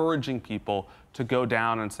encouraging people to go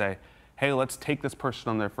down and say, hey, let's take this person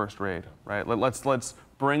on their first raid, right? Let's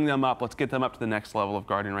bring them up. Let's get them up to the next level of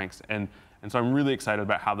Guardian Ranks. And so I'm really excited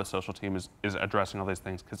about how the social team is addressing all these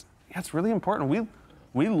things, because yeah, it's really important.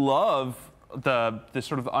 We love this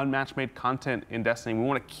sort of unmatched made content in Destiny. We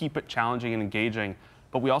want to keep it challenging and engaging,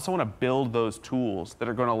 but we also want to build those tools that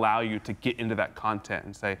are going to allow you to get into that content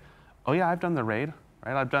and say, oh yeah, I've done the raid,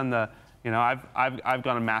 right? I've done the, I've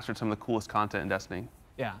gone and mastered some of the coolest content in Destiny.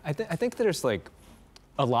 Yeah, I think there's like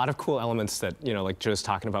a lot of cool elements that, like Joe's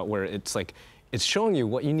talking about, where it's like, it's showing you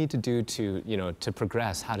what you need to do to, to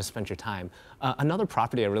progress, how to spend your time. Another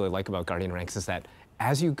property I really like about Guardian Ranks is that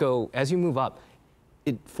as you move up,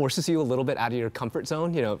 it forces you a little bit out of your comfort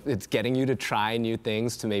zone. It's getting you to try new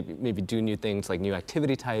things, to maybe do new things, like new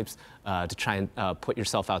activity types, to try and put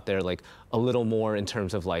yourself out there like a little more in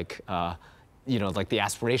terms of like, like the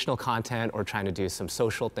aspirational content, or trying to do some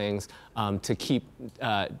social things, to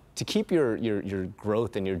keep your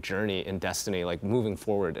growth and your journey in Destiny like moving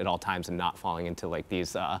forward at all times and not falling into like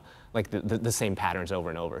these like the same patterns over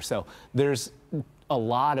and over. So there's a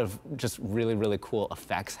lot of just really cool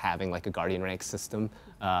effects having like a Guardian Rank system,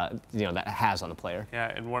 that has on the player.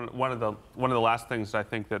 Yeah, and one of the last things that I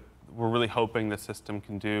think that we're really hoping the system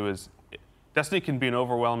can do is, Destiny can be an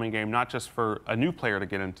overwhelming game, not just for a new player to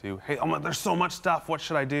get into. Hey, there's so much stuff, what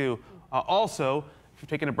should I do? Also, if you're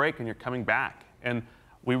taking a break and you're coming back. And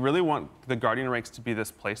we really want the Guardian Ranks to be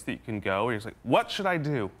this place that you can go where you're like, what should I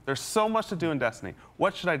do? There's so much to do in Destiny.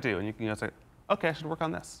 What should I do? And you can say, okay, I should work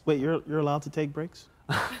on this. Wait, you're allowed to take breaks?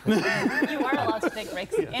 You are allowed to take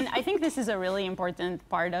breaks. Yes. And I think this is a really important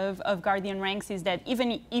part of Guardian Ranks, is that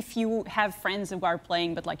even if you have friends who are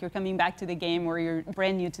playing, but like you're coming back to the game or you're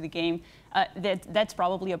brand new to the game, that's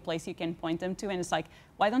probably a place you can point them to. And it's like,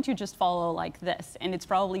 why don't you just follow like this? And it's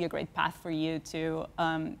probably a great path for you to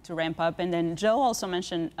ramp up. And then Joe also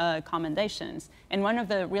mentioned commendations. And one of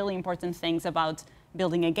the really important things about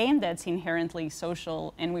building a game that's inherently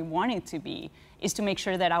social, and we want it to be, is to make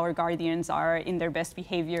sure that our Guardians are in their best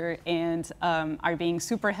behavior and are being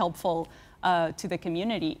super helpful to the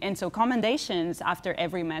community. And so commendations after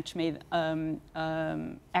every match-made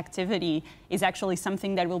activity is actually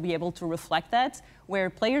something that will be able to reflect that, where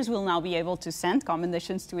players will now be able to send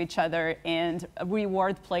commendations to each other and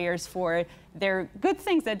reward players for their good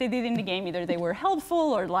things that they did in the game. Either they were helpful,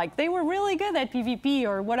 or like they were really good at PvP,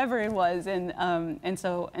 or whatever it was. And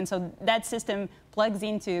so that system plugs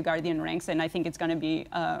into Guardian Ranks, and I think it's going to be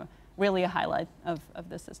really a highlight of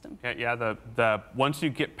the system. Yeah, once you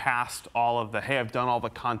get past all of the, hey, I've done all the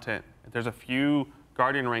content, there's a few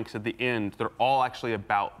Guardian Ranks at the end that are all actually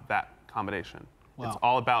about that combination. Wow. It's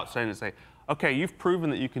all about starting to say, okay, you've proven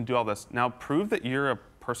that you can do all this. Now prove that you're a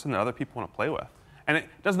person that other people want to play with. And it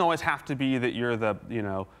doesn't always have to be that you're the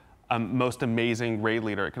most amazing raid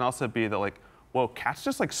leader. It can also be that, like, whoa, Kat's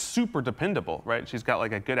just like super dependable, right? She's got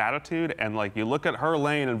like a good attitude, and like you look at her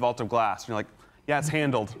lane in Vault of Glass, and you're like, yeah, it's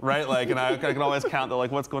handled, right? Like, and I can always count that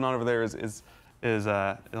like what's going on over there is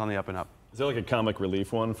on the up and up. Is there like a comic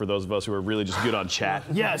relief one for those of us who are really just good on chat?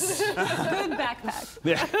 Yes. Good backpack.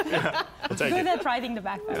 Yeah. I'll take Good it. at riding the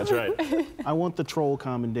backpack. That's right. I want the troll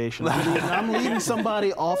commendation. I'm leading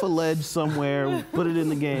somebody off a ledge somewhere, put it in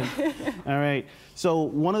the game. All right. So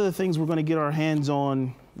one of the things we're going to get our hands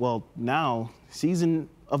on, well, now, Season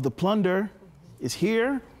of the Plunder is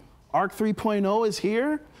here. Arc 3.0 is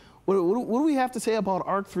here. What do we have to say about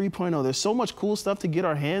Arc 3.0? There's so much cool stuff to get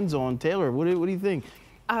our hands on. Taylor, what do you think?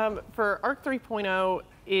 For Arc 3.0,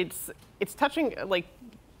 it's touching like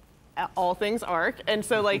all things Arc, and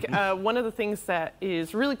so like one of the things that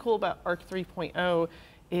is really cool about Arc 3.0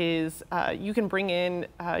 is you can bring in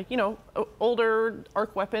you know, older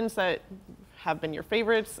Arc weapons that have been your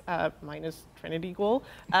favorites, minus Trinity Ghoul,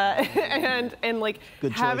 and like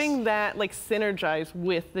Good having choice. that like synergize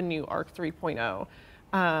with the new Arc 3.0.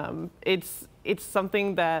 It's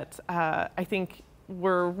something that I think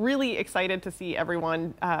we're really excited to see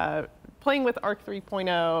everyone playing with Arc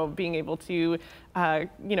 3.0, being able to,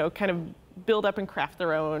 you know, kind of build up and craft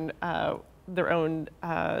their own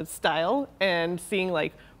style, and seeing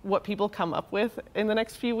like what people come up with in the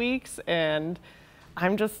next few weeks. And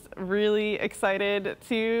I'm just really excited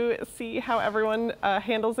to see how everyone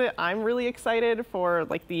handles it. I'm really excited for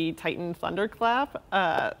like the Titan Thunderclap.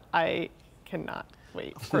 I cannot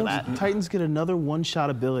wait for that. Titans get another one-shot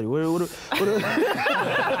ability. I'm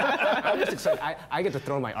just excited. I get to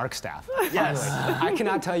throw my arc staff. Yes. I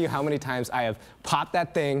cannot tell you how many times I have popped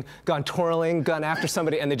that thing, gone twirling, gone after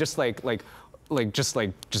somebody, and they just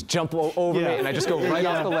just jump over me, and I just go right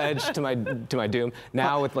off the ledge to my doom.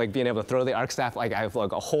 Now with like being able to throw the arc staff, like I have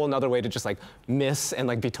like a whole nother way to just like miss and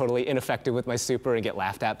like be totally ineffective with my super and get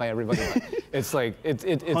laughed at by everybody. But it's like it's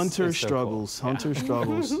Hunter struggles. So cool. Hunter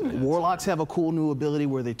struggles. Warlocks have a cool new ability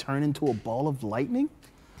where they turn into a ball of lightning.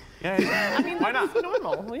 Yeah. I mean, why not? It's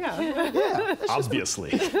normal. Yeah. Yeah.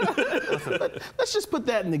 Obviously. Let's just put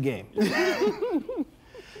that in the game.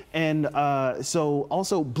 And so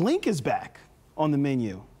also Blink is back on the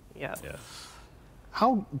menu. Yes.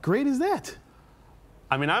 How great is that?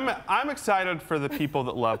 I mean, I'm excited for the people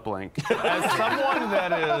that love Blink. As someone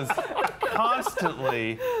that is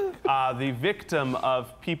constantly the victim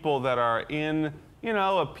of people that are in, you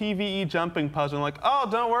know, a PvE jumping puzzle, and like, oh,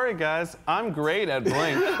 don't worry, guys, I'm great at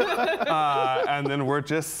Blink. And then we're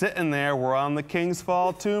just sitting there, we're on the King's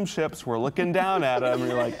Fall tomb ships, we're looking down at them, and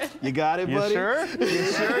you're like, you got it, buddy? You sure?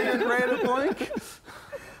 You sure you're great at Blink?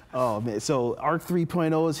 Oh, man. So Arc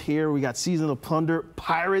 3.0 is here. We got Season of Plunder,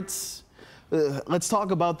 Pirates. Let's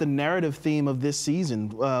talk about the narrative theme of this season.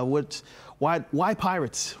 Why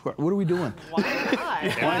pirates? What are we doing? Why not?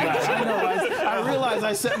 Why not? I know. I realize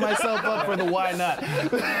I set myself up for the why not.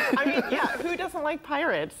 I mean, yeah, who doesn't like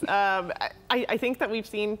pirates? I think that we've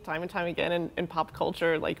seen time and time again in pop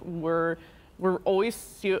culture, like we're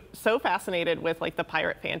always so fascinated with like the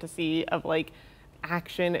pirate fantasy of like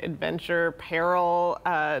action, adventure, peril,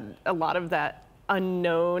 a lot of that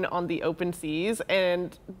unknown on the open seas,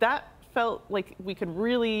 and that felt like we could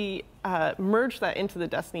really merge that into the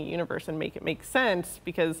Destiny universe and make it make sense,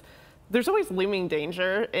 because there's always looming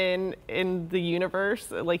danger in the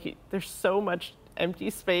universe. Like there's so much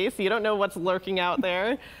empty space, you don't know what's lurking out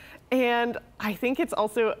there. And I think it's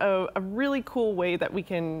also a really cool way that we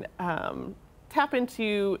can tap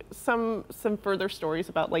into some further stories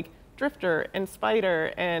about like Drifter and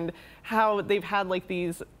Spider, and how they've had like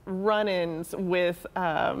these run-ins with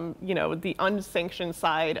you know, the unsanctioned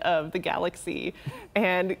side of the galaxy,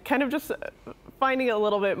 and kind of just finding a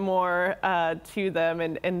little bit more to them,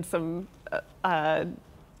 and some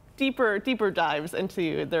deeper dives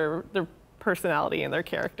into their personality and their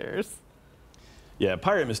characters. Yeah,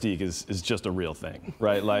 pirate mystique is just a real thing,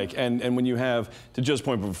 right? Like, and when you have, to Joe's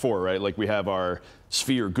point before, right? Like we have our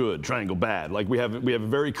sphere good, triangle bad. Like we have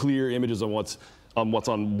very clear images on what's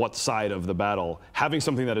on what side of the battle. Having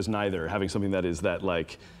something that is neither, having something that is that,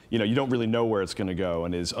 like, you know, you don't really know where it's going to go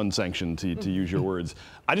and is unsanctioned, to use your words.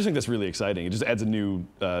 I just think that's really exciting. It just adds a new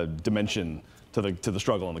dimension to the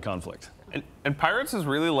struggle and the conflict. And Pirates is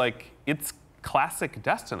really like, it's classic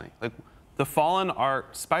Destiny. Like the Fallen are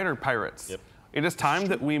spider pirates. Yep. It is time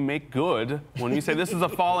that we make good. When you say this is a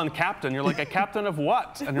fallen captain, you're like, a captain of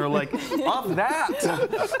what? And you're like, of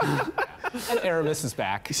that. And Aramis is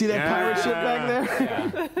back. You see that pirate ship back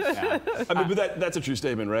there? Yeah. I mean, but that's a true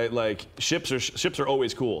statement, right? Like ships are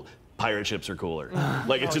always cool. Pirate ships are cooler.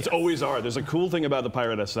 Like it's always are. There's a cool thing about the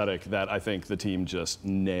pirate aesthetic that I think the team just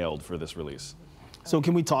nailed for this release. So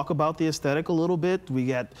can we talk about the aesthetic a little bit?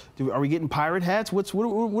 Are we getting pirate hats? What are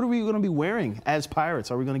we going to be wearing as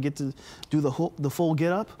pirates? Are we going to get to do the full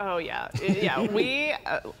get up? Oh yeah, yeah. We,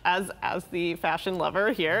 as the fashion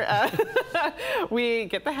lover here, we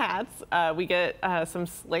get the hats. We get some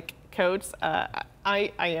slick coats.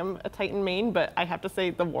 I am a Titan main, but I have to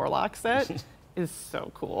say the Warlock set is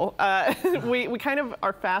so cool. We kind of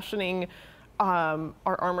are fashioning our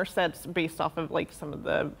armor sets based off of like some of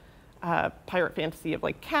the pirate fantasy of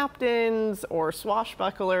like captains or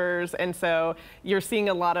swashbucklers, and so you're seeing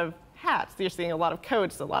a lot of hats, you're seeing a lot of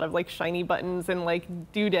coats, a lot of like shiny buttons and like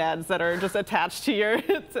doodads that are just attached to your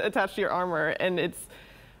armor, and it's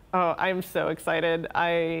I'm so excited.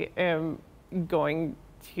 I am going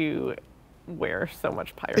to wear so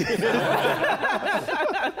much pirate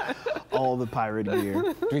gear. All the pirate gear.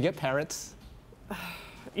 Do we get parrots?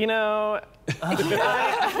 You know, I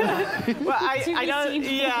don't.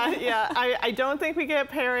 Yeah. I don't think we get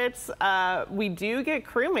parrots. We do get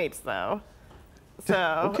crewmates though.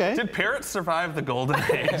 So. Okay. Did parrots survive the golden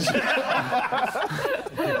age?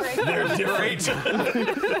 They're different.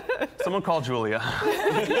 Someone call Julia.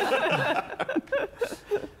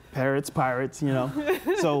 Parrots, pirates, you know.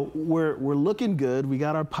 So we're looking good. We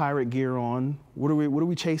got our pirate gear on. What are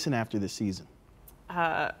we chasing after this season?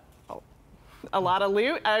 A lot of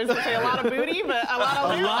loot. I was gonna say a lot of booty, but a lot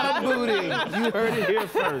of loot. A lot of booty. You heard it here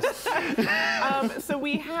first. So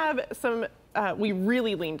we have some. We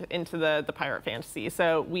really leaned into the pirate fantasy.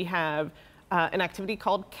 So we have an activity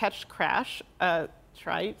called Catch Crash.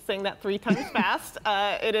 Try saying that 3 times fast.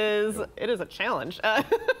 It is a challenge.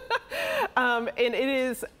 And it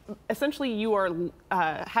is essentially you are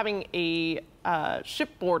having a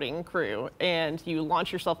shipboarding crew, and you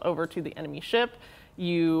launch yourself over to the enemy ship.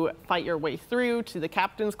 You fight your way through to the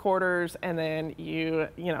captain's quarters, and then you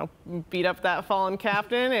beat up that fallen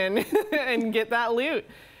captain and and get that loot.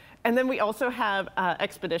 And then we also have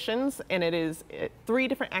expeditions, and it is 3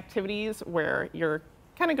 different activities where you're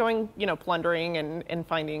kind of going, plundering and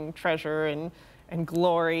finding treasure and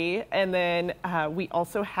glory. And then we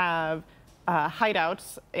also have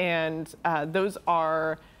hideouts, and those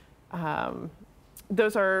are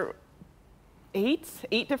 8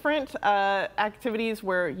 different activities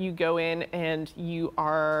where you go in and you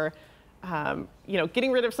are,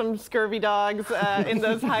 getting rid of some scurvy dogs in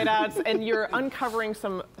those hideouts, and you're uncovering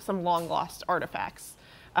some long lost artifacts.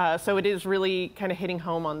 So it is really kind of hitting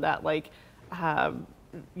home on that, like,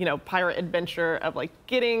 pirate adventure of like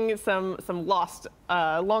getting some lost,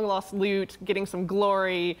 long lost loot, getting some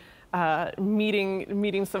glory,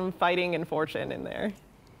 meeting some fighting and fortune in there.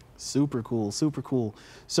 Super cool, super cool.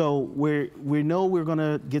 So we know we're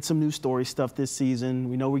gonna get some new story stuff this season.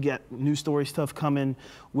 We know we get new story stuff coming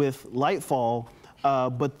with Lightfall,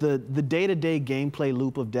 but the day-to-day gameplay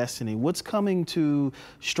loop of Destiny, what's coming to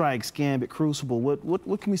Strikes, Gambit, Crucible?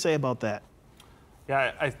 What can we say about that?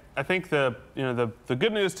 Yeah, I think the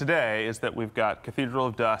good news today is that we've got Cathedral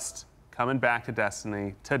of Dust coming back to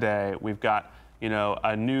Destiny today. We've got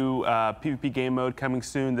a new PvP game mode coming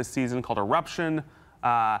soon this season called Eruption.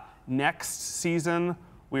 Next season,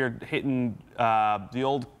 we are hitting the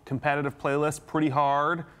old competitive playlist pretty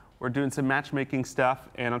hard. We're doing some matchmaking stuff,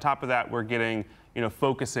 and on top of that, we're getting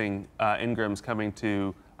focusing engrams coming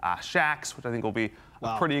to Shaxx, which I think will be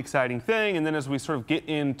a pretty exciting thing. And then as we sort of get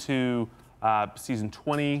into season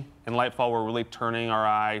 20 in Lightfall, we're really turning our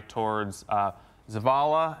eye towards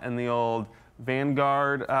Zavala and the old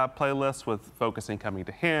Vanguard playlist with focusing coming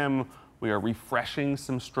to him. We are refreshing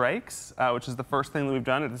some strikes, which is the first thing that we've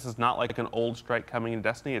done. This is not like an old strike coming in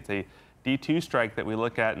Destiny. It's a D2 strike that we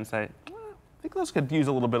look at and say, I think those could use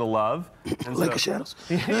a little bit of love. And like the Shadows.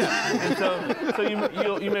 Yeah. And so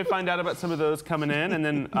you may find out about some of those coming in. And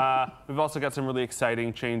then we've also got some really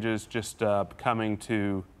exciting changes just coming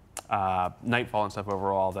to Nightfall and stuff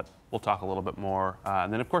overall that we'll talk a little bit more.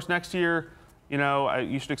 And then, of course, next year,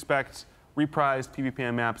 you should expect reprised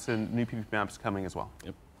PvP maps and new PvP maps coming as well.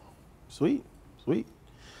 Yep. Sweet, sweet.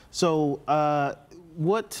 So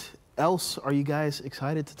what else are you guys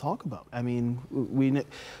excited to talk about? I mean,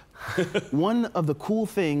 one of the cool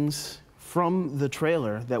things from the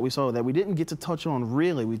trailer that we saw that we didn't get to touch on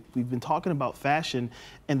really, we've been talking about fashion,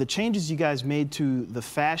 and the changes you guys made to the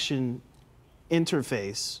fashion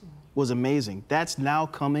interface was amazing. That's now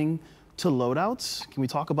coming to loadouts. Can we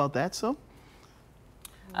talk about that some?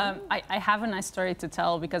 I have a nice story to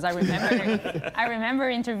tell because I remember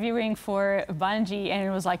interviewing for Bungie, and it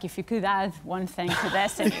was like, if you could add one thing to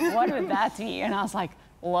Destiny, what would that be? And I was like,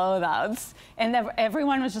 loadouts. And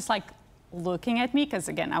everyone was just like looking at me because,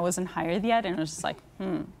 again, I wasn't hired yet, and I was just like,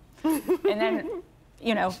 And then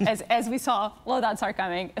you know, as we saw, loadouts are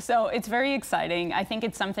coming. So it's very exciting. I think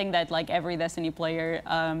it's something that like every Destiny player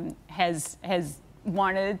has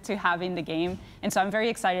wanted to have in the game. And so I'm very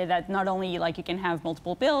excited that not only like you can have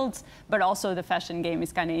multiple builds, but also the fashion game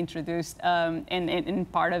is kind of introduced in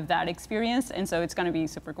part of that experience. And so it's going to be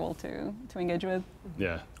super cool to engage with.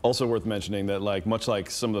 Yeah. Also worth mentioning that like much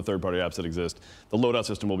like some of the third-party apps that exist, the loadout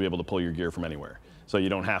system will be able to pull your gear from anywhere. So you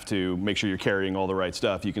don't have to make sure you're carrying all the right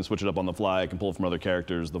stuff. You can switch it up on the fly. You can pull from other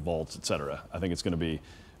characters, the vaults, etc. I think it's going to be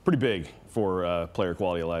pretty big for player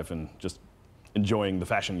quality of life and just enjoying the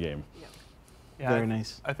fashion game. Yeah, Very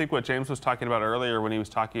nice. I think what James was talking about earlier when he was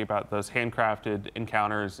talking about those handcrafted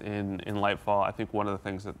encounters in Lightfall, I think one of the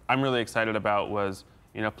things that I'm really excited about was,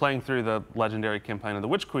 you know, playing through the legendary campaign of the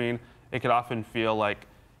Witch Queen, it could often feel like,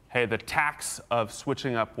 hey, the tax of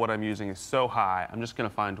switching up what I'm using is so high, I'm just going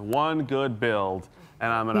to find one good build,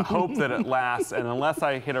 and I'm going to hope that it lasts, and unless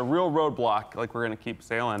I hit a real roadblock, like we're going to keep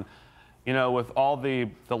sailing. You know, with all the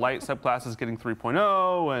light subclasses getting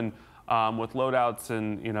 3.0 and with loadouts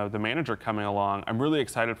and, you know, the manager coming along, I'm really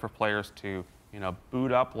excited for players to, you know,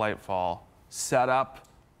 boot up Lightfall, set up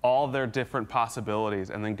all their different possibilities,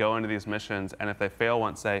 and then go into these missions, and if they fail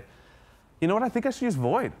once, say, you know what, I think I should use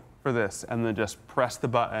Void for this, and then just press the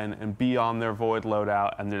button and be on their Void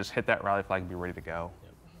loadout, and then just hit that rally flag and be ready to go.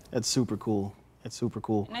 That's super cool. It's super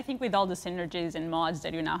cool. And I think with all the synergies and mods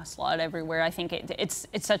that you now slot everywhere, I think it's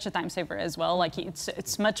such a time saver as well. Like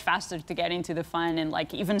it's much faster to get into the fun and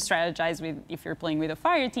like even strategize with if you're playing with a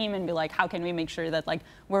fire team and be like, how can we make sure that like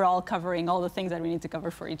we're all covering all the things that we need to cover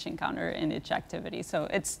for each encounter and each activity. So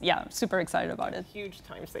it's, yeah, super excited about it. Huge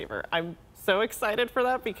time saver. I'm so excited for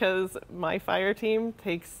that because my fire team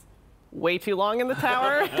takes way too long in the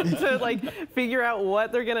tower to like figure out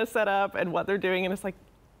what they're gonna set up and what they're doing, and it's like,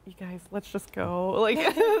 you guys, let's just go. Like,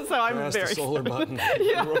 so I'm Press very the solar button.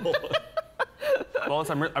 Yeah. Well,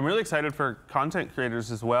 I'm really excited for content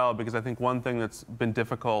creators as well, because I think one thing that's been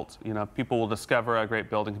difficult, you know, people will discover a great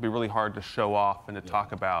building can be really hard to show off and to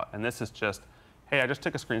talk about. And this is just, hey, I just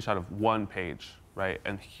took a screenshot of one page, right?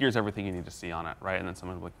 And here's everything you need to see on it, right? And then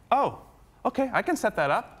someone will be like, oh, okay, I can set that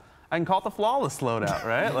up. I can call it the flawless loadout,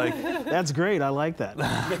 right? Like, that's great. I like that.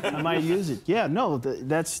 I might use it. Yeah, no,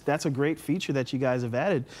 that's a great feature that you guys have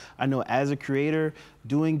added. I know as a creator,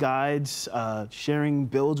 doing guides, sharing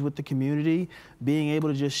builds with the community, being able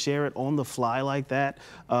to just share it on the fly like that,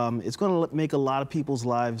 it's going to make a lot of people's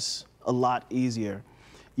lives a lot easier.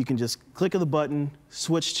 You can just click of the button,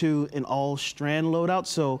 switch to an all Strand loadout.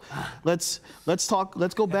 So let's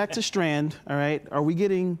go back to Strand. All right, are we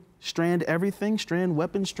getting Strand everything? Strand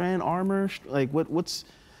weapons, Strand armor? Like what's?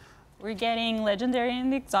 We're getting legendary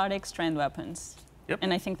and exotic Strand weapons. Yep.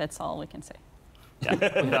 And I think that's all we can say.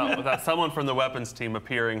 Yeah, without someone from the weapons team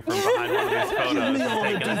appearing from behind one of these photos and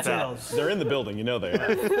taking us out. They're in the building, you know they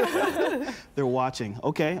are. They're watching.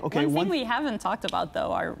 Okay. One thing we haven't talked about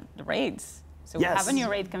though are the raids. So we have a new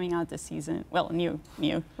raid coming out this season. Well, new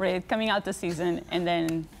raid coming out this season, and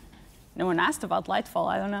then no one asked about Lightfall.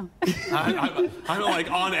 I don't know. I'm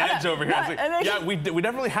like on edge over here. Like, yeah, we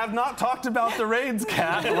definitely have not talked about the raids,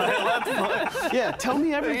 Kat. Yeah, tell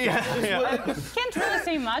me everything. Can't really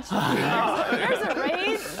say much. There's a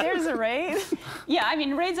raid. There's a raid. Yeah, I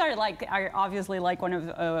mean, raids are obviously like one of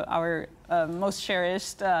our most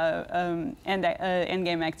cherished endgame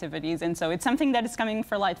activities, and so it's something that is coming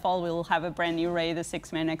for Lightfall. We'll have a brand new raid, a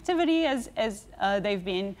 6-man activity, as they've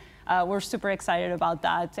been. We're super excited about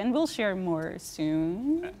that, and we'll share more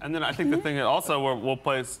soon. And then I think the thing that also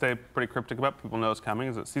we'll stay pretty cryptic about, people know is coming,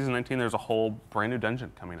 is that season 19 there's a whole brand new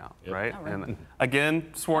dungeon coming out, right? Oh, right. And again,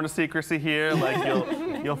 sworn to secrecy here. Like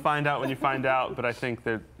you'll find out when you find out. But I think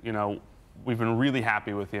that, you know, we've been really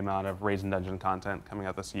happy with the amount of Raids and Dungeon content coming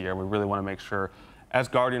out this year. We really want to make sure, as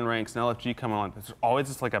Guardian ranks and LFG come on, there's always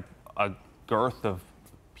just like a girth of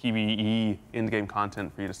PvE in-game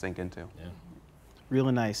content for you to sink into. Yeah.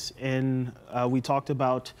 Really nice. And we talked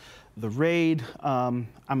about the raid. I'm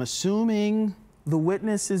assuming the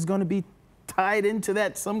witness is going to be tied into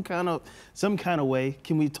that some kind of way.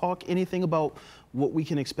 Can we talk anything about what we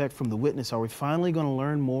can expect from the witness? Are we finally going to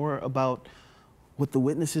learn more about what the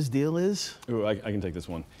witness's deal is? Ooh, I can take this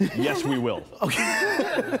one. Yes, we will.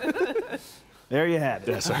 Okay. There you have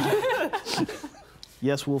it. Yes, sir.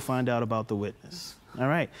 Yes, we'll find out about the witness. All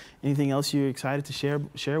right. Anything else you're excited to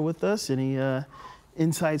share with us? Any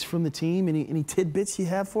insights from the team? Any tidbits you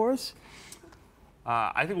have for us?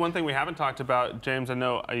 I think one thing we haven't talked about, James, I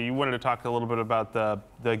know you wanted to talk a little bit about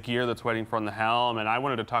the gear that's waiting for on the helm, and I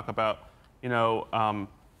wanted to talk about, you know,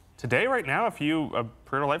 today, right now, if you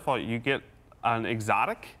pre-order Lightfall, you get an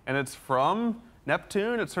exotic, and it's from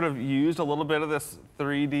Neptune, it sort of used a little bit of this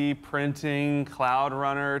 3D printing, Cloud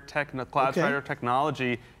Strider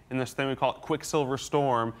technology in this thing we call it Quicksilver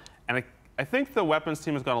Storm. And I think the weapons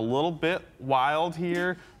team has gone a little bit wild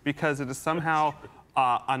here because it is somehow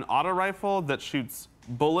an auto rifle that shoots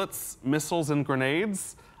bullets, missiles, and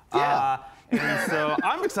grenades. Yeah. And so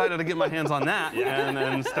I'm excited to get my hands on that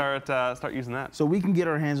and start using that. So we can get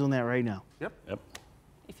our hands on that right now. Yep.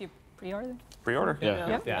 If you pre-order. Pre-order.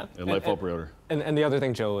 Yeah. Lightfall pre-order. And the other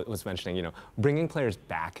thing Joe was mentioning, you know, bringing players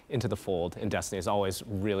back into the fold in Destiny is always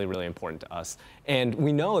really, really important to us. And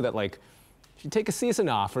we know that, like, if you take a season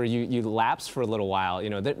off or you lapse for a little while, you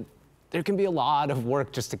know, there can be a lot of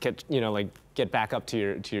work just to get, you know, like, get back up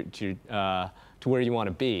to where you want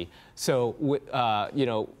to be. So, you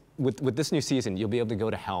know, with this new season, you'll be able to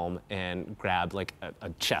go to Helm and grab like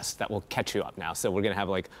a chest that will catch you up now. So we're gonna have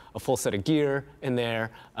like a full set of gear in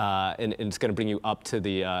there, and it's gonna bring you up to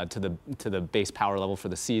the base power level for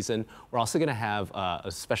the season. We're also gonna have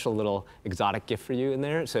a special little exotic gift for you in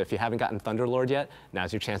there. So if you haven't gotten Thunderlord yet,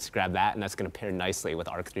 now's your chance to grab that, and that's gonna pair nicely with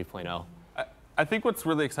Arc 3.0. I think what's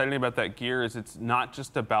really exciting about that gear is it's not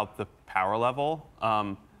just about the power level.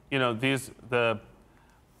 You know,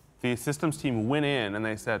 the systems team went in and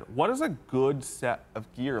they said, what does a good set of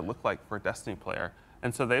gear look like for a Destiny player?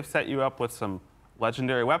 And so they've set you up with some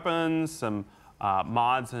legendary weapons, some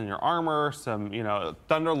mods in your armor, some, you know,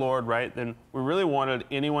 Thunderlord, right? Then we really wanted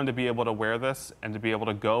anyone to be able to wear this and to be able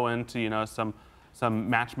to go into, you know, some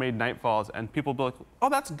match-made Nightfalls and people be like, oh,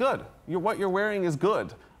 that's good. What you're wearing is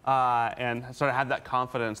good. And sort of have that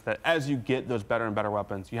confidence that as you get those better and better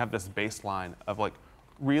weapons, you have this baseline of like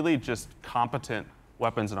really just competent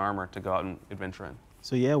weapons and armor to go out and adventure in.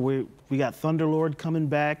 So yeah, we got Thunderlord coming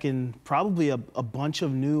back, and probably a bunch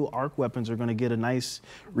of new Arc weapons are going to get a nice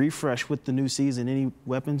refresh with the new season. Any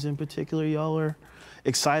weapons in particular y'all are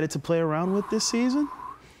excited to play around with this season?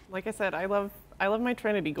 Like I said, I love my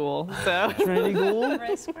Trinity Ghoul. So. Trinity Ghoul?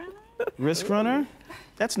 Risk Runner? Risk Runner?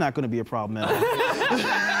 That's not going to be a problem at all.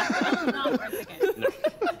 Not worth it.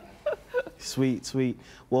 Sweet, sweet.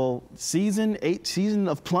 Well, season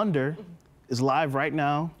of Plunder is live right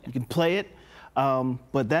now. You can play it.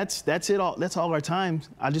 But that's it all. That's all our time.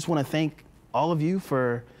 I just want to thank all of you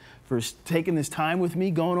for taking this time with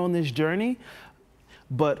me, going on this journey.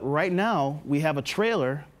 But right now we have a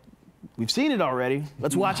trailer. We've seen it already.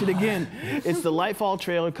 Let's watch it again. It's the Lightfall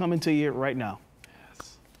trailer coming to you right now.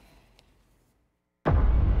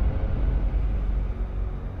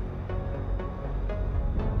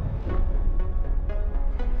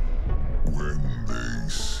 When they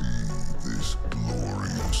see this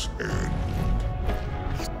glorious end,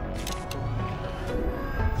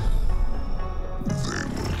 they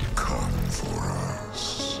will come for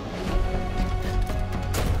us.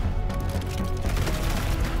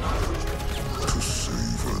 To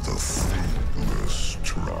savor the fruitless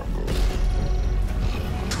struggle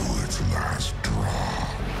to its last drop.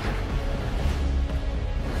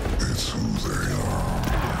 It's who they are.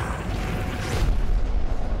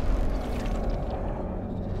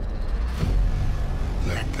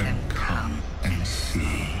 Let them come and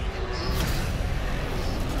see.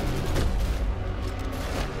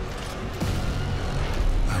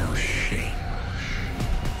 Our shape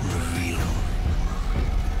reveal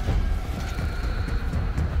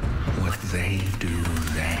what they do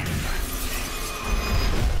then.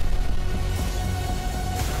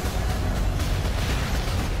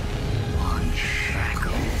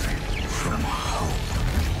 Unshackled from hope.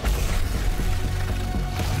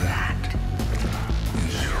 That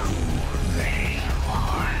is who they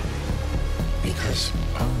are. Because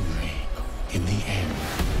only in the end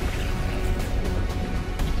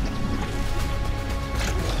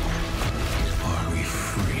are we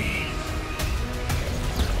free.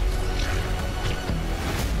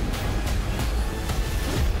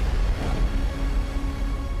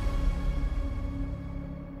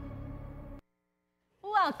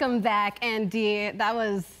 Welcome back, Andy. That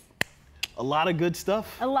was a lot of good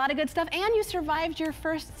stuff. A lot of good stuff. And you survived your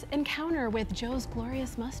first encounter with Joe's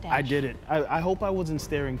glorious mustache. I did it. I hope I wasn't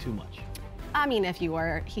staring too much. I mean, if you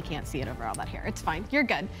were, he can't see it over all that hair. It's fine. You're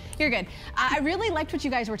good. You're good. I really liked what you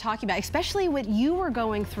guys were talking about, especially what you were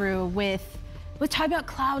going through with talking about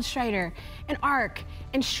Cloud Strider and Arc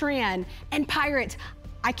and Shran and Pirates.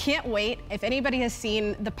 I can't wait. If anybody has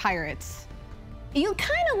seen the Pirates, you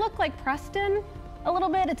kind of look like Preston a little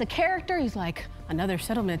bit. It's a character. He's like, another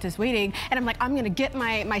settlement is waiting. And I'm like, I'm gonna get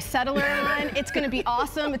my settler on. It's gonna be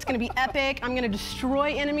awesome. It's gonna be epic. I'm gonna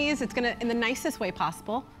destroy enemies. It's gonna, in the nicest way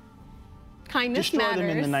possible. Kindness matters. Destroy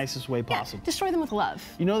them in the nicest way possible. Yeah, destroy them with love.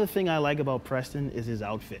 You know, the thing I like about Preston is his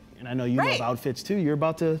outfit. And I know you love outfits too. You're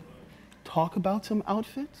about to talk about some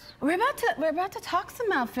outfits? We're about to talk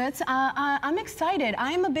some outfits. I'm excited.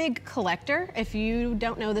 I am a big collector. If you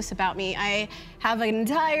don't know this about me, I have an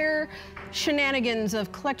entire shenanigans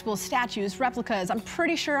of collectible statues, replicas. I'm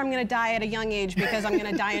pretty sure I'm gonna die at a young age because I'm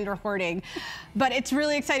gonna die under hoarding. But it's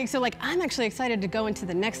really exciting. So like, I'm actually excited to go into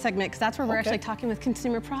the next segment because that's where we're actually talking with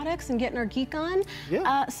consumer products and getting our geek on.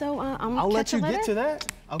 Yeah. I'll let you get to that.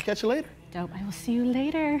 I'll catch you later. Dope. I will see you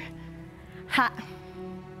later.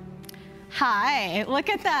 Hi, look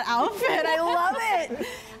at that outfit. I love it.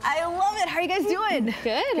 I love it. How are you guys doing?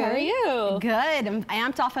 Good. How are you? Good. I'm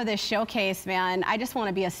amped off of this showcase, man. I just want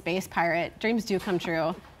to be a space pirate. Dreams do come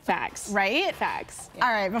true. Facts. Right? Facts. Yeah.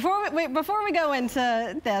 All right, before we go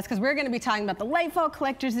into this, because we're going to be talking about the Lightfall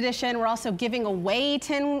Collector's Edition, we're also giving away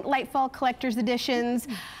 10 Lightfall Collector's Editions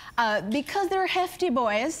because they're hefty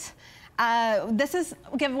boys. This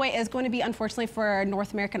giveaway is going to be, unfortunately, for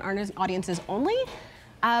North American audiences only.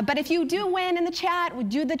 But if you do win in the chat, we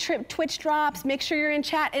do the Twitch drops, make sure you're in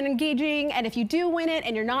chat and engaging. And if you do win it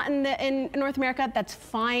and you're not in North America, that's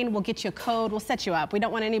fine. We'll get you a code. We'll set you up. We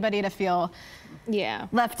don't want anybody to feel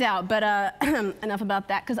left out. But enough about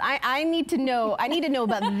that, because I need to know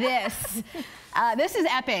about this. This is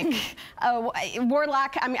epic.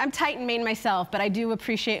 Warlock, I'm Titan main myself, but I do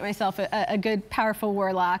appreciate myself a good, powerful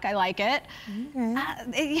Warlock. I like it.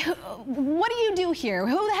 What do you do here?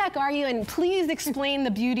 Who the heck are you? And please explain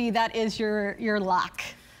the beauty that is your lock.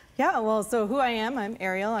 Yeah, well, so who I am, I'm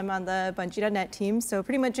Ariel. I'm on the Bungie.net team. So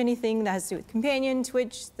pretty much anything that has to do with Companion,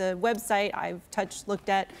 Twitch, the website, I've touched, looked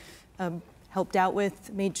at, helped out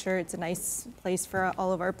with, made sure it's a nice place for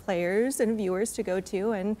all of our players and viewers to go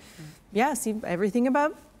to, and yeah, see everything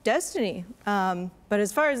about Destiny. But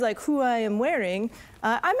as far as like who I am wearing,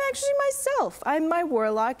 I'm actually myself. I'm my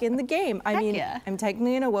Warlock in the game. I mean, I'm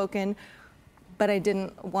technically an Awoken, but I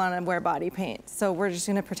didn't want to wear body paint. So we're just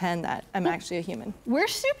gonna pretend that I'm actually a human. We're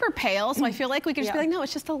super pale, so I feel like we could just be like, no,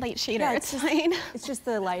 it's just a light shader. Yeah, it's fine. It's just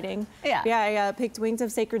the lighting. Yeah. Yeah, I picked Wings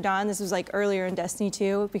of Sacred Dawn. This was like earlier in Destiny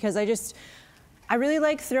 2 because I really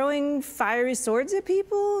like throwing fiery swords at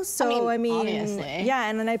people. So I mean obviously. Yeah,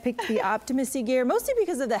 and then I picked the Optimacy gear, mostly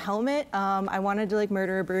because of the helmet. I wanted to like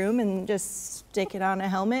murder a broom and just stick it on a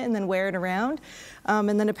helmet and then wear it around.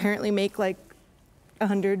 And then apparently make like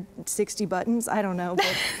 160 buttons, I don't know.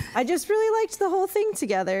 But I just really liked the whole thing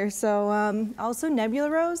together. So also Nebula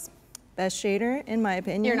Rose, best shader in my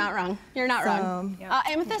opinion. You're not wrong. You're not wrong.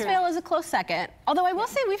 Amethyst Veil is a close second. Although I will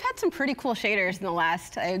say we've had some pretty cool shaders in the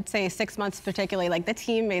last, I'd say 6 months particularly. Like the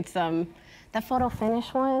team made some, that photo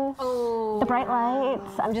finish one, the bright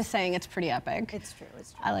lights. I'm just saying it's pretty epic. It's true,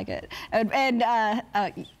 it's true. I like it. And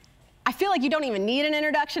I feel like you don't even need an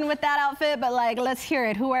introduction with that outfit, but like, let's hear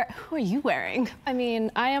it. Who are you wearing? I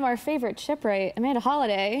mean, I am our favorite shipwright, Amanda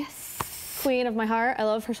Holiday, queen of my heart. I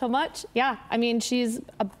love her so much. Yeah, I mean, she's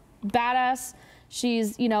a badass.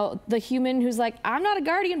 She's, you know, the human who's like, I'm not a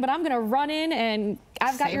guardian, but I'm gonna run in and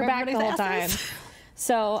I've got your back the whole time.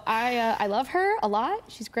 So I love her a lot.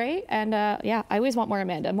 She's great, and yeah, I always want more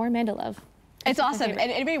Amanda love. It's awesome, and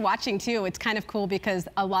anybody watching too, it's kind of cool because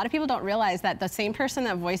a lot of people don't realize that the same person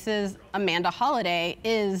that voices Amanda Holiday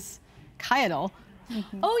is Kaidal.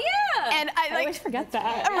 Oh yeah! And I always forget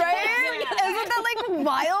that. Right? Isn't that like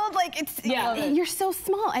wild? Like it's you're so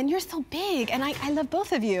small and you're so big, and I love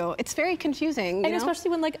both of you. It's very confusing. And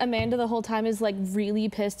especially when like Amanda the whole time is like really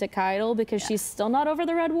pissed at Kaidal because she's still not over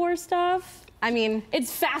the Red War stuff. I mean,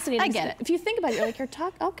 it's fascinating. I get it. If you think about it, you're like, you're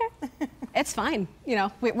talking, okay. It's fine. You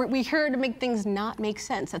know, we're here to make things not make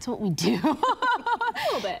sense. That's what we do. A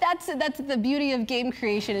little bit. That's the beauty of game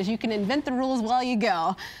creation is you can invent the rules while you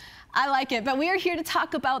go. I like it. But we are here to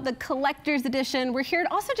talk about the Collector's Edition. We're here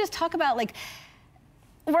to also just talk about like,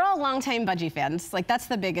 we're all longtime Bungie fans. Like that's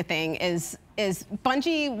the big thing is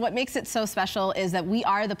Bungie, what makes it so special is that we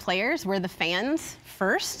are the players, we're the fans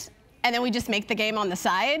first, and then we just make the game on the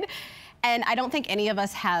side. And I don't think any of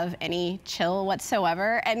us have any chill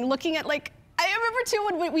whatsoever. And looking at like, I remember too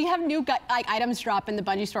when we have new like items drop in the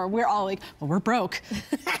Bungie store, we're all like, well, we're broke,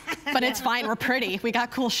 but it's fine, we're pretty. We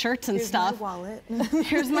got cool shirts and stuff. Here's my wallet.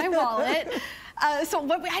 Here's my wallet. So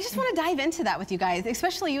I just want to dive into that with you guys,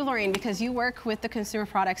 especially you, Lorraine, because you work with the consumer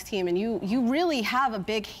products team and you really have a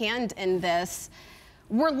big hand in this.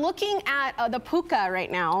 We're looking at the puka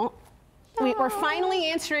right now. We're finally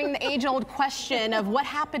answering the age-old question of what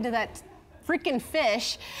happened to that freaking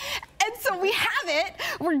fish. And so we have it.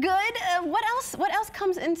 We're good. What else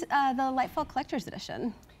comes into the Lightfall Collector's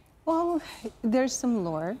Edition? Well, there's some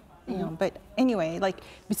lore, you know, but anyway, like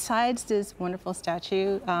besides this wonderful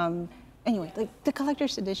statue, anyway, like the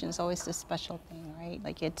Collector's Edition is always this special thing, right?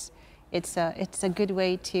 Like it's it's a good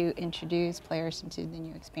way to introduce players into the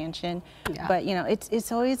new expansion. Yeah. But you know,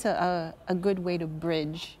 it's always a good way to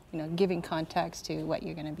bridge, you know, giving context to what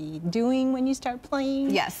you're going to be doing when you start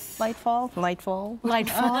playing. Yes. Lightfall.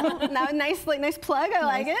 Now, nice plug. I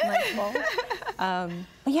like it. Lightfall.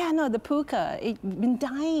 But yeah, no, the puka. Been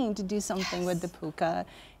dying to do something with the puka,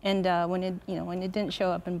 and when it didn't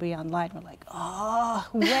show up in Beyond Light, we're like, oh,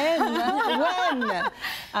 when?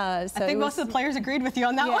 So I think most of the players agreed with you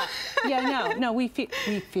on that one. Yeah, no, we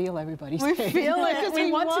feel everybody's We pain. feel it.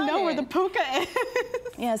 We want to know where the puka is.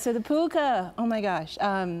 Yeah, so the puka. Oh my gosh.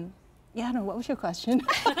 Yeah, no. What was your question?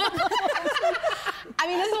 I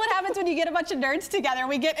mean, this is what happens when you get a bunch of nerds together.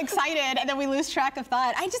 We get excited and then we lose track of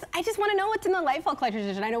thought. I just want to know what's in the Lightfall Collector's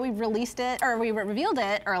Edition. I know we released it, or we revealed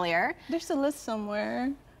it earlier. There's a list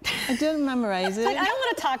somewhere. I didn't memorize it. I don't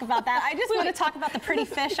want to talk about that. I just want to talk about the pretty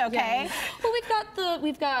fish, okay? Yeah. Well,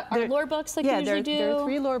 we've got our lore books like we usually do. There are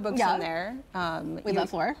 3 lore books in there. We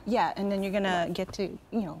love lore. Yeah, and then you're gonna get to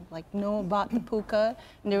know about the puka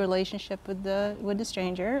and the relationship with the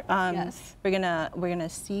stranger. Yes. We're gonna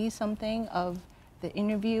see something of the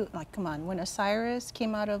interview. Like, come on, when Osiris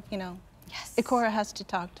came out of yes, Ikora has to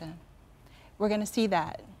talk to him. We're gonna see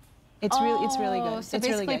that. It's really good. So it's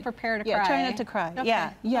basically really good. prepare to cry. Yeah, try not to cry. Okay.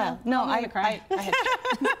 Yeah. Well, No, I'm gonna cry. I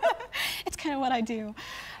It's kind of what I do.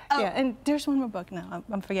 Yeah, and there's one more book now.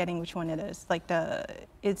 I'm forgetting which one it is. Like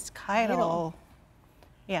it's Kaido.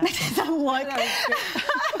 Yeah. What?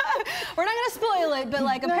 We're not gonna spoil it, but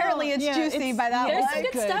like apparently it's juicy by that yeah, one.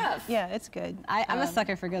 it's good stuff. Yeah, it's good. I'm a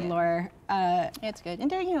sucker for good lore. It's good, and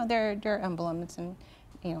there are emblems and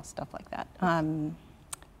stuff like that.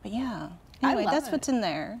 But yeah. Anyway, that's what's in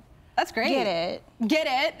there. That's great. Get it. Get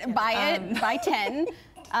it. Buy it. Buy 10.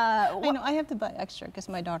 I know I have to buy extra because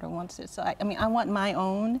my daughter wants it. So I want my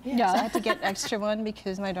own. Yeah. So I have to get extra one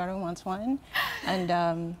because my daughter wants one.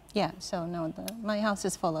 And yeah, so no, my house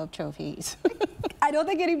is full of trophies. I don't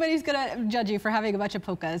think anybody's gonna judge you for having a bunch of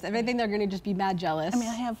pukas. If anything, they're gonna just be mad jealous. I mean,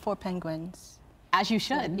 I have 4 penguins. As you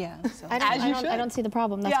should. Yeah. So. I don't see the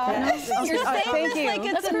problem. That's correct. You're saying thank this you. like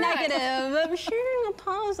it's That's a correct. negative. I'm sharing a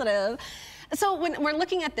positive. So when we're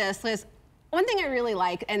looking at this, Liz, one thing I really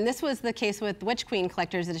like, and this was the case with Witch Queen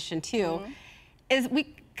Collector's Edition too, is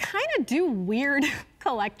we kind of do weird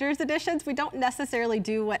collector's editions. We don't necessarily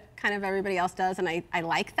do what kind of everybody else does, and I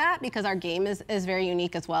like that because our game is very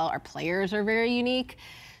unique as well. Our players are very unique.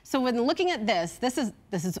 So when looking at this is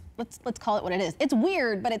let's call it what it is. It's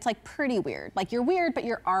weird, but it's like pretty weird. Like you're weird, but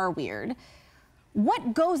you are weird.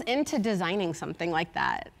 What goes into designing something like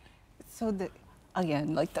that? So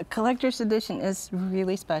again, like the collector's edition is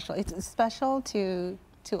really special. It's special to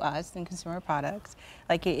us in consumer products.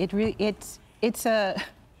 Like it's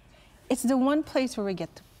the one place where we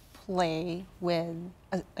get to play with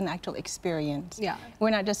an actual experience. Yeah. We're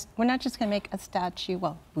not just gonna make a statue.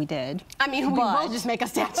 Well, we did. I mean, we will just make a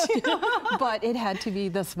statue. But it had to be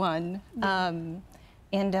this one.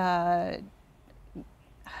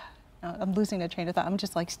 I'm losing the train of thought. I'm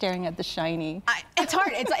just like staring at the shiny. It's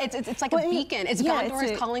hard. It's like a beacon. It's Gondor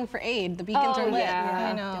is calling for aid. The beacons are lit. Yeah,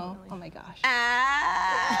 I know. Definitely. Oh my gosh.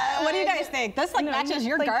 What do you guys think? This matches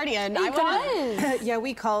your Guardian. Yeah,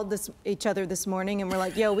 we called each other this morning and we're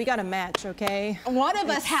like, yo, we got a match, okay? One of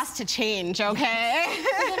us has to change, okay?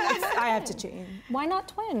 I have to change. Why not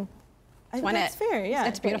twin? That's fair, yeah.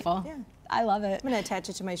 It's beautiful. Yeah. I love it. I'm gonna attach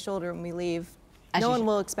it to my shoulder when we leave. As no you one should.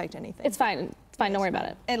 will expect anything. It's fine. It's fine. Don't worry about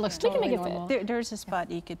it. It looks We can totally make it normal. fit. There's a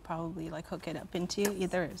spot you could probably like hook it up into. Yeah,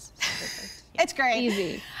 there is. Perfect. It's great.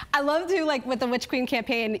 Easy. I love to, like, with the Witch Queen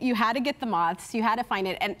campaign, you had to get the moths, you had to find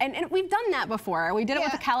it, and we've done that before. We did it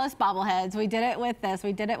with the Callus bobbleheads, we did it with this,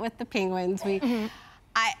 we did it with the penguins.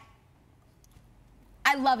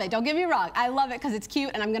 I love it, don't get me wrong. I love it because it's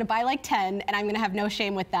cute, and I'm gonna buy like 10, and I'm gonna have no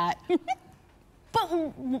shame with that. But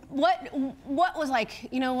what was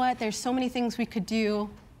like, you know what, there's so many things we could do.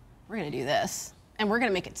 We're gonna do this, and we're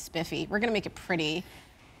gonna make it spiffy. We're gonna make it pretty.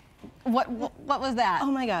 What was that?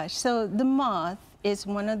 Oh my gosh. So the moth is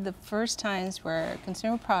one of the first times where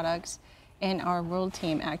consumer products and our world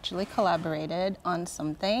team actually collaborated on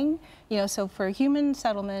something. So for human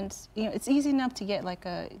settlements, it's easy enough to get like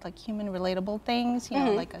human relatable things,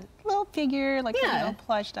 like a little figure, like a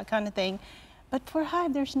plush, that kind of thing. But for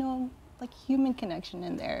Hive, there's no like human connection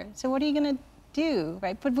in there. So what are you gonna do,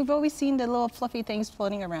 right? But we've always seen the little fluffy things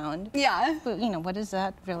floating around. Yeah. But what does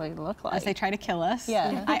that really look like? As they try to kill us.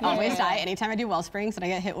 Yeah. I always die anytime I do well springs and I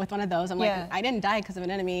get hit with one of those. I'm like, I didn't die because of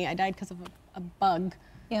an enemy. I died because of a bug.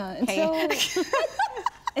 Yeah.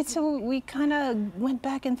 And so we kind of went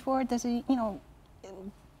back and forth. It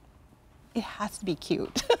has to be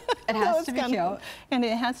cute. It has to be cute. And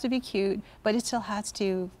it has to be cute, but it still has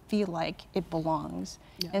to feel like it belongs.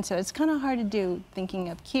 Yeah. And so it's kind of hard to do, thinking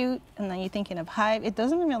of cute, and then you're thinking of Hive. It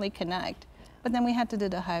doesn't really connect. But then we had to do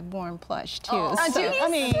the Hive Warm plush too. Oh, so, I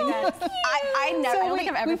mean, I don't think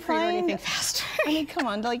I've ever pre-ordered anything faster. I mean, come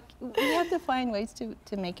on, like we have to find ways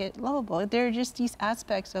to make it lovable. There are just these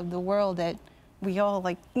aspects of the world that we all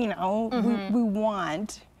like, you know, we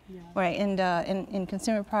want. Yeah. Right, and in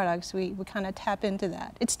consumer products, we kind of tap into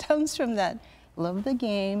that. It stems from that love of the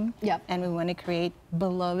game, and we want to create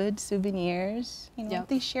beloved souvenirs, you know,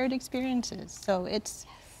 these shared experiences. So it's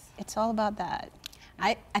all about that.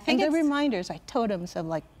 I think the reminders are totems of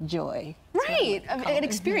like joy. Right, an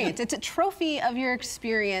experience. It's a trophy of your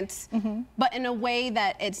experience, but in a way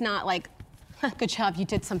that it's not like, good job, you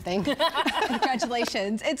did something.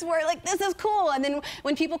 Congratulations. It's more like, this is cool. And then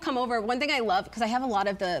when people come over, one thing I love, because I have a lot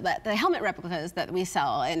of the helmet replicas that we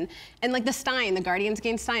sell, and like the Stein, the Guardians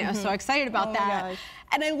Game Stein, I was so excited about that. Gosh.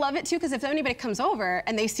 And I love it too, because if anybody comes over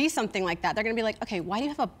and they see something like that, they're gonna be like, okay, why do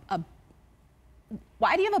you have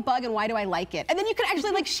why do you have a bug and why do I like it? And then you can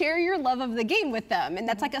actually like share your love of the game with them. And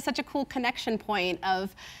that's like such a cool connection point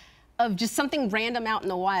of just something random out in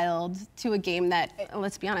the wild to a game that,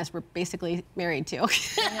 let's be honest, we're basically married to.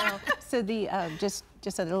 So the just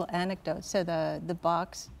a little anecdote. So the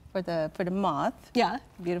box for the moth,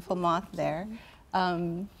 beautiful moth there.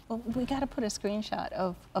 Well, we got to put a screenshot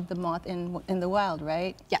of the moth in the wild,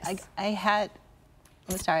 right? Yes.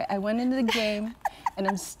 I'm sorry, I went into the game and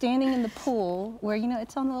I'm standing in the pool where, you know,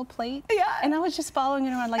 it's on the little plate. Yeah. And I was just following it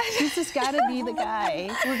around like, this has got to be the guy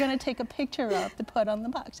we're going to take a picture of to put on the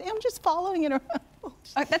box. And I'm just following it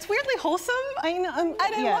around. That's weirdly wholesome. I know.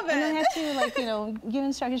 I love it. And I had to, like, you know, give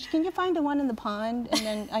instructions. Can you find the one in the pond? And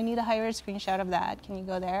then I need a higher screenshot of that. Can you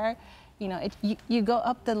go there? You know, you go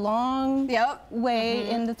up the long way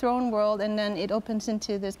in the throne world, and then it opens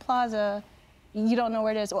into this plaza. You don't know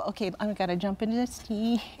where it is. Well, okay, I've got to jump into this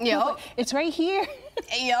tea. Yep. It's right here.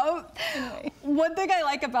 Yep. Anyway. One thing I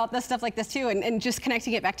like about this stuff like this too, and just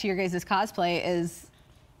connecting it back to your guys' cosplay is,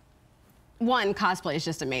 one, cosplay is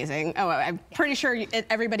just amazing. Oh, I'm pretty sure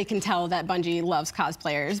everybody can tell that Bungie loves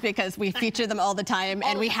cosplayers because we feature them all the time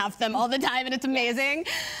and we have them all the time and it's amazing.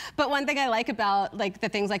 But one thing I like about like the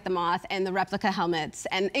things like the moth and the replica helmets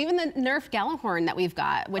and even the Nerf Gallahorn that we've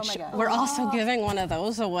got, which we're also giving one of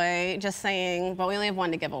those away, just saying, but we only have one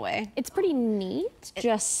to give away. It's pretty neat,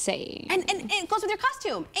 just saying. And it goes with your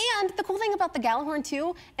costume. And the cool thing about the Gallahorn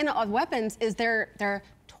too and weapons is they're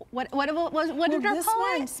what did our this call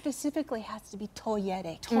one it? specifically has to be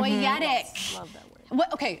toyetic. Toyetic. Yes, love that word.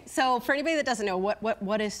 Okay, so for anybody that doesn't know,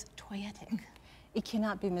 what is toyetic? It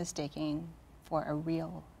cannot be mistaken for a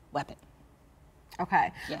real weapon.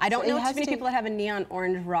 Okay. Yeah. I don't know too many people that have a neon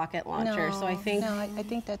orange rocket launcher, so I think I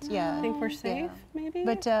think that's I think we're safe, maybe.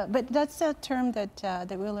 But that's a term that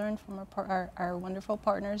we learned from our wonderful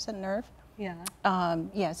partners at Nerf.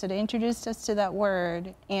 Yeah. So they introduced us to that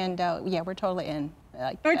word, and we're totally in.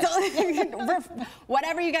 Like,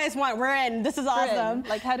 whatever you guys want, we're in. This is awesome.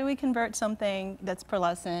 Like, how do we convert something that's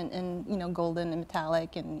pearlescent and, you know, golden and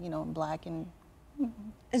metallic and, you know, black and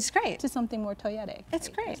it's great to something more toyetic? It's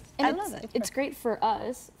great. And I love it. It's great for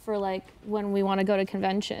us for like when we want to go to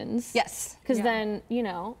conventions. Yes. Because then, you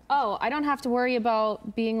know, oh, I don't have to worry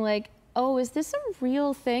about being like, oh, is this a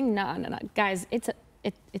real thing? No. Guys, it's a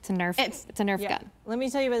Nerf. It's a Nerf gun. Let me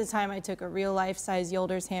tell you about the time I took a real life-size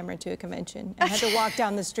Yolder's hammer to a convention and had to walk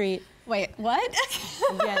down the street. Wait, what?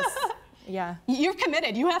 Yes. Yeah. You're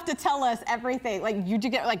committed. You have to tell us everything. Like, you do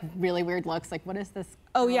get like really weird looks. Like, what is this?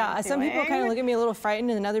 Oh yeah. Some people kind of look at me a little frightened,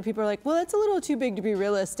 and then other people are like, "Well, that's a little too big to be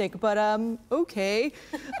realistic." But okay.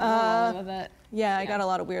 I love it. Yeah, I got a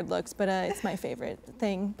lot of weird looks, but it's my favorite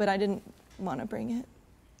thing. But I didn't want to bring it.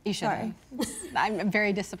 You should. I'm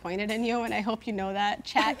very disappointed in you, and I hope you know that.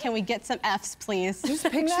 Chat, can we get some Fs, please? There's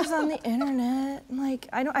pictures on the internet. Like,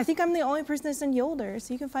 I think I'm the only person that's in Yolder,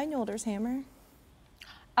 so you can find Yolder's hammer.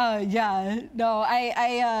 Yeah. No,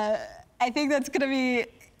 I think that's gonna be.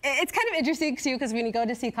 It's kind of interesting too, because when you go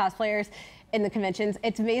to see cosplayers in the conventions,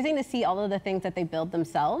 it's amazing to see all of the things that they build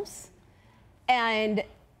themselves, and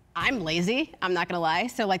I'm lazy, I'm not gonna lie.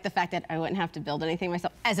 So like the fact that I wouldn't have to build anything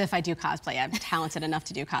myself, as if I do cosplay. I'm talented enough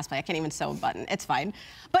to do cosplay. I can't even sew a button, it's fine.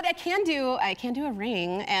 But I can do a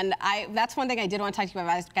ring, and that's one thing I did want to talk to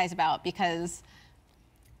you guys about, because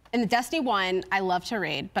in the Destiny 1, I love to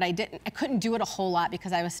raid, but I couldn't do it a whole lot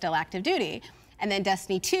because I was still active duty. And then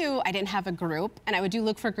Destiny 2, I didn't have a group, and I would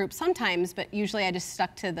look for groups sometimes, but usually I just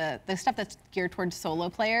stuck to the stuff that's geared towards solo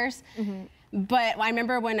players. But I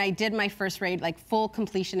remember when I did my first raid, like full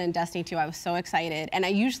completion in Destiny 2, I was so excited. And I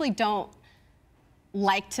usually don't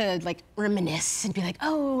like to like reminisce and be like,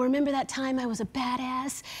 oh, remember that time I was a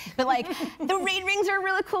badass? But like the raid rings are a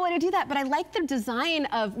really cool way to do that. But I like the design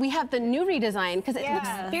of, we have the new redesign because it looks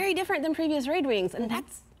very different than previous raid rings, and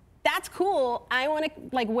that's cool. I want to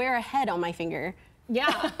like wear a head on my finger.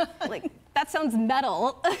 Yeah, like that sounds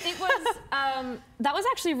metal. It was that was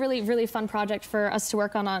actually a really fun project for us to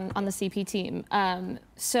work on the CP team.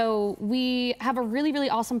 So we have a really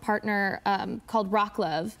awesome partner called Rock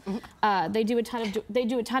Love. They do a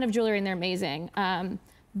ton of jewelry and they're amazing.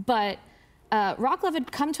 But Rock Love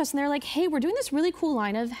had come to us and they're like, hey, we're doing this really cool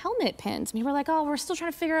line of helmet pins. And we were like, oh, we're still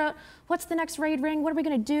trying to figure out what's the next raid ring. What are we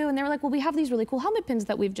gonna do? And they were like, well, we have these really cool helmet pins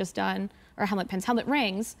that we've just done, or helmet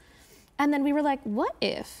rings. And then we were like, what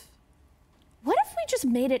if we just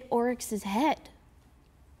made it Oryx's head?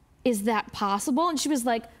 Is that possible? And she was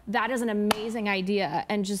like, that is an amazing idea.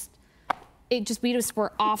 And we just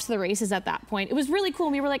were off to the races at that point. It was really cool.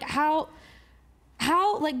 And we were like, how,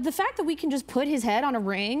 like the fact that we can just put his head on a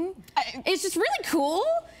ring, it's just really cool.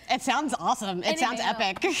 It sounds awesome. It sounds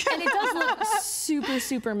epic. And it does look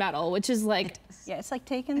super metal, which is like, yeah, it's like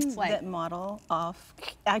taking that model off,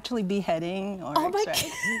 actually beheading or. Oh my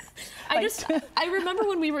God. I remember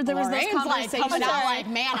when there was those conversations. Coming out like,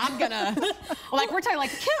 man, I'm gonna, like we're talking like,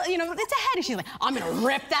 kill, it's a head. And she's like, I'm gonna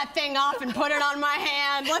rip that thing off and put it on my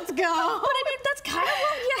hand. Let's go. But I mean, that's kind of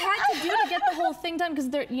what you had to do to get the whole thing done, because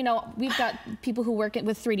we've got people who work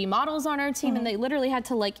with 3D models on our team, and they literally had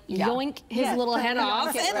to like yoink his little head off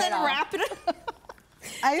and then wrap it up.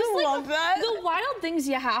 I love that. The wild things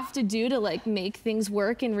you have to do to like make things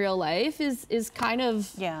work in real life is kind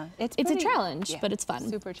of it's a challenge, but it's fun.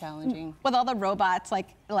 Super challenging. With all the robots like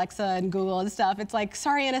Alexa and Google and stuff, it's like,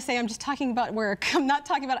 sorry NSA, I'm just talking about work. I'm not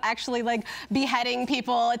talking about actually like beheading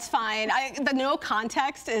people. It's fine. The no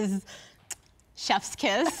context is chef's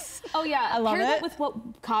kiss. Oh yeah, I love Pair it. that with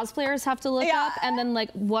what cosplayers have to look up, and then like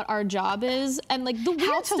what our job is, and like the weird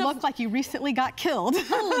how to stuff. look like you recently got killed.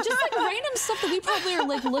 Oh, just like random stuff that we probably are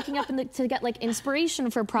like looking up to get like inspiration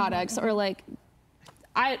for products, or like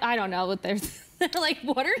I don't know what they're like.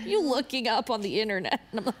 What are you looking up on the internet?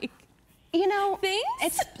 And I'm like,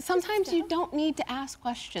 things. Sometimes you don't need to ask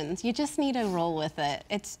questions. You just need to roll with it.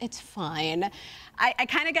 It's fine. I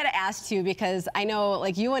kind of got to ask too, because I know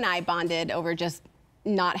like you and I bonded over just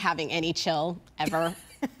not having any chill ever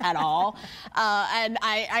at all. And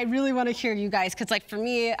I really want to hear you guys, because like for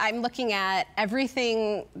me, I'm looking at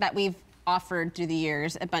everything that we've offered through the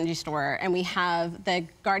years at Bungie Store, and we have the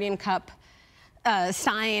Guardian Cup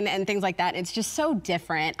sign and things like that. It's just so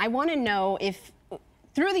different. I want to know if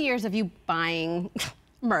through the years of you buying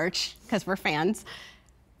merch, because we're fans,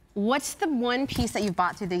 what's the one piece that you've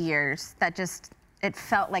bought through the years that just, it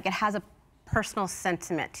felt like it has a personal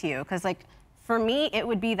sentiment to you? Because like, for me, it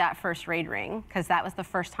would be that first raid ring, because that was the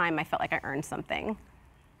first time I felt like I earned something.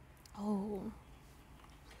 Oh.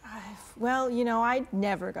 Well, I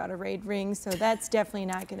never got a raid ring, so that's definitely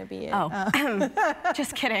not going to be it. Oh,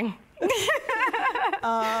 just kidding.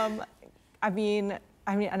 I mean,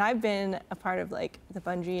 and I've been a part of like the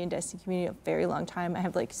Bungie and Destiny community a very long time. I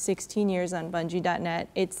have like 16 years on Bungie.net.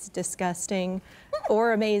 It's disgusting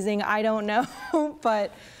or amazing, I don't know.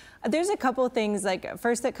 But there's a couple of things, like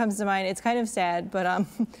first that comes to mind, it's kind of sad, but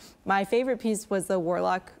my favorite piece was the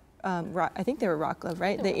Warlock, I think they were Rock Love,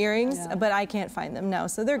 right? The earrings, but I can't find them now,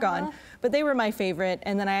 so they're gone. But they were my favorite,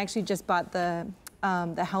 and then I actually just bought the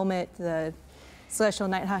helmet, the Celestial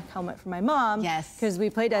Nighthawk helmet for my mom. Yes. Because we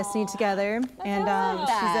play Destiny together,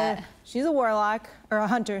 and she's a warlock, or a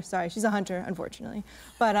hunter, sorry, she's a hunter, unfortunately.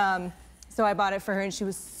 But so I bought it for her, and she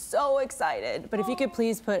was so excited. But if you could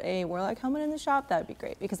please put a warlock helmet in the shop, that would be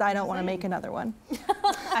great, because I don't want to make another one.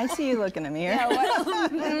 I see you looking at me here.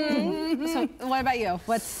 So what about you?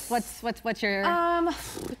 What's your?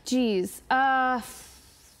 Geez. I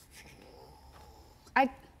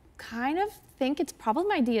kind of think it's probably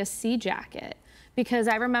my DSC jacket, because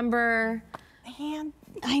I remember. Man,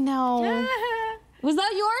 I know. Was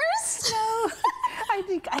that yours? No. I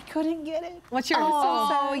think I couldn't get it. What's yours?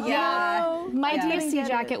 Oh, yeah. My DSC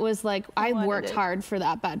jacket was like, I worked hard for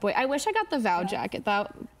that bad boy. I wish I got the VOW jacket. The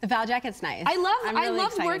VOW jacket's nice. I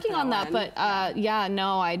loved working on that, but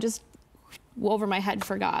I just over my head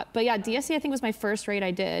forgot. But yeah, DSC I think was my first raid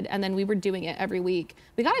I did, and then we were doing it every week.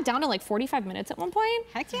 We got it down to like 45 minutes at one point.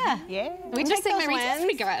 Heck yeah. Yeah. We take those wins.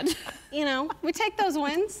 Pretty good. We take those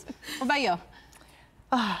wins. What about you?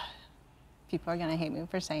 People are gonna hate me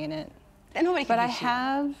for saying it. And nobody can But I hate you.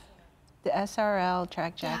 have the SRL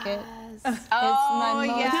track jacket. Yes. It's my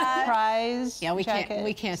most prized Yeah, we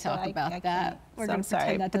jacket, can't so talk about I that. can't. We're So gonna I'm sorry,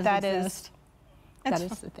 pretend that but doesn't that exist. that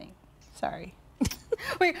is the thing. Sorry.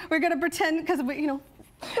 We're gonna pretend, because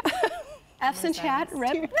F's in chat,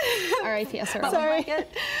 rip. R.I.P. Sorry.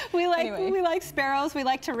 We like sparrows. We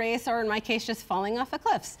like to race, or in my case, just falling off of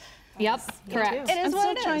cliffs. Yep, correct. It is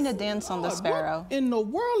what it is. Trying to dance on the sparrow. What in the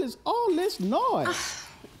world is all this noise?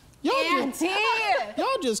 Y'all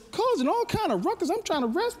just causing all kind of ruckus. I'm trying to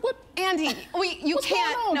rest. What? Andy, you What's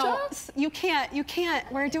can't. going on, No, Josh? you can't. You can't.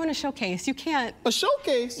 We're doing a showcase. You can't. A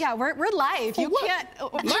showcase? Yeah, we're live. For You what? can't. For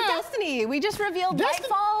Live? Destiny. We just revealed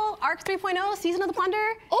Nightfall, Arc 3.0, Season of the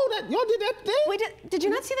Plunder. Oh, y'all did that today? We did. Did you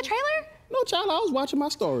not see the trailer? No, child. I was watching my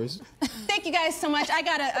stories. Thank you guys so much.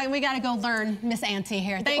 We gotta go learn Miss Auntie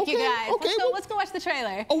here. Thank you guys. Okay, Let's go watch the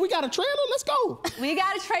trailer. Oh, we got a trailer? Let's go. We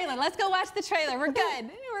got a trailer. Let's go watch the trailer. We're good.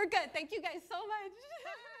 We're good. Thank you guys so much.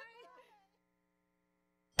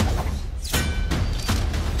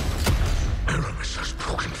 Aramis has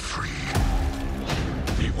broken free.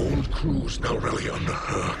 The old crew's now really under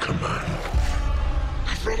her command.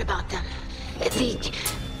 I've read about them.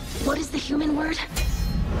 What is the human word?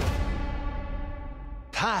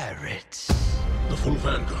 Pirates. The full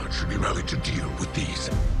vanguard should be rallied to deal with these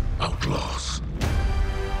outlaws.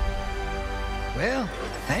 Well,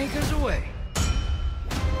 anchors away.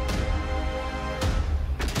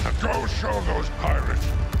 Now go show those pirates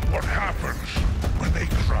what happens when they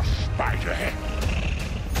crush Spiderhead.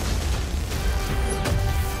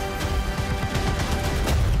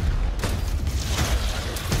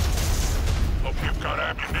 Hope you've got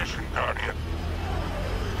ammunition, Guardian.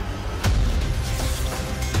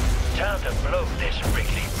 Time to blow this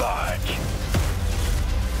rickety barge.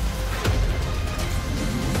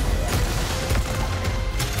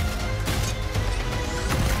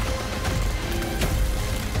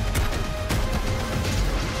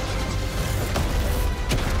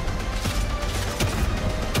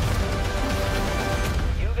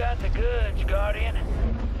 You got the goods, Guardian.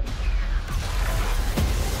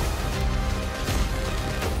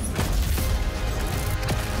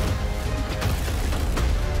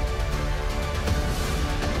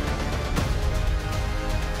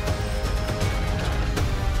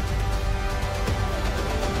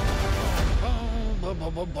 Boom,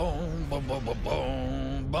 boom, boom, boom,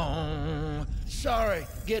 boom, boom. Sorry,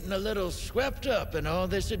 getting a little swept up in all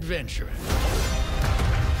this adventuring.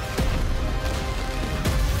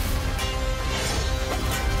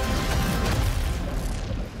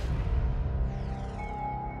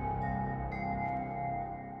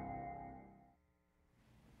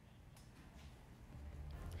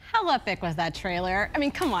 How epic was that trailer? I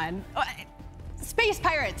mean, come on. Space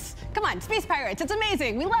pirates. Come on, space pirates. It's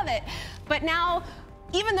amazing. We love it. But now,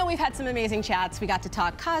 even though we've had some amazing chats, we got to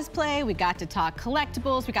talk cosplay, we got to talk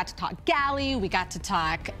collectibles, we got to talk galley, we got to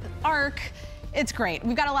talk Arc. It's great.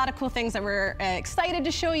 We've got a lot of cool things that we're excited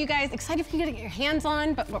to show you guys, excited for you to get your hands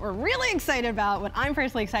on, but what we're really excited about, what I'm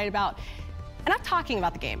personally excited about, and I'm talking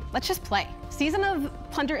about the game. Let's just play. Season of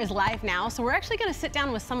Plunder is live now, so we're actually gonna sit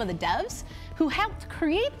down with some of the devs who helped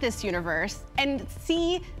create this universe and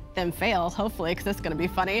see them fail, hopefully, because it's gonna be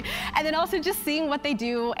funny. And then also just seeing what they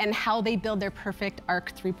do and how they build their perfect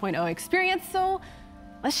Arc 3.0 experience. So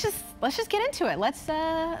let's just get into it. Let's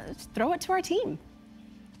throw it to our team.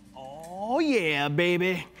 Oh yeah,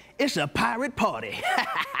 baby. It's a pirate party.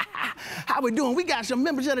 How we doing? We got some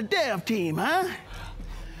members of the dev team, huh?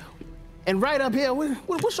 And right up here,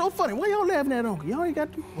 what's so funny? What y'all laughing at, Uncle? Y'all ain't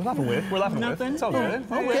got them? We're laughing with. We're laughing Nothing. with. It's all good.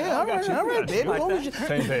 Okay, all right, baby.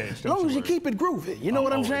 Same page. As long as you keep it groovy, you know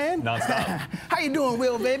what I'm saying? Nonstop. How you doing,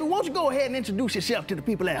 Will, baby? Why don't you go ahead and introduce yourself to the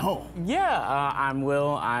people at home? Yeah, I'm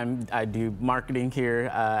Will. I do marketing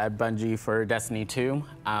here at Bungie for Destiny 2.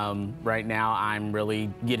 Right now, I'm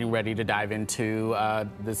really getting ready to dive into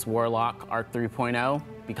this Warlock Arc 3.0.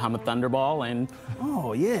 Become a Thunderball and...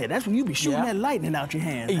 Oh, yeah, that's when you be shooting that lightning out your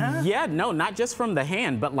hands, huh? Yeah, no, not just from the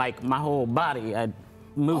hand, but like my whole body. I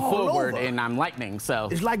move forward and I'm lightning, so...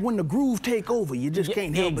 It's like when the groove take over, you just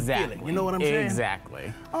can't help but feel it. You know what I'm saying?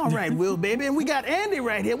 Exactly. All right, Will, baby, and we got Andy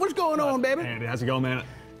right here. What's going on, baby? Andy, how's it going, man?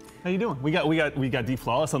 How you doing? We got D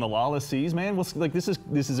Flawless on the Lawless Seas, man. Like this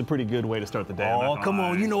is a pretty good way to start the day. Oh, come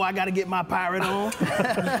on, you know I gotta get my pirate on.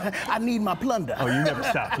 I need my plunder. Oh, you never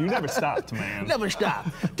stopped. You never stopped, man. Never stop.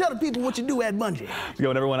 Tell the people what you do at Bungie. What's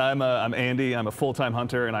going on, everyone? I'm Andy. I'm a full-time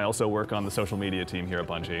hunter, and I also work on the social media team here at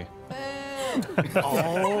Bungie.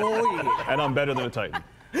 Oh yeah. And I'm better than a Titan.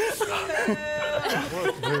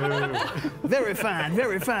 Very fine,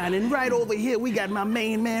 very fine. And right over here, we got my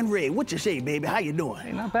main man, Ray. What you say, baby? How you doing?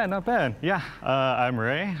 Hey, not bad, not bad. Yeah, I'm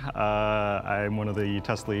Ray. I'm one of the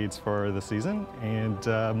test leads for the season, and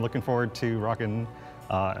I'm looking forward to rocking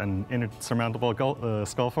an insurmountable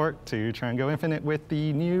skull fort to try and go infinite with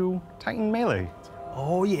the new Titan melee.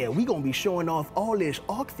 Oh yeah, we gonna be showing off all this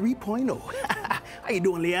ARC 3.0. How you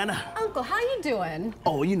doing, Liana? Uncle, how you doing?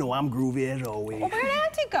 Oh, you know I'm groovy as always. Well, where'd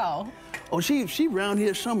Auntie go? Oh, she around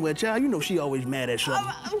here somewhere, child. You know she always mad at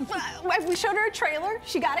something. We showed her a trailer.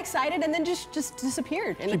 She got excited and then just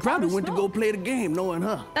disappeared. She probably went to go play the game, knowing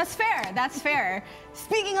her. That's fair. That's fair.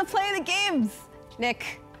 Speaking of playing the games,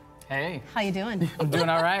 Nick. Hey. How you doing? I'm doing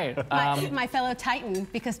all right. My fellow Titan,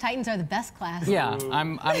 because Titans are the best class. Yeah,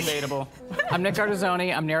 I'm debatable. I'm Nick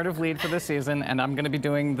Artizzoni. I'm narrative lead for this season, and I'm going to be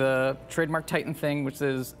doing the trademark Titan thing, which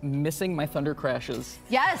is missing my thunder crashes.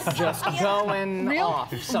 Yes. Just going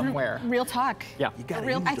off somewhere. Real talk. Yeah.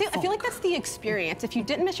 I feel like that's the experience. If you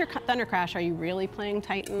didn't miss your thunder crash, are you really playing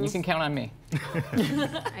Titans? You can count on me.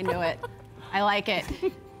 I knew it. I like it.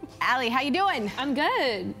 Allie, how you doing? I'm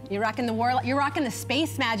good. You're rocking the warlock. You're rocking the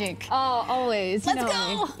space magic. Oh, always. Let's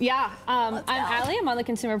go. Yeah. I'm Allie. I'm on the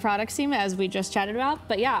consumer products team, as we just chatted about.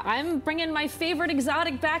 But yeah, I'm bringing my favorite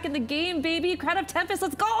exotic back in the game, baby. Crown of Tempest.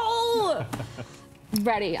 Let's go.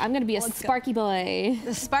 Ready. I'm gonna be a Sparky boy.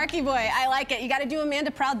 The Sparky boy. I like it. You got to do Amanda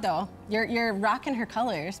proud, though. You're rocking her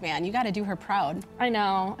colors, man. You got to do her proud. I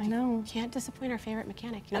know. I know. Can't disappoint our favorite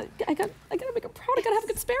mechanic. You know? I gotta make her proud. I gotta have a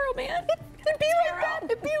good Sparrow, man. It'd be like that.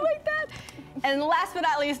 It'd be like that. And last but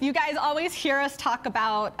not least, you guys always hear us talk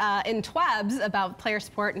about in TWABs about player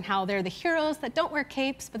support and how they're the heroes that don't wear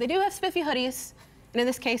capes, but they do have spiffy hoodies. And in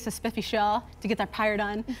this case, a spiffy shawl to get their pirate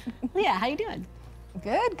on. Leah, how you doing?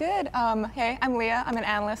 Good, good. Hey, I'm Leah. I'm an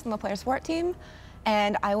analyst on the player support team,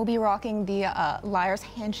 and I will be rocking the Liar's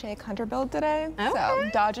Handshake Hunter build today. Okay. So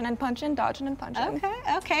dodging and punching, dodging and punching. Okay,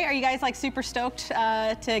 okay. Are you guys like super stoked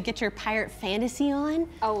to get your pirate fantasy on?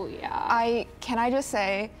 Oh yeah. Can I just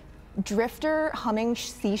say, Drifter humming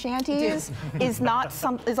sea shanties is not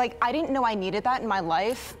is like, I didn't know I needed that in my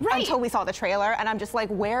life until we saw the trailer, and I'm just like,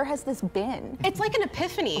 where has this been? It's like an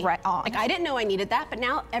epiphany. Right on. Like, I didn't know I needed that, but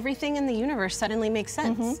now everything in the universe suddenly makes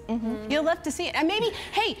sense. You'll love to see it. And maybe,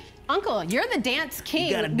 hey, Uncle, you're the dance king.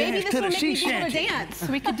 You gotta Maybe dance this to will the make me sea be able to shanty. dance.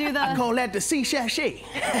 We could do the... I call that the sea sachet.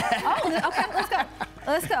 Oh, okay, let's go.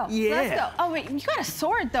 Let's go. Yeah. Let's go. Oh, wait, you got a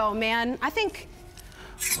sword, though, man. I think...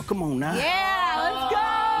 Oh, come on now. Yeah, let's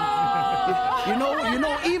go! You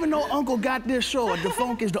know, even though Uncle got this sword, the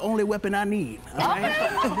funk is the only weapon I need. All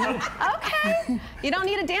right? Okay. You don't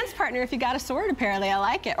need a dance partner if you got a sword, apparently. I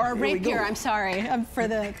like it. Or a Here we rapier, go. I'm sorry. For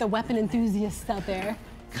the weapon enthusiasts out there.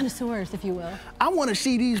 Connoisseurs, if you will. I want to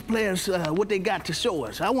see these players, what they got to show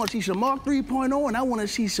us. I want to see some Mark 3.0, and I want to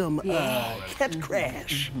see some Catch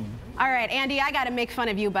Crash. All right, Andy, I got to make fun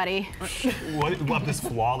of you, buddy. What, this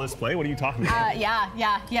flawless play? What are you talking about? Yeah.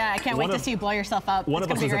 I can't wait to see you blow yourself up. One It's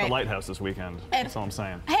of us gonna is be at the great. lighthouse this weekend. That's all I'm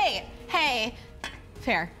saying. Hey.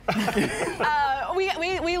 Fair.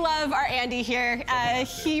 We love our Andy here.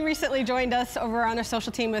 He recently joined us over on our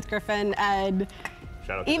social team with Griffin, and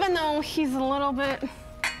even though he's a little bit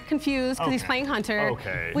confused because he's playing Hunter,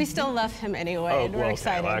 we still love him anyway, and we're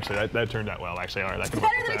excited. Well, actually, that turned out well. Actually, all right, that can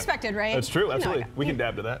Better than expected, right? That's true, You know, absolutely. We can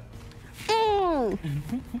dab to that.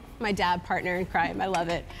 My dad partner in crime. I love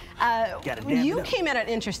it. Gotta dab You it up. came at an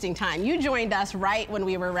interesting time. You joined us right when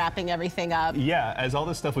we were wrapping everything up. Yeah, as all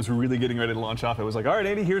this stuff was really getting ready to launch off, it was like, all right,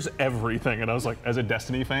 Andy, here's everything. And I was like, as a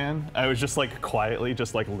Destiny fan, I was just like quietly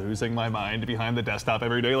just like losing my mind behind the desktop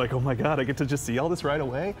every day. Like, oh my God, I get to just see all this right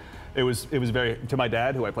away. It was very, to my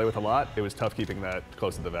dad, who I play with a lot, it was tough keeping that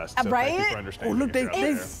close to the vest. So thank you for Oh, understanding. look,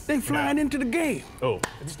 they flying into the game. Oh,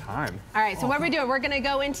 it's time. All right, so what are we doing? We're gonna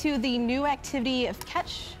go into the new activity of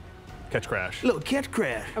catch. Catch Crash. Look, Catch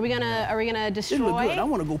Crash. Are we gonna destroy? This look good. I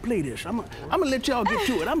want to go play this. I'm gonna let y'all get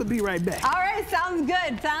to it. I'm gonna be right back. All right, sounds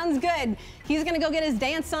good. Sounds good. He's gonna go get his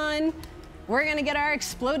dance on. We're gonna get our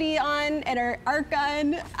explodey on and our arc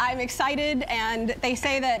gun. I'm excited, and they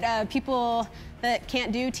say that people that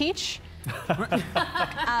can't do teach.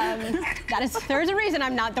 There's a reason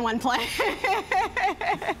I'm not the one playing.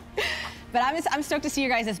 But I'm stoked to see your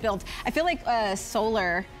guys' builds. I feel like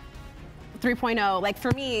Solar 3.0, like for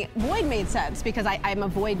me, Void made sense because I'm a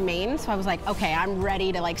Void main, so I was like, okay, I'm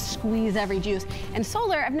ready to like squeeze every juice. And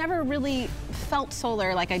Solar, I've never really felt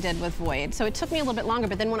Solar like I did with Void, so it took me a little bit longer,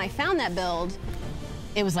 but then when I found that build,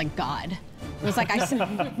 it was like God. It was like,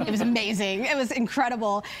 it was amazing. It was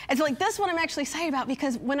incredible. And so like this one I'm actually excited about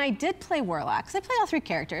because when I did play Warlock, because I play all three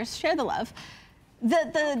characters, share the love.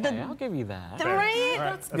 I'll give you that. Right?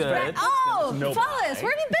 That's good. good. Oh, No fellas,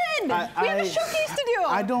 where have you been? We have a showcase to do.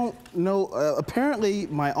 I don't know. Apparently,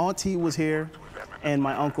 my auntie was here and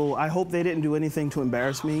my uncle. I hope they didn't do anything to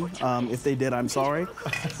embarrass me. If they did, I'm sorry.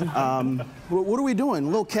 What are we doing? A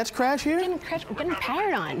little Catch Crash here? We're getting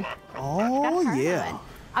powered on. Oh, yeah.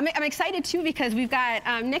 I'm excited too because we've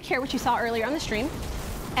got Nick here, which you saw earlier on the stream.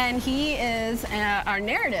 and he is our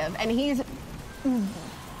narrative, and his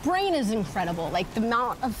brain is incredible. Like, the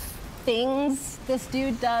amount of things this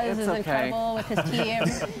dude does is incredible with his team.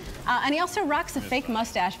 And he also rocks a fake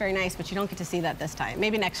mustache, very nice, but you don't get to see that this time.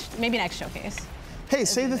 Maybe next showcase. Hey,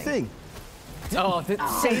 say the thing. Oh,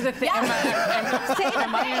 say the thing. Am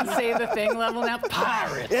I in say the thing level now?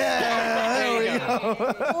 Pirates. Yeah, there we go.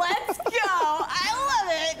 Let's go. I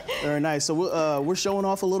love it. Very nice. So we're showing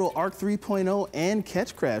off a little Arc 3.0 and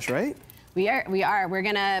Catch Crash, right? We are. We're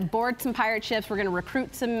gonna board some pirate ships. We're gonna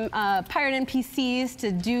recruit some pirate NPCs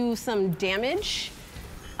to do some damage.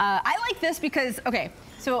 I like this because, okay,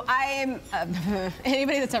 so I'm,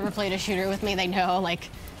 anybody that's ever played a shooter with me, they know, like,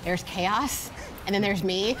 there's chaos, and then there's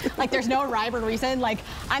me. Like, there's no rhyme or reason. Like,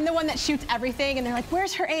 I'm the one that shoots everything, and they're like,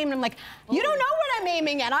 where's her aim? And I'm like, you don't know what I'm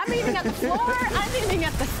aiming at. I'm aiming at the floor. I'm aiming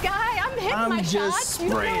at the sky. I'm hitting my shots. You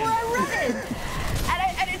don't know where I'm running.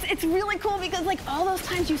 And it's really cool because, like, all those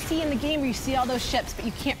times you see in the game where you see all those ships, but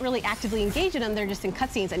you can't really actively engage in them, they're just in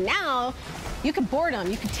cutscenes. And now you can board them,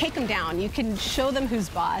 you can take them down, you can show them who's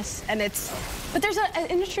boss. And but there's an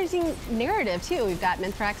interesting narrative too. We've got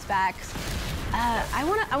Mithrax back.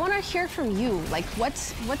 I wanna hear from you. Like, what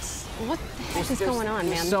the heck is going on,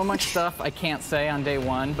 man? So much stuff I can't say on day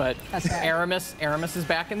one, but Aramis is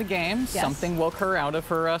back in the game. Yes. Something woke her out of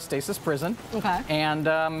her stasis prison. Okay.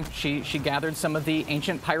 And she gathered some of the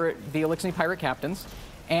ancient the Elixir pirate captains.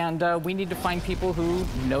 And we need to find people who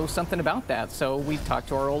know something about that. So we talked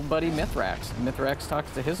to our old buddy Mithrax. Mithrax talks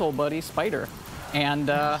to his old buddy Spider. And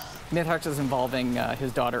Mithrax is involving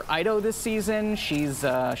his daughter Ido this season. She's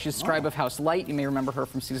Scribe of House Light. You may remember her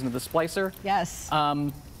from Season of the Splicer. Yes.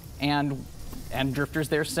 And Drifter's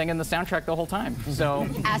there singing the soundtrack the whole time. So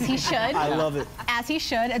as he should. I love it. As he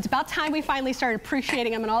should. It's about time we finally started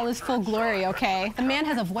appreciating him in all his full glory. Okay. The man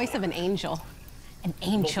has a voice of an angel. An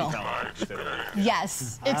angel.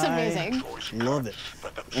 Yes, it's amazing. Love it.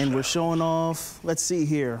 And we're showing off, let's see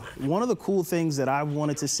here. One of the cool things that I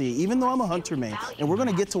wanted to see, even though I'm a hunter main, and we're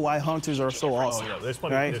gonna get to why hunters are so awesome. Oh, yeah, there's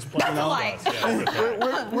plenty, right? there's plenty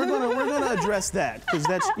we're gonna address that, because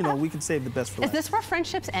that's, we can save the best for Is last. this where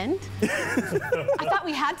friendships end? I thought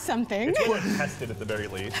we had something. It's worth tested at the very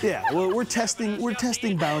least. Yeah, we're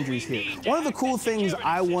testing boundaries here. One of the cool things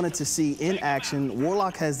I wanted to see in action,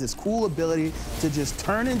 Warlock has this cool ability to just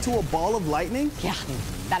turn into a ball of lightning. Yeah,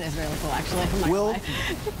 that is really cool, actually. I'm not Will,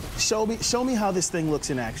 gonna lie. show me how this thing looks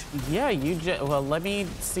in action. Yeah, well, let me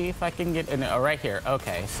see if I can get in. Oh, right here.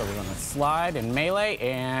 Okay, so we're gonna slide and melee,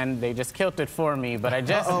 and they just killed it for me, but I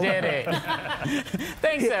just did it.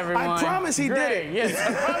 Thanks, everyone. I promise he did it. Yes,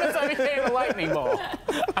 I promise I became a lightning ball.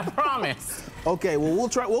 I promise. Okay, well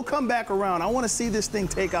we'll come back around. I want to see this thing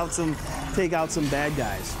take out some bad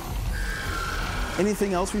guys.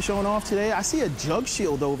 Anything else we're showing off today? I see a Jug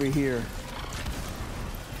Shield over here.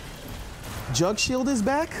 Jug Shield is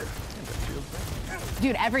back?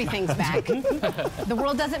 Dude, everything's back. The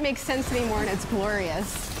world doesn't make sense anymore, and it's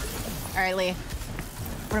glorious. All right, Lee,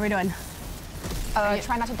 what are we doing?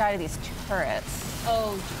 Try not to die to these turrets.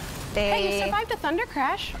 Oh. Hey, you survived a thunder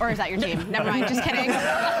crash? Or is that your team? Never mind, just kidding.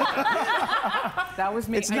 That was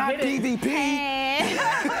me. It's not PvP. Hey.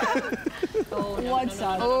 What's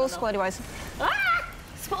up? Oh, Squiddy Boys.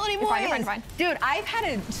 Splody Boys. You're fine. Dude, I've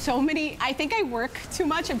had so many, I think I work too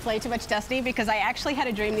much and play too much Destiny because I actually had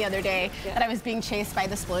a dream the other day that I was being chased by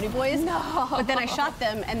the Splody Boys. No. But then I shot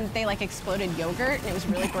them and they like exploded yogurt and it was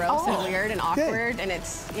really gross and weird and awkward and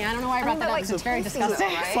it's, I don't know why I brought that up because it's very disgusting.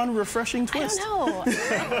 Fun, refreshing twist. I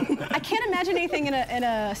don't know. I can't imagine anything in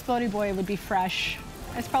a Splody Boy would be fresh.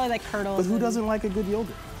 It's probably like curdles. But who doesn't like a good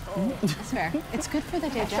yogurt? That's fair. It's good for the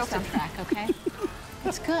digestive tract, okay?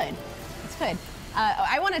 It's good. It's good.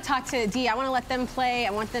 I want to talk to Dee. I want to let them play.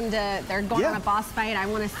 I want them to, they're going on a boss fight. I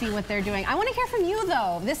want to see what they're doing. I want to hear from you,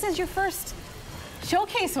 though. This is your first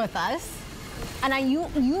showcase with us. And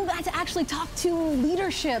you got to actually talk to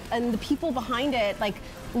leadership and the people behind it. Like,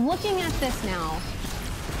 looking at this now,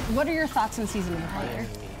 what are your thoughts on Season of Plunder?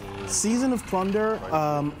 Season of Plunder,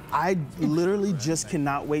 I literally just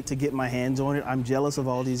cannot wait to get my hands on it. I'm jealous of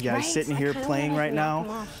all these guys sitting here playing right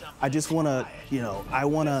now. I just want to, I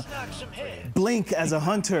want to blink as a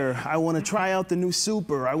hunter. I want to try out the new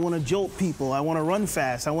super. I want to jolt people. I want to run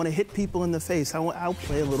fast. I want to hit people in the face. I'll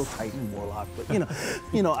play a little Titan Warlock, but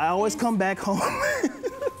I always come back home.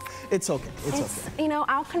 It's okay. It's okay.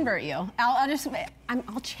 I'll convert you. I'll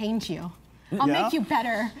change you. I'll make you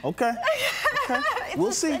better. Okay.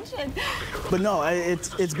 We'll see. But no,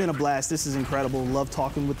 it's been a blast. This is incredible. Love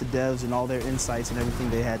talking with the devs and all their insights and everything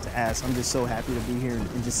they had to ask. I'm just so happy to be here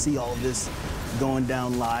and just see all of this going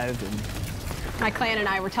down live. And My clan and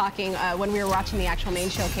I were talking when we were watching the actual main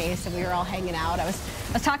showcase, and we were all hanging out. I was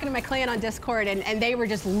talking to my clan on Discord, and they were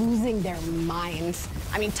just losing their minds.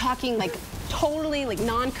 I mean, talking like totally like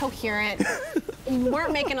non-coherent.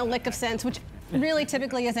 Weren't making a lick of sense, which really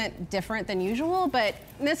typically isn't different than usual, but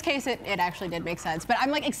in this case, it actually did make sense. But I'm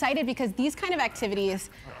like excited because these kind of activities,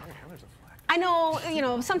 I know, you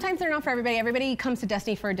know, sometimes they're not for everybody. Everybody comes to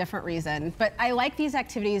Destiny for a different reason, but I like these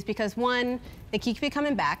activities because one, they keep you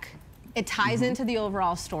coming back. It ties into the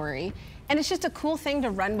overall story, and it's just a cool thing to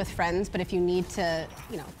run with friends. But if you need to,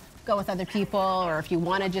 you know, go with other people, or if you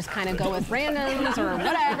want to just kind of go with randoms or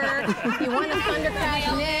whatever, you want to Thunder Crash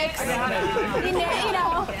Nyx, you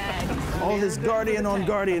know. All this Guardian on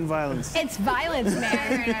Guardian violence. It's violence,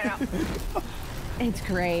 man. It's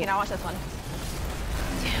great. I'll watch this one.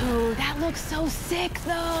 Dude, that looks so sick,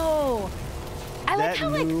 though. I like how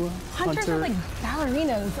like hunters are like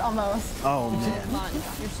ballerinas almost. Oh man.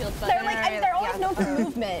 Your shield's they're like they're always known for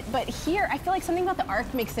movement, but here I feel like something about the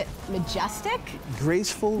arc makes it majestic.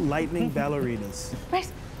 Graceful lightning ballerinas.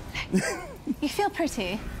 You feel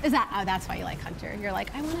pretty. Is that? Oh, that's why you like Hunter. You're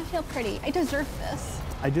like, I want to feel pretty. I deserve this.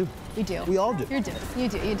 I do. You do. We all do. You do. You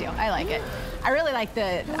do. You do. I like it. I really like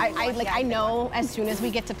the. I know as soon as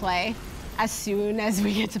we get to play,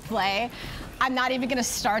 I'm not even gonna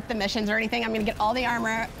start the missions or anything. I'm gonna get all the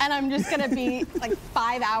armor, and I'm just gonna be like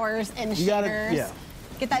 5 hours in shaders. Yeah.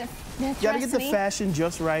 Get that. You gotta get the fashion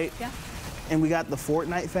just right. Yeah. And we got the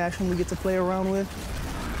Fortnite fashion we get to play around with.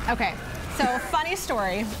 Okay. So funny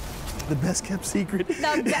story. The best kept secret.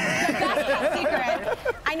 The best kept secret.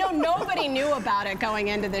 I know nobody knew about it going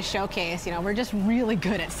into this showcase. You know, we're just really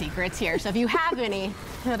good at secrets here. So if you have any,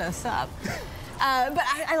 hit us up. But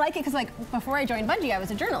I like it because, like, before I joined Bungie, I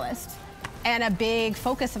was a journalist. And a big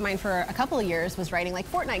focus of mine for a couple of years was writing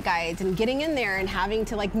like Fortnite guides and getting in there and having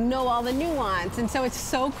to like know all the nuance. And so it's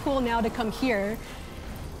so cool now to come here.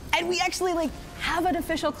 And we actually like have an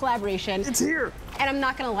official collaboration. It's here. And I'm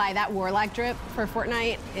not gonna lie, that Warlock drip for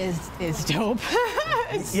Fortnite is dope.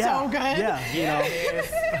 It's so good. Yeah, you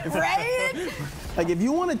know. Right? Like if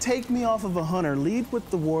you want to take me off of a hunter, lead with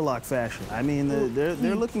the Warlock fashion. I mean,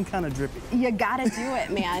 they're looking kind of drippy. You gotta do it,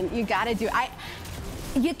 man. You gotta do it.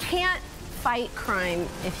 You can't fight crime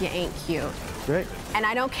if you ain't cute. Great. And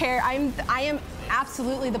I don't care. I am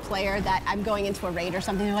absolutely the player that I'm going into a raid or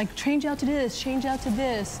something. They're like, change out to this, change out to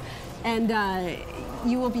this, and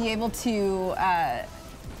you will be able to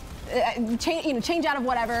change out of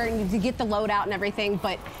whatever and you get the loadout and everything.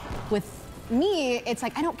 But with me, it's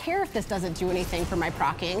like, I don't care if this doesn't do anything for my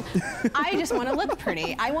procking. I just want to look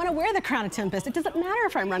pretty. I want to wear the Crown of Tempest. It doesn't matter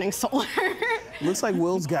if I'm running solar. Looks like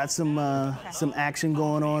Will's got some action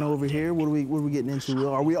going on over here. What are we getting into, Will?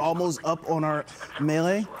 Are we almost up on our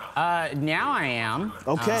melee? Now I am.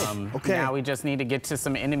 Okay. Okay. Now we just need to get to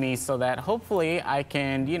some enemies so that hopefully I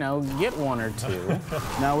can, you know, get one or two.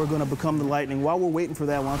 Now we're going to become the lightning. While we're waiting for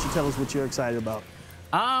that, why don't you tell us what you're excited about?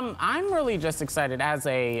 I'm really just excited as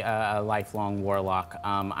a lifelong warlock.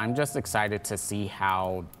 I'm just excited to see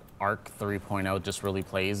how Arc 3.0 just really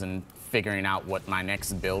plays and figuring out what my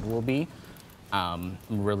next build will be. I'm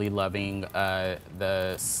really loving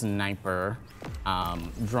the sniper,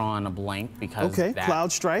 drawing a blank because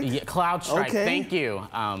Cloud Strike. Yeah, Cloud Strike. Okay. Thank you.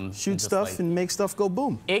 Shoot stuff and make stuff go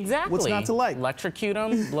boom. Exactly. What's not to like? Electrocute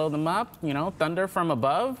them, blow them up. You know, thunder from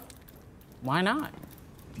above. Why not?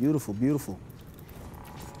 Beautiful, beautiful.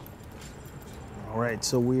 All right,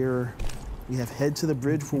 so we have head to the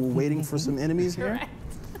bridge where we're waiting for some enemies here.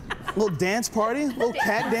 Little dance party, little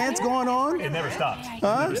cat dance going on. It never stops. Huh? It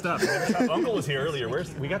never stops. It never stops. Uncle was here earlier.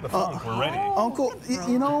 We got the funk. We're ready. Uncle,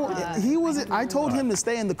 you know, he was. I told him to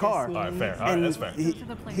stay in the car. All right, fair. All right, that's fair.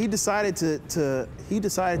 He decided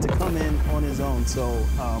to come in on his own. So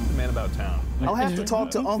man about town. I'll have to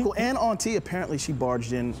talk to Uncle and Auntie. Apparently, she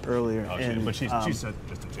barged in earlier. Oh, but she said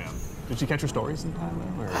just a jam. Did she catch her stories in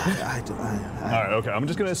time though? I all right, okay. I'm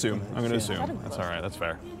just gonna assume. That's all right. That's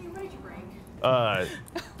fair.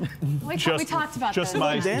 We talked about just this.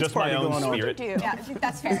 my own spirit. Yeah,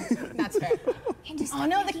 that's fair. That's fair. Oh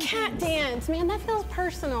no, the cat dance, man, that feels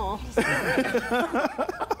personal.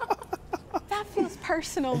 That feels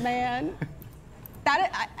personal, man.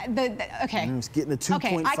 Okay. It's getting a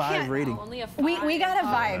 2.5 rating. Only a 5. We got a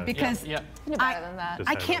vibe because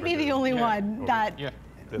I can't be the only one that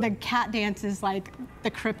the cat dance is like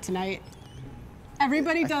the kryptonite.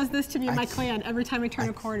 Everybody does this to me in my clan every time I turn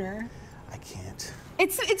a corner. I can't.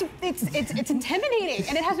 It's intimidating,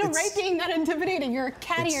 and it has no right being that intimidating. You're a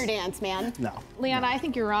cat ear dance, man. No. Leanna, I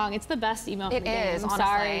think you're wrong. It's the best emote in the game. Is, I'm honestly.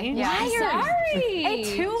 sorry. Yeah. Liar. Sorry.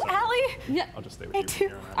 A2, Allie? Yeah. I'll just stay with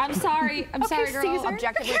you. I'm sorry. I'm sorry, girl. Caesar.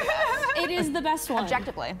 Objectively the best. It is the best one.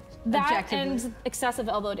 Objectively. That and excessive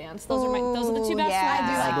elbow dance. Those are the two best yeah. ones.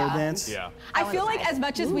 I do like Elbow that. dance. Yeah. I feel like as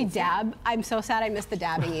much as we dab, I'm so sad I missed the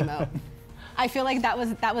dabbing emote. I feel like that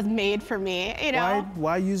was made for me, you know?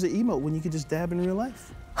 Why use an emote when you could just dab in real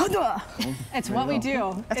life? It's what we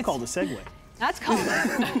do. That's called a segue. That's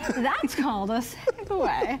called a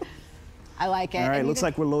segue. I like it. All right, And looks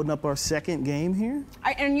like we're loading up our second game here.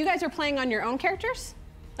 And you guys are playing on your own characters?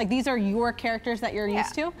 Like these are your characters that you're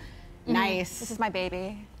used to? Nice. This is my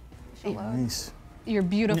baby. Nice. You're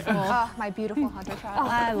beautiful. My beautiful hunter child.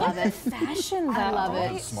 I love it. Fashion, though. I love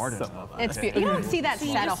it. Smart enough. It's beautiful. You don't see that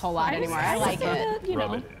set a whole lot anymore. I like it. You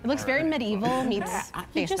know, It looks very medieval meets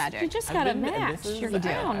face magic. You just gotta match your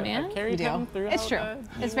gown, man. You do. It's true.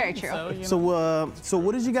 It's very true. So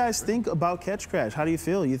what did you guys think about Catch Crash? How do you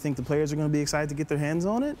feel? You think the players are going to be excited to get their hands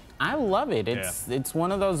on it? I love it. It's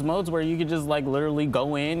one of those modes where you could just like literally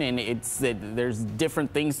go in and there's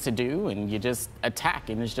different things to do and you just attack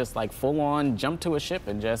and it's just like full on jump to a ship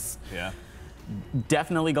and just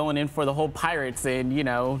definitely going in for the whole pirates and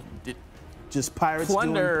just pirates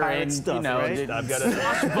plunder doing pirate and stuff, right? I've got a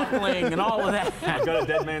swashbuckling and all of that. I've got a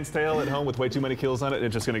dead man's tale at home with way too many kills on it.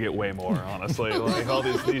 It's just gonna get way more, honestly. Like all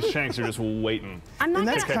these shanks are just waiting. And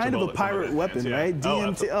that's kind of a pirate weapon, right?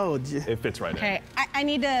 DMT. It fits right in. Okay,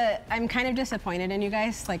 I'm kind of disappointed in you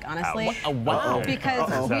guys, like honestly. Wow.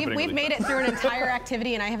 Because we've made it through an entire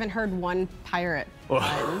activity and I haven't heard one pirate.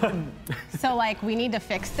 So like we need to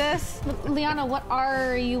fix this. Liana, what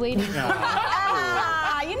are you waiting for?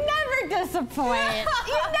 You never disappoint.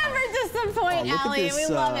 You never disappoint, Look at Allie. this,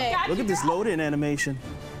 We love it. Look at this load-in animation.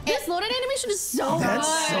 This loaded animation is so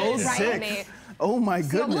That's good. so sick. Oh my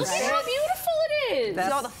goodness. Look at how beautiful it is.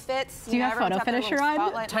 See all the fits. Do you have photo finisher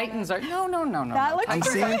on? Titans are no. That looks I'm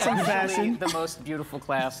seeing some fashion. The most beautiful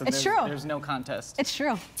class. And It's there's, true. There's no contest. It's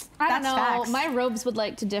true. I don't know. Facts. My robes would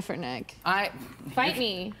like to differ, Nick. Fight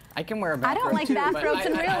me. I can wear a I bathrobe don't like too, bathrobes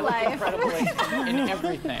but in real I look life. incredible in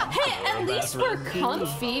everything. Hey, at least we're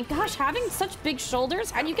comfy. Gosh, having such big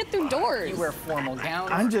shoulders, how do you get through doors? You wear formal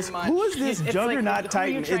gowns. I'm just, who is this It's Juggernaut like, who are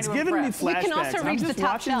you Titan? trying It's to giving me impress? flashbacks. We can also I'm reach the just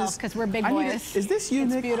top watching shelf this. because we're big I need boys. is this you,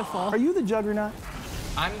 It's Nick? beautiful. Are you the Juggernaut?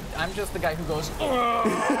 I'm just the guy who goes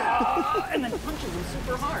and then punches them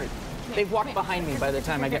super hard. They walk behind me by the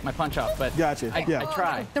time I get my punch off, but Gotcha. I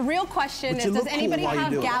try. The real question But is, you does look cool anybody while you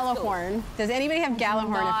have do it. Gallahorn? Does anybody have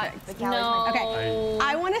Gallahorn effects? No. Okay.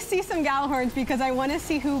 I want to see some Gallahorns because I want to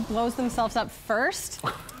see who blows themselves up first.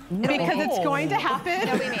 Because it's going to happen.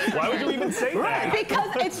 Why would you even say that?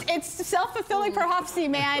 Because it's self-fulfilling prophecy,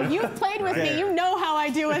 man. You've played with me. You know how I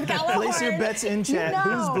do with Gallahorn. Place your bets in chat.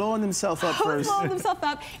 You know. Who's blowing themselves up Who's first? blowing themselves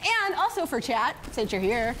up? And also for chat, since you're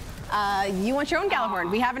here, you want your own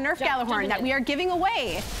Gallahorn. We have a Nerf Gallahorn that we are giving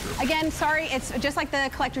away. Again, sorry, it's just like the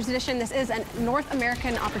collector's edition. This is a North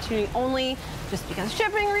American opportunity only, just because of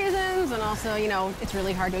shipping reasons, and also, you know, it's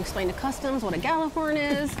really hard to explain to customs what a Gallahorn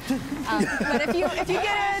is. But if you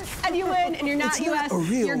get it and you win and you're not US,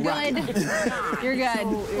 you're good. You're good.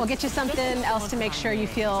 We'll get you something else to make sure you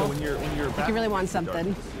feel when you're like you really want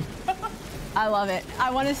something. I love it.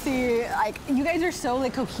 I want to see, like, you guys are so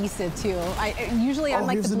like cohesive too. Usually I'm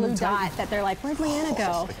like here's the the blue new Titan. dot that they're like, where'd Leanna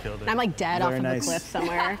go? And I'm like dead off Very of nice. a cliff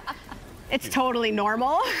somewhere. It's totally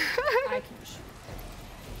normal.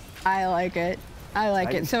 I like it. I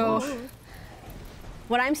like it. So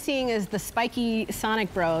what I'm seeing is the spiky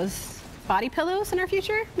Sonic Bros body pillows in our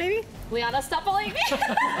future, maybe? Liana, stop bullying me.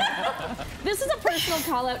 This is a personal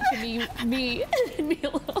call out to me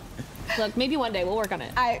alone. Look, maybe one day we'll work on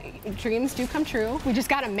it. Dreams do come true. We just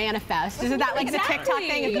gotta manifest. Isn't that like the TikTok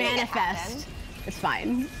thing of manifest? It's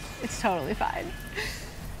fine. It's totally fine.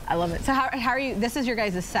 I love it. So how are you, this is your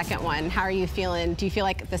guys' second one. How are you feeling? Do you feel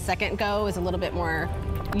like the second go is a little bit more,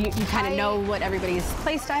 you kind of know what everybody's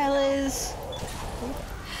play style is?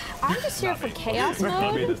 I'm just here for chaos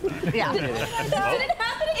mode. Yeah. Did it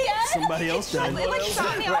happen again? Somebody else did. It like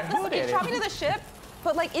shot me off. It shot me to the ship,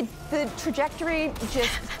 but like the trajectory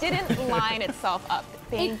just didn't line itself up.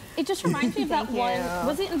 It just reminds me of that one.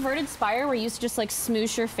 Was it Inverted Spire where you used to just like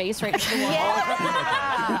smoosh your face right into the wall?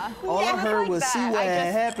 Yeah. All I heard was see what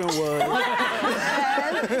happened was.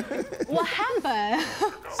 What happened?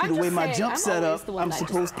 See the way my jump set up, I'm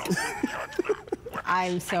supposed to.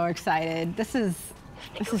 I'm so excited. This is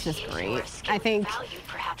just great. I think,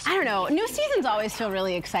 I don't know, new seasons always feel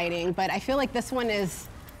really exciting, but I feel like this one is,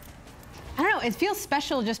 I don't know, it feels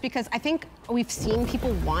special just because I think we've seen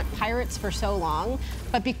people want pirates for so long,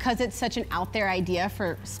 but because it's such an out there idea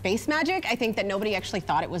for space magic, I think that nobody actually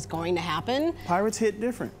thought it was going to happen. Pirates hit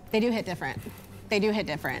different. They do hit different. They do hit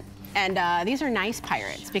different. And these are nice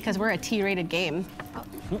pirates because we're a T-rated game.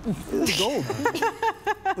 It's gold.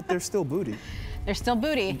 But they're still booty. They're still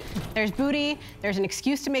booty. There's booty. There's an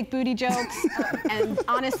excuse to make booty jokes, and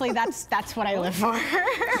honestly, that's what I live for.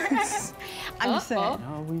 I'm just saying.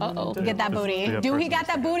 Get that booty. Do he got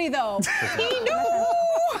that booty though? He do.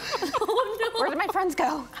 Where did my friends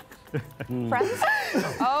go? Friends?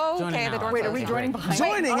 Okay, the door. Wait, are we joining behind?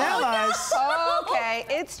 Joining allies. Okay,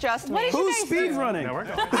 it's just me. Who's speed running?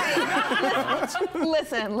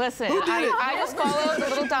 Listen. I just followed the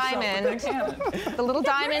little diamond. The little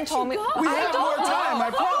diamond told me. We have more time, I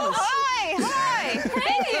promise. Hi.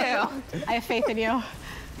 Thank you. I have faith in you.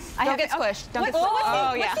 Don't get squished. Don't get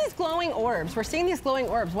squished. What's these glowing orbs? We're seeing these glowing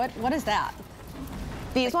orbs. What is that?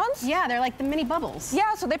 These ones? Yeah, they're like the mini bubbles.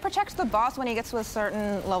 Yeah, so they protect the boss when he gets to a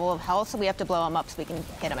certain level of health, so we have to blow him up so we can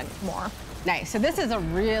hit him more. Nice. So this is a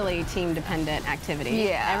really team-dependent activity.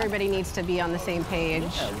 Yeah. Everybody needs to be on the same page.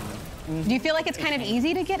 Do you feel like it's kind of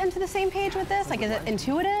easy to get into the same page with this? Like, is it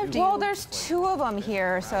intuitive? Well, there's 2 of them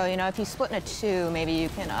here, so, you know, if you split into 2, maybe you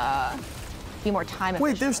can be more time efficient.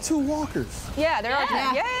 Wait, there's 2 walkers. Yeah, there are 2.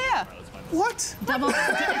 Yeah. What? Double the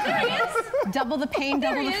pain,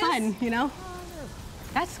 double the fun, you know?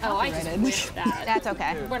 That's copyrighted. I just wish that. That's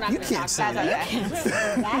okay. We're not You going to can't talk say about that.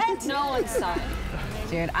 That? No, it's not.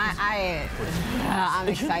 Dude, I'm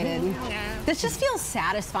excited. This just feels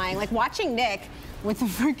satisfying. Like watching Nick with the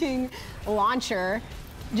freaking launcher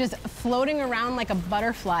just floating around like a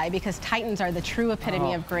butterfly because Titans are the true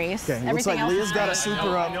epitome of grace. Okay, looks like Leah's got a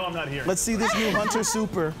super up. I know I'm not here. Let's see this new Hunter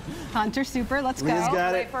super. Hunter super, let's Leah's go.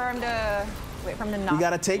 got Wait it. for him to knock. You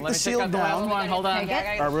gotta take the shield down. Come on, hold on. All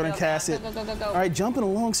right, we're gonna cast it. All right, jumping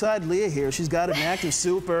alongside Leah here. She's got an active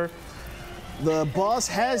super. The boss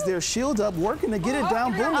has their shield up, working to get it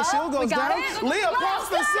down. Boom, the shield goes down. Leah pops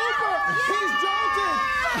the super. He's jolted.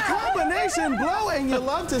 Combination blow, and you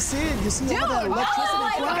love to see it. You see all that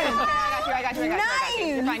electricity flying. I got you.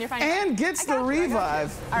 You're fine. And gets the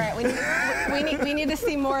revive. All right, we need to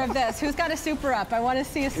see more of this. Who's got a super up? I want to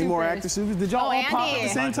see a super. Any more active supers? Did y'all all pop at the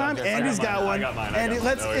same time? Andy's got one. Andy,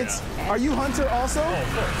 let's. Are you Hunter also?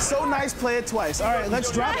 So nice, play it twice. All right,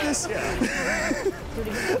 let's drop this.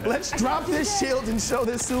 Let's drop this shield and show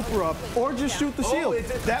this super up, or just shoot the shield.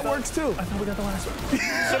 That works too. I thought we got the last one.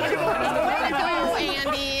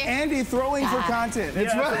 Andy throwing for content.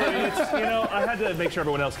 It's It's, you know, I had to make sure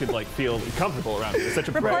everyone else could like feel comfortable around it. It's such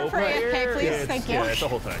a pro player. AFK, please. Thank you. Yeah, it's the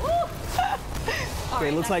whole thing.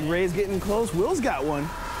 Okay, looks like Ray's getting close. Will's got one.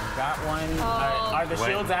 Got one. Are the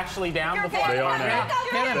shields actually down before? They are now.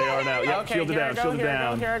 They are now. Yep, Okay, shielded down, shielded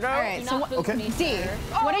down. Here I go. All right, so D,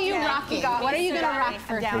 what are you rocking? What are you gonna rock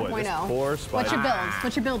for 3.0? What's your build?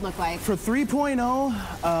 What's your build look like? For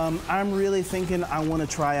 3.0, I'm really thinking I want to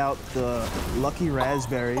try out the Lucky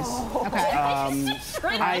Raspberries. Okay.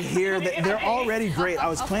 I hear that they're already great. I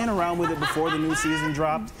was playing around with it before the new season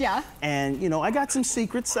dropped. Yeah. And, you know, I got some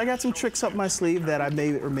secrets. I got some tricks up my sleeve that I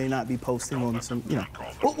may or may not be posting on some, you know.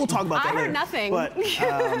 We'll talk about that I later. heard nothing.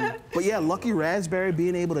 But yeah, Lucky Raspberry,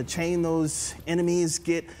 being able to chain those enemies,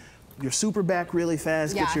 get your super back really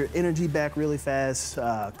fast, get your energy back really fast,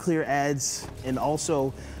 clear ads, and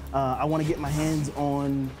also I want to get my hands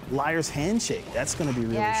on Liar's Handshake. That's going to be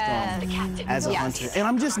really strong as a hunter. And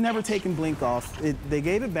I'm just never taking Blink off. They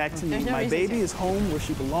gave it back to me. My baby is home where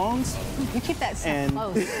she belongs. You keep that stuff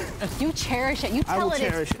close. You cherish it. You tell it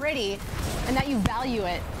it's pretty and that you value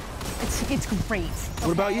it. It's great.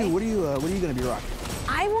 What about you? What are you going to be rocking?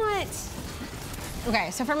 I want.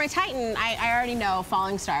 Okay, so for my Titan, I already know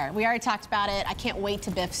Falling Star. We already talked about it. I can't wait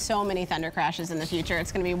to biff so many Thunder Crashes in the future.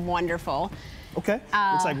 It's going to be wonderful. Okay.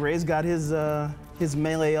 Looks like Ray's got his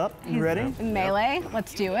melee up. You ready? Melee.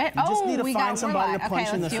 Let's do it. You just need to we find got somebody to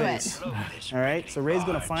punch in the do face. All right. So Ray's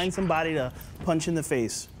going to find somebody to punch in the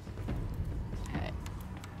face.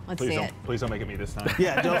 Let's see it. Please don't make it me this time.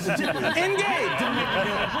 Yeah, don't. Engage!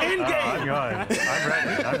 I'm going.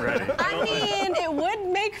 I'm ready. I mean, it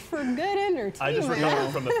would make for good entertainment. I just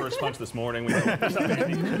recovered from the first punch this morning.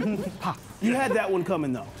 You had that one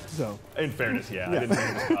coming though. So. In fairness, yeah. I didn't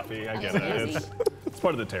drink this coffee. I get it. It's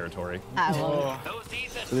part of the territory. So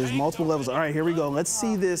there's multiple levels. All right, here we go. Let's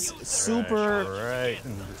see this super. All right.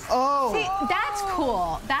 Oh. See, that's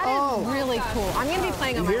cool. That is really cool. I'm gonna be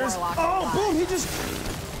playing on my Warlock. Oh, boom! He just.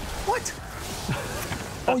 What?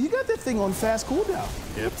 Oh, you got that thing on fast cooldown.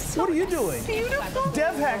 Yep. What are you doing? Beautiful.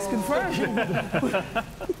 Dev hacks confirmed. Okay.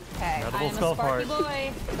 I am a Sparky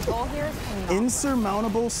boy. The goal here is to knock.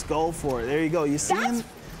 Insurmountable skull fort. There you go. You're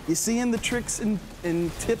seeing the tricks and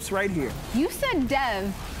tips right here. You said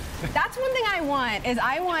Dev That's one thing I want, is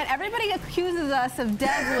I want, everybody accuses us of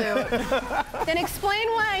dev loot. Then explain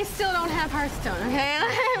why I still don't have Hearthstone, okay?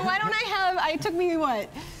 Why don't I have, it took me, what?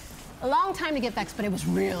 A long time to get Vex, but it was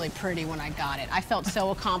really pretty when I got it. I felt so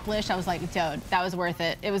accomplished. I was like, dude, that was worth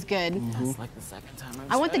it. It was good. That's like the second time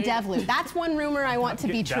I want the dev loot. That's one rumor I want to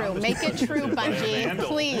be true. Make it true, Bungie.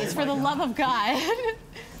 Please, for the love of God.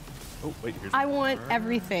 Oh, wait, here's I want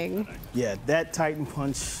everything. Yeah, that Titan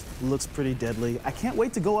Punch looks pretty deadly. I can't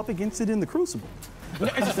wait to go up against it in the Crucible. Turn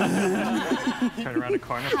around a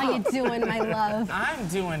corner. How you doing, my love? I'm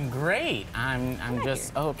doing great. I'm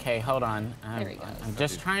just okay. Hold on. I'm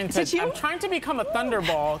just trying to. I'm trying to become a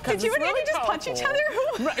thunderball. Did you and Andy just punch each other?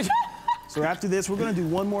 So after this, we're gonna do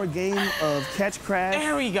one more game of Catch Crash.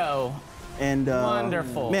 There we go. And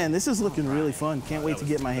wonderful. Man, this is looking really fun. Can't wait to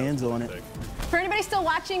get my hands on it. For anybody still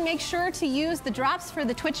watching, make sure to use the drops for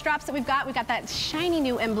the Twitch drops that we've got. We've got that shiny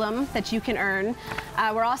new emblem that you can earn.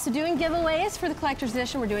 We're also doing giveaways for the Collector's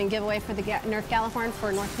Edition. We're doing a giveaway for the Nerf Galahorn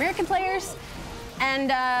for North American players.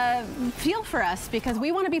 And feel for us, because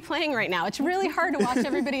we want to be playing right now. It's really hard to watch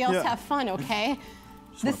everybody else have fun, okay?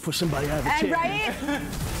 Just want to push somebody out of the chair. Right?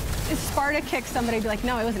 If Sparta kicked somebody, be like,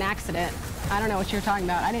 no, it was an accident. I don't know what you're talking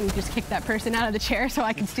about. I didn't just kick that person out of the chair so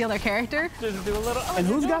I could steal their character. Just do a little. And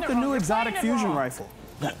who's got the new exotic fusion rifle?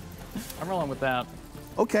 I'm rolling with that.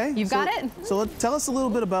 Okay. You've got it? So tell us a little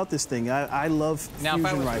bit about this thing. I love Now, fusion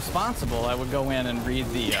if I was rifles. responsible, I would go in and read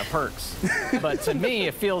the perks. But to me,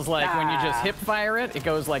 it feels like when you just hip fire it, it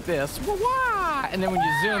goes like this, wah-wah! And then when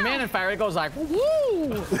you zoom in and fire it, it goes like,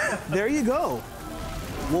 woo! There you go.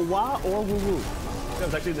 Wah-wah or woo-woo. That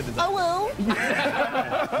was actually the design. Oh,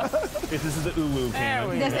 This is the uwu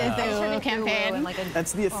canon. This is the Ulu campaign.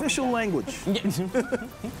 That's the official language.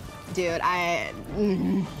 Dude,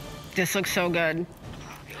 this looks so good.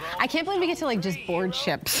 I can't believe we get to like just board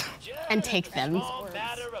ships and take them.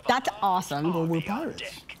 That's awesome. Well, we're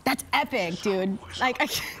pirates. That's epic, dude. Like,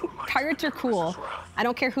 pirates are cool. I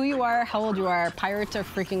don't care who you are, how old you are, pirates are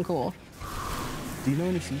freaking cool. Do you know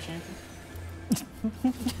any sea shanties?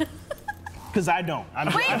 Because I don't.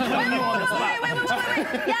 Wait.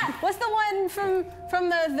 Yeah, what's the one from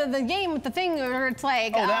the game with the thing where it's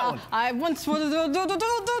like, that one. I once was I don't know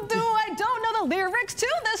the lyrics to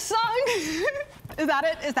this song. Is that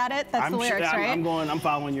it? Is that it? That's the lyrics, right? I'm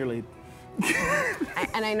following your lead.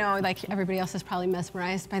 And I know, like, everybody else is probably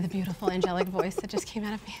mesmerized by the beautiful angelic voice that just came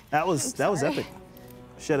out of me. That was epic.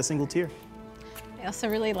 Shed a single tear. I also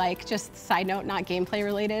really like, just side note, not gameplay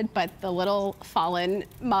related, but the little fallen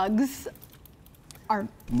mugs are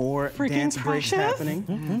more freaking dance breaks precious.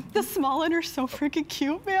 happening. The small one are so freaking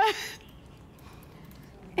cute, man.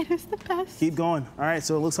 It is the best. Keep going. All right,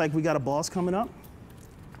 so it looks like we got a boss coming up.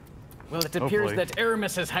 Well, it appears that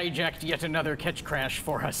Aramis has hijacked yet another catch crash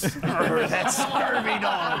for us. That scurvy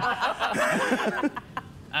dog.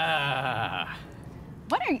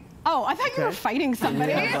 What are you? Oh, I thought you were fighting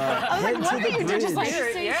somebody. I was like, what are you doing? Just like,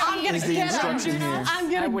 I'm gonna get him.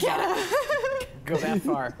 I'm gonna get him. Go that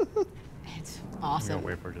far. It's awesome.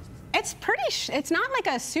 Wait for just. It's pretty. It's not like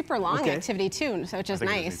a super long activity too, so it's just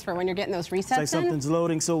nice for when you're getting those resets. It's like something's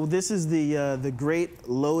loading. So this is the great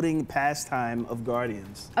loading pastime of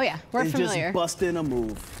Guardians. Oh yeah, we're familiar. Just bust in a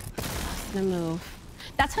move. The move.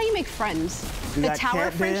 That's how you make friends. We The got tower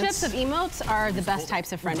cat friendships dance. of emotes are the best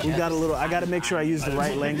types of friendships. We got a little. I got to make sure I use the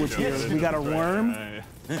right language here. We got a worm.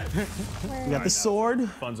 We got the sword.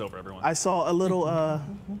 Fun's over, everyone. I saw a little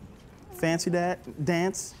fancy dance.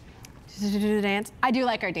 Dance. I do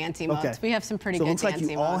like our dance emotes. Okay. We have some pretty So it good looks like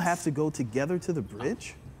dance you emotes. all have to go together to the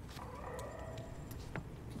bridge.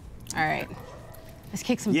 All right. Let's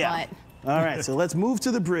kick some butt. All right, so let's move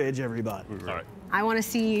to the bridge, everybody. All right. I want to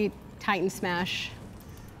see Titan Smash.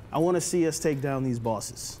 I want to see us take down these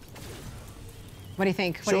bosses. What do you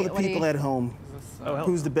think? Show the people at home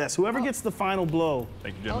who's the best. Whoever gets the final blow.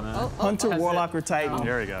 Thank you, gentlemen. Hunter, Warlock, or Titan.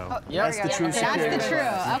 There we go. That's the true secret. That's the true.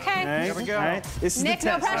 Okay. All right, Here we go. all right. This is Nick, the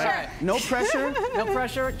no test. pressure. All right. No pressure. No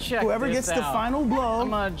pressure. Check. Whoever this gets the out. final blow. I'm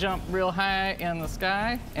gonna jump real high in the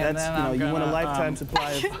sky, and That's, then you know, I'm you gonna, want a lifetime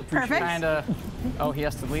supply of appreciation. Perfect. Kinda. Oh, he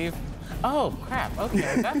has to leave. Oh crap.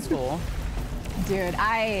 Okay, that's cool. Dude,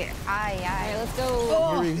 let's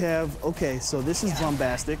go. Here we have, okay, so this is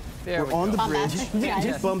bombastic. There We're we on go. the bridge.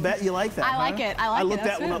 Bombastic, Bombat, you like that? I like it. I like I it. looked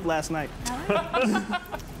That's that one smooth. up last night.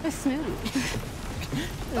 It's smooth.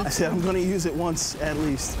 I said I'm going to use it once at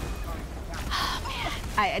least.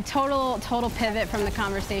 Total pivot from the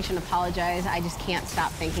conversation. Apologize. I just can't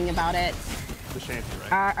stop thinking about it. The shanty,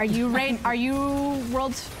 right? Are you ready? Are you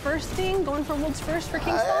world's firsting? Going for world's first for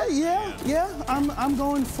Kingston? Yeah. I'm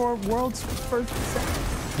going for world's first.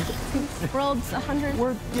 World's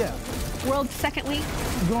 100. Yeah. World's second week.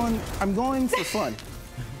 I'm going for fun.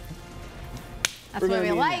 That's the way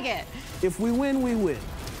we like it. If we win, we win.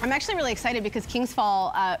 I'm actually really excited because King's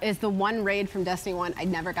Fall is the one raid from Destiny 1 I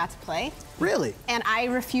never got to play. Really? And I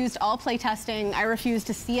refused all play testing. I refused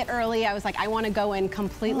to see it early. I was like, I want to go in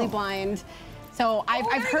completely blind. So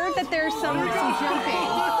I've heard that there's some jumping.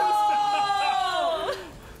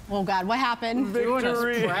 Oh God, what happened?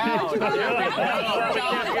 Victory! Oh,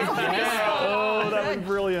 that was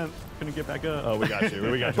brilliant. Couldn't get back up. Oh, we got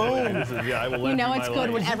you. We got you. Boom. I will You know it's good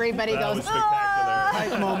when everybody goes, spectacular.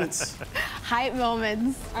 Hype moments. Hype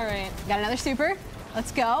moments. All right, got another super.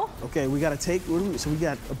 Let's go. Okay, we got to take, so we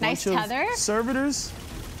got a Nice bunch tether. of servitors.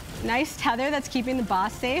 Nice tether that's keeping the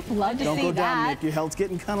boss safe. Love to Don't see go down, that. Nick. Your health's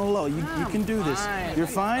getting kind of low. You can do this. You're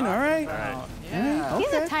fine? All right? Yeah. He's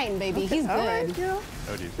Okay. a Titan, baby. Okay, He's all right, good. yeah.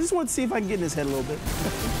 Oh, geez. Just want to see if I can get in his head a little bit.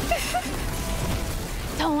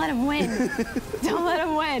 Don't let him win. Don't let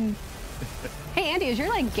him win. Hey, Andy, is your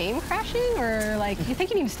game crashing, or you think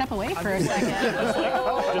you need to step away for a second?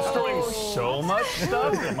 Destroying so much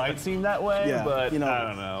stuff, it might seem that way, Yeah, but you know, I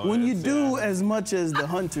don't know. when you do as much as the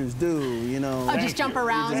hunters do, Oh, just jump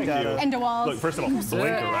around into walls. Look, first of all,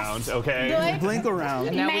 blink around, okay? Blink around.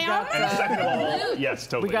 And now we got, And second of all, yes,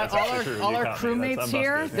 totally. we got that's all actually true. our You caught me. crewmates That's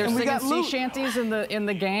here. unbusted. They're And we singing got sea loot. shanties in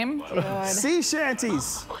the game. Sea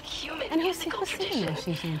shanties. And who's singing those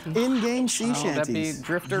sea shanties? In-game sea Oh, that'd be shanties.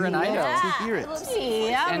 Drifter and You Ido. love to hear it.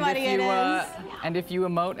 Yeah, And buddy, it is. and if you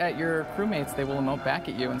emote at your crewmates, they will emote back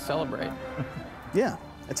at you and celebrate. Yeah,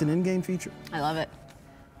 that's an in-game feature. I love it.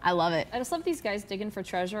 I love it. I just love these guys digging for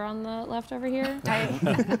treasure on the left over here.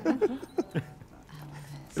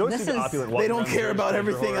 It always seems opulent They walking don't around care the about treasure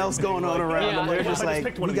everything drawer else and being going on like, around yeah, them. They're I just just like,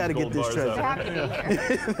 picked one we of got to these get gold this bars treasure. up. Happy to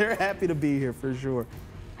be here. They're happy to be here for sure.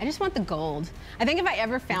 I just want the gold. I think if I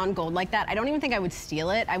ever found gold like that, I don't even think I would steal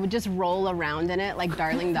it. I would just roll around in it like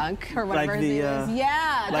Darling Duck or whatever Like his the, name is.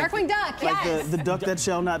 Yeah, like- Darkwing Duck, Like yes. the duck that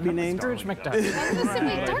shall not be named. Scrooge McDuck.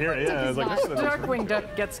 Darkwing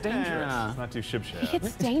Duck gets dangerous. It's not too ship He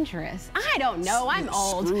gets dangerous. I don't know. I'm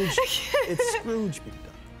old. Scrooge. It's Scrooge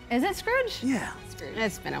McDuck. Is it Scrooge? Yeah.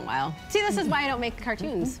 It's been a while. See, this is why I don't make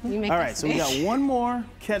cartoons. You make All this right, so we got one more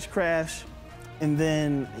catch crash, and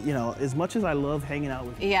then as much as I love hanging out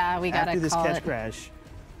with you, Yeah, we gotta after this call catch it. crash,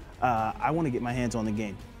 I want to get my hands on the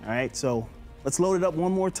game. All right, so let's load it up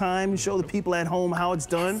one more time. Show the people at home how it's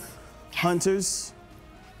done. Hunters.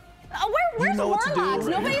 Where's know what to do. Warlocks?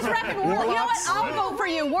 Nobody's repping Warlocks. You know what? Warlocks. I'll vote for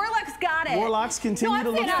you. Warlocks got it. Warlocks continue No, to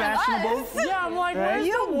I'm look saying out of fashionable. us. Yeah, I'm like, Right? where's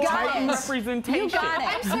You the got Warlock it. representation? You got it.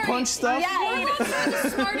 I'm sorry. punch stuff? Warlocks are the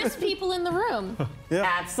smartest people in the room.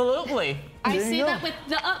 Absolutely. I There you say go. that with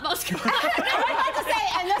the utmost I was about to say,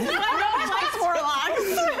 and this is why no one likes Warlocks.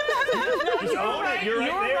 Just own it. You're right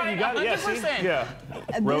there. You got it. Yeah, see? 100%. Yeah.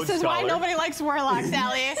 This is why nobody likes Warlocks,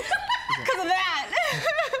 Sally. Because of that.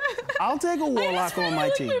 I'll take a warlock on my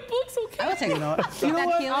team. I will take You know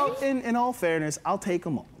what? In all fairness, I'll take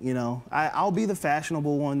them all. I'll be the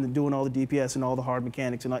fashionable one doing all the DPS and all the hard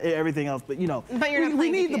mechanics and everything else. But But you're not we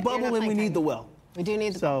playing need DPS. the You're bubble not and we playing need the well. We do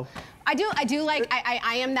need the So I do like,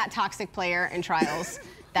 I am that toxic player in Trials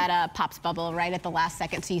that pops bubble right at the last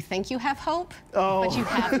second. So you think you have hope, but you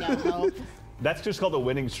have no hope. That's just called a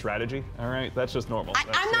winning strategy, all right? That's just normal.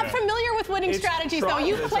 I'm not familiar with winning It's strategies, though.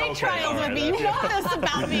 You Trials, played okay, Trials all with right, me. You okay. know this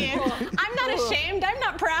about me. I'm not ashamed. I'm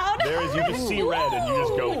not proud. There is, you just see red and you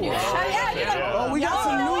just go for it. Oh, we got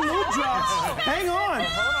some new loot drops. Hang on.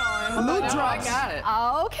 Loot drops. I got it.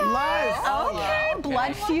 Okay. Live. Okay.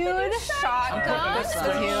 Blood feud. Shotgun.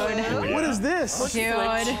 Dude. What is this?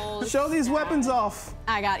 Dude. Show these weapons off.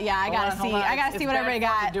 I gotta see. I gotta see what everybody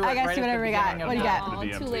got. I gotta see what everybody got. What do you got? Oh,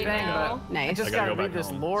 too late Dang, now. but Nice. I just I gotta gotta go read back this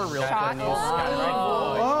home. lore real quick.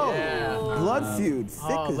 Oh, Yeah. blood feud. Thick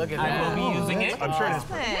Oh, as- look at I that. will be using it. I'm sure it is.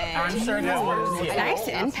 I'm sure it is. Nice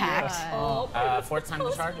impact. Fourth time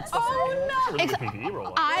to charge. Oh no! Really good PvE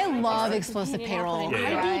roll. I love explosive payroll.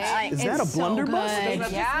 Is that a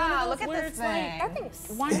blunderbuss? Yeah, look at this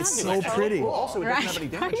thing. Why not It's do so it? pretty. Also, it doesn't have any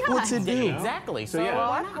damage. What's it do? Exactly. So yeah,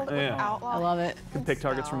 I love it. you can pick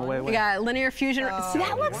targets from away. We got linear fusion. See,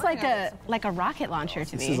 that looks like a rocket launcher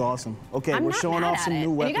to me. This is awesome. Okay, I'm we're not showing mad off some at it. new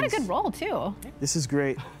And weapons. you got a good roll too. This is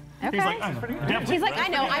great. Okay. He's like, I'm pretty good. He's like, I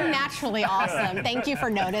know, I'm naturally awesome. Thank you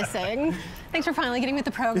for noticing. Thanks for finally getting with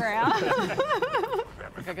the program. I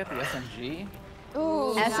think I got the SMG.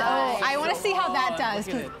 Ooh, I want to see how that does.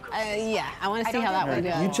 'Cause, yeah, I want to see how that would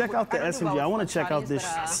go. You check out the SMG. I want to check out this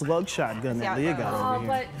slug shotgun that Leah got over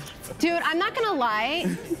here. Dude, I'm not gonna lie,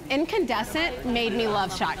 Incandescent made me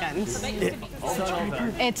love shotguns.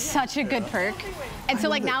 It's such a good perk. And so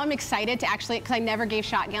like now I'm excited to actually, because I never gave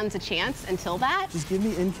shotguns a chance until that. Just give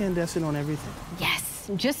me incandescent on everything. Yes.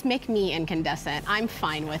 just make me incandescent. I'm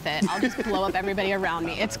fine with it. I'll just blow up everybody around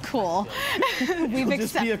me. It's cool. We've You'll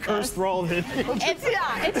just be a cursed thrall then.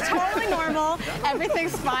 It's totally normal.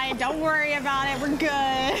 Everything's fine. Don't worry about it. We're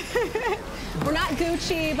good. We're not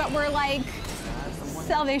Gucci, but we're like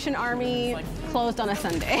Salvation Army closed on a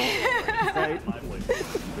Sunday. Right.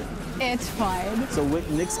 It's fine. So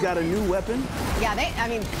Nick's got a new weapon. Yeah, I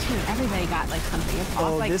mean, everybody got like something. It's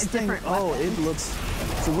all like this a thing. different Oh, weapon. it looks.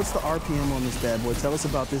 So what's the RPM on this bad boy? Tell us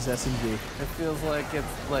about this SMG. It feels like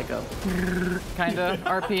it's like a kind of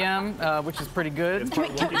RPM, which is pretty good. Can we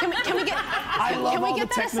get? I love can we all get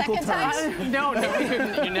the that a technical second terms. time? No,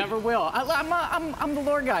 you never will. I'm the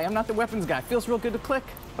lore guy. I'm not the weapons guy. Feels real good to click.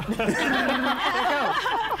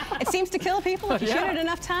 It seems to kill people if you shoot it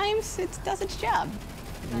enough times. It does its job.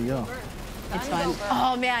 There you go. It's fun.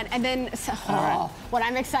 Oh man, and then what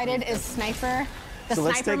I'm excited is sniper. The So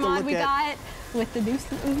let's sniper take a mod look we at- got with the new.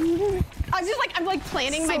 I'm like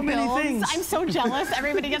planning my So many builds. things. I'm so jealous.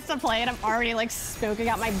 Everybody gets to play, and I'm already like smoking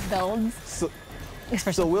out my builds.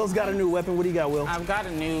 So Will's got a new weapon. What do you got, Will? I've got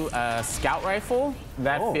a new scout rifle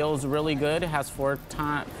that feels really good. It has fourth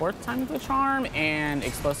time the charm and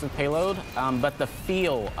explosive payload, but the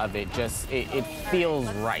feel of it it feels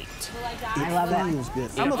right. I love that. Feels good.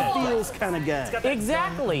 I'm a feels kind of guy.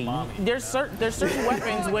 Exactly. There's certain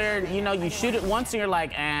weapons where you shoot it once and you're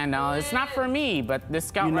like, no, it's not for me. But this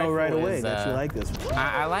scout rifle right away is, that you like this one.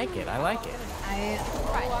 I like it. I like it.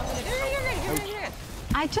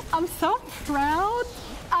 I'm so proud.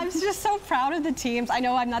 I'm just so proud of the teams. I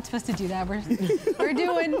know I'm not supposed to do that. We're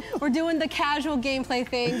doing the casual gameplay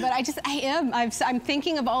thing, but I'm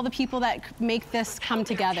thinking of all the people that make this come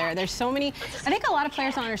together. There's so many. I think a lot of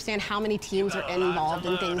players don't understand how many teams are involved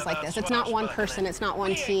in things like this. It's not one person. It's not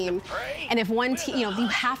one team. And if one team, you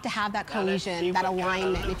have to have that cohesion, that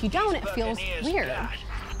alignment. If you don't, it feels weird.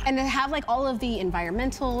 And to have like all of the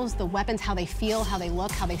environmentals, the weapons, how they feel, how they look,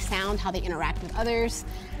 how they sound, how they interact with others.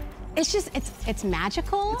 It's just, it's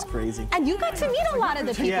magical. It's crazy. And you got to meet a lot of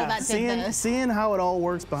the people that did this. Seeing how it all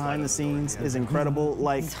works behind the scenes is incredible.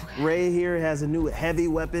 Like Ray here has a new heavy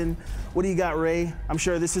weapon. What do you got, Ray? I'm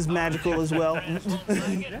sure this is magical as well.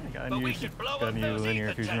 Got a new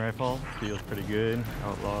linear fusion rifle. Feels pretty good.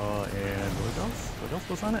 Outlaw and what else? What else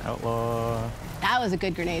was on it? Outlaw. That was a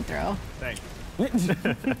good grenade throw. Thanks.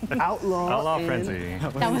 Outlaw Frenzy.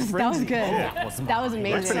 That was good. That was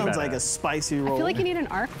amazing. That sounds like a spicy roll. I feel like you need an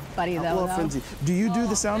arc buddy Outlaw though. Frenzy. Do you do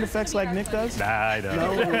the sound effects like Nick does? Nah, I don't.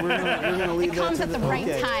 No, we're gonna leave It that comes to at the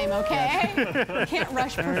right time, okay? You can't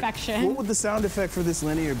rush All right. perfection. What would the sound effect for this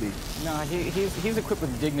linear be? No, he's equipped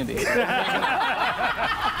with dignity.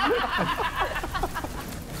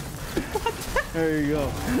 There you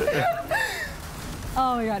go.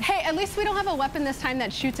 Oh my god. Hey, at least we don't have a weapon this time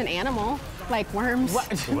that shoots an animal, like worms. What?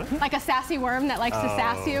 Like a sassy worm that likes to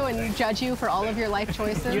sass you and judge you for all of your life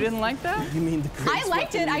choices. You didn't like that? You mean the I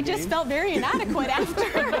liked it. I just felt very inadequate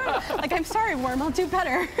after. Like, I'm sorry, worm. I'll do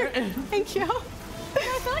better. Thank you. I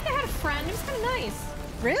feel like I had a friend. It was kind of nice.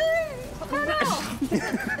 Really? I don't know.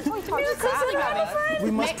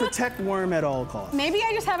 We must protect Worm at all costs. Maybe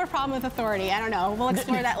I just have a problem with authority. I don't know. We'll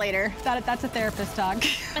explore that later. That's a therapist talk.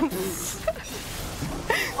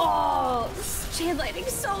 Oh, shade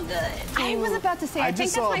lighting's so good. I was about to say, I think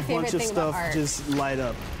just that's saw my a favorite bunch of thing about stuff art. just light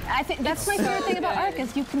up. I think that's my favorite thing about Arc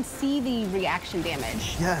is you can see the reaction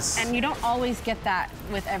damage. Yes. And you don't always get that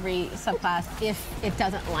with every subclass if it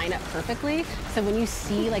doesn't line up perfectly. So when you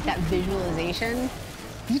see like that visualization,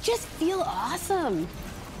 you just feel awesome.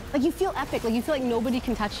 Like you feel epic, like you feel like nobody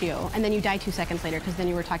can touch you, and then you die 2 seconds later because then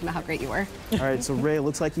you were talking about how great you were. All right, so Ray, it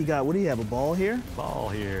looks like you got, what do you have, a ball here? Ball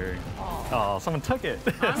here. Oh, someone took it.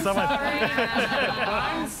 I'm Someone... sorry.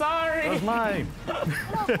 I'm sorry. That was mine.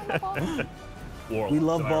 We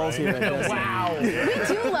love balls here at Destiny. Wow. We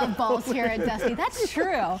do love balls here at Destiny. That's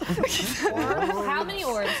true. How many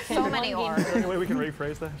orbs? So many orbs. Is there any way we can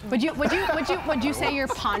rephrase that? Would you say you're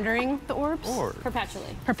pondering the orbs?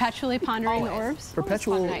 Perpetually. Perpetually pondering the orbs?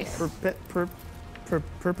 Perpetual, Nice.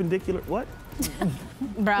 perpendicular, what?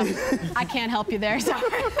 Bro, I can't help you there, sorry.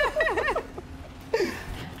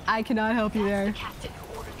 I cannot help you there.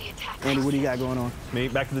 Andy, what do you got going on? Me,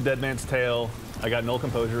 back to the Dead Man's Tale. I got Null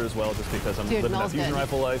Composure as well, just because I'm Dude, living that Null's fusion good.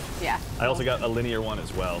 rifle life. Yeah. I also got a linear one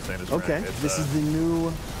as well, same as Okay, Brad. this is the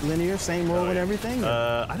new linear, same roll and everything?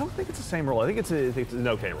 I don't think it's the same roll. I think it's an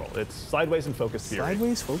okay roll. It's sideways and focus theory.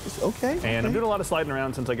 Sideways, focus, okay. And I'm doing a lot of sliding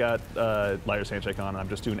around since I got Liar's Handshake on. I'm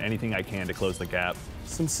just doing anything I can to close the gap.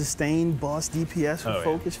 Some sustained boss DPS for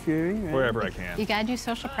Focus Fury. Right? Wherever I can. You gotta do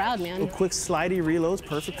social proud, man. Quick slidey reloads,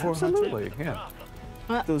 perfect for Hunter. Absolutely, yeah.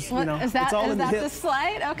 Those, you know, Is that, it's all is in the that hip. the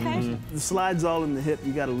slide? Okay. The slide's all in the hip.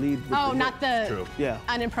 You got to lead with the Oh, hip. not the Yeah.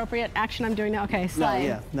 inappropriate action I'm doing now. Okay,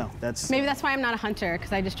 slide. No, that's. Maybe that's why I'm not a hunter,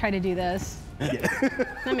 because I just try to do this. Yeah.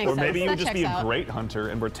 That makes Or sense. maybe you That would just checks be a out. great hunter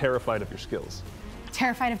and we're terrified of your skills.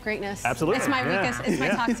 Terrified of greatness. Absolutely. It's my Yeah. weakest. It's my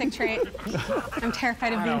Yeah. toxic trait. I'm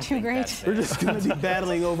terrified of being too great. We're just going to be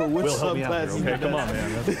battling over which Will, help me out subclass. here, okay? Come on,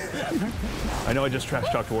 man. I know I just trash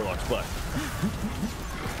talked Warlocks, but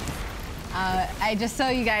I just so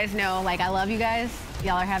you guys know, like, I love you guys.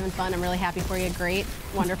 Y'all are having fun. I'm really happy for you. Great,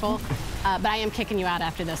 wonderful. But I am kicking you out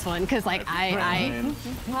after this one because, like, I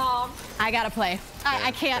gotta play.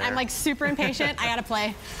 I can't. I'm like super impatient. I gotta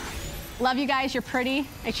play. Love you guys. You're pretty.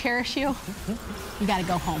 I cherish you. You gotta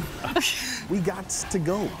go home. We got to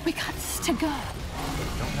go. We got to go.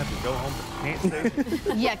 don't have to go home, but can't stay.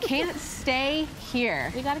 You can't stay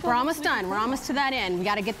here. We gotta go We're home almost so we can done. We're play. almost to that end. We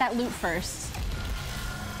gotta get that loot first.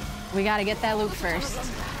 We gotta get that loot first.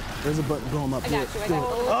 There's a button. Blow 'em up. I Do got it. you, I Do got it. you.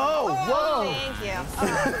 Oh, whoa! Thank you.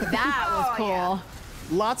 That was cool.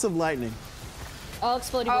 Lots of lightning. Oh,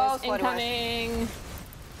 explodey Oh, boys explodey boys. incoming.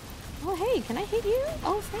 Oh, hey, can I hit you?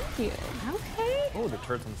 Oh, thank you. Okay. Oh, the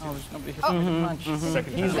turds on the Oh, there's nobody here.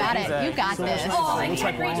 Second You time. got it. You got this. Oh, I Looks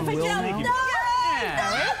like can't wait to Ron put will you down. make it.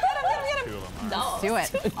 Yeah. Two of them. No. Do it.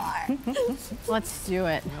 Let's do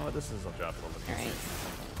it. You know what? This is a job a little bit. All right.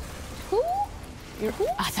 Who? You're who?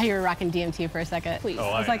 I thought you were rocking DMT for a second. Please. Oh,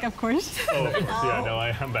 I was like, of course. Oh, yeah, no,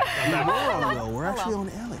 I'm back. I'm back. We're on, though. We're actually on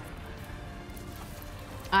Ellie.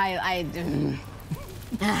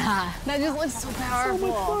 That just looks so powerful. So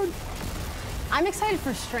much fun. I'm excited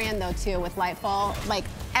for Strand though too with Lightfall. Like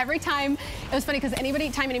every time, it was funny because anybody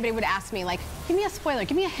would ask me like, give me a spoiler,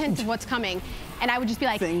 give me a hint of what's coming, and I would just be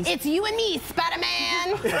like, it's you and me,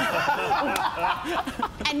 Spider-Man.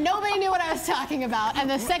 And nobody knew what I was talking about. And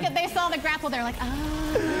the second they saw the grapple, they're like,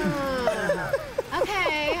 oh,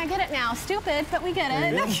 okay, I get it now. Stupid, but we get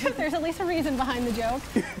it. There's at least a reason behind the joke.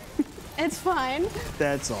 It's fine.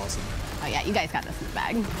 That's awesome. Oh yeah, you guys got this in the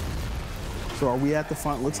bag. So are we at the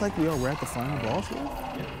final? Looks like we're at the final boss here.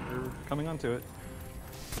 Yeah, we're coming onto it.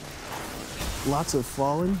 Lots of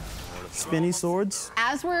falling, spinny swords.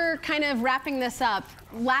 As we're kind of wrapping this up,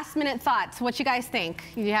 last minute thoughts. What you guys think?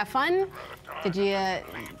 Did you have fun? Did you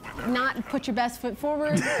not put your best foot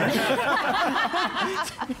forward?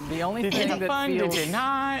 The only thing that feels... Did you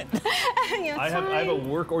not? Yeah, I have a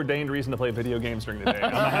work ordained reason to play video games during the day.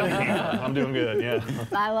 I'm a happy camper. I'm doing good, yeah.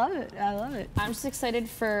 I love it. I love it. I'm just excited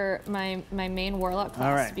for my main warlock class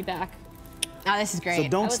All right. to be back. Oh, this is great. So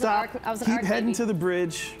don't stop. I was an Keep arc heading baby. to the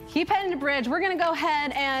bridge. Keep heading to bridge. We're gonna go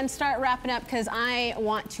ahead and start wrapping up because I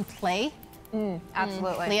want to play.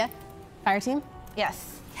 Absolutely. Leah, fire team.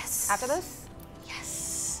 Yes. Yes. After this?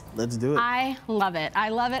 Yes. Let's do it. I love it. I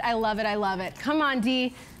love it. I love it. I love it. Come on,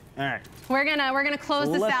 D. All right. We're gonna close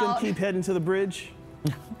So we'll this let them out. keep heading to the bridge.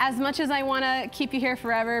 As much as I want to keep you here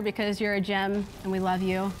forever because you're a gem and we love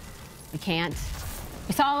you, we can't.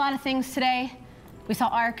 We saw a lot of things today. We saw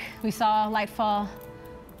Arc, we saw Lightfall,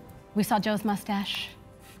 we saw Joe's mustache.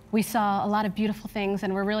 We saw a lot of beautiful things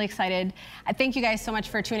and we're really excited. I thank you guys so much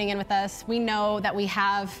for tuning in with us. We know that we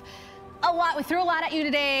have a lot, we threw a lot at you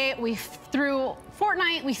today. We threw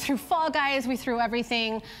Fortnite, we threw Fall Guys, we threw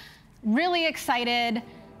everything. Really excited.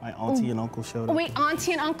 My auntie and uncle showed up. Wait,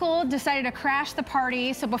 auntie and uncle decided to crash the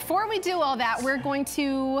party. So before we do all that, we're going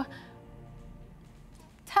to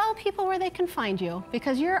tell people where they can find you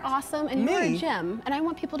because you're awesome and you're a Me? gem, and I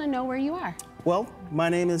want people to know where you are. Well, my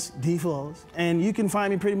name is D Flawless, and you can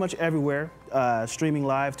find me pretty much everywhere. Streaming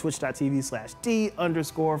live,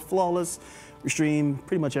 twitch.tv/D_flawless. We stream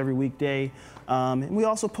pretty much every weekday. And we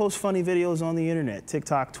also post funny videos on the internet,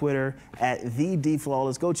 TikTok, Twitter, at the D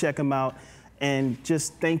Flawless. Go check them out. And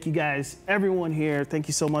just thank you guys, everyone here. Thank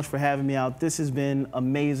you so much for having me out. This has been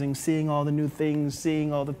amazing, seeing all the new things,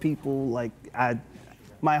 seeing all the people. Like,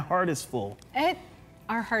 my heart is full.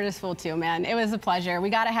 Our heart is full too, man. It was a pleasure.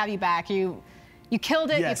 We got to have you back. You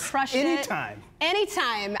killed it. Yes, You crushed anytime. it.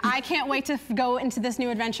 Anytime. I can't wait to go into this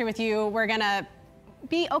new adventure with you. We're gonna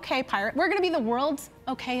be okay pirate. We're gonna be the world's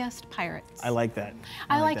okayest pirates. I like that.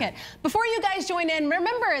 I like it. Before you guys join in,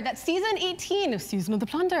 remember that season 18 of Season of the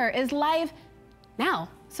Plunder is live now.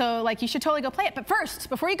 So like you should totally go play it. But first,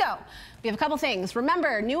 before you go, we have a couple things.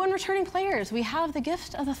 Remember, new and returning players, we have the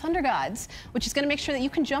gift of the Thunder Gods, which is gonna make sure that you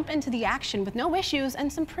can jump into the action with no issues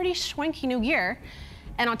and some pretty swanky new gear.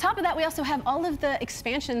 And on top of that, we also have all of the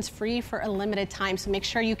expansions free for a limited time. So make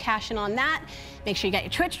sure you cash in on that. Make sure you got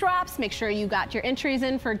your Twitch drops. Make sure you got your entries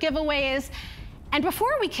in for giveaways. And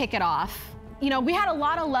before we kick it off, you know, we had a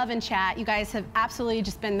lot of love in chat. You guys have absolutely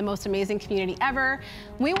just been the most amazing community ever.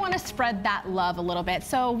 We want to spread that love a little bit.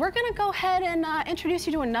 So we're going to go ahead and introduce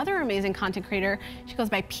you to another amazing content creator. She goes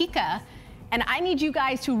by Pika. And I need you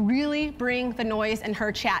guys to really bring the noise in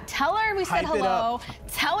her chat. Tell her we said hello.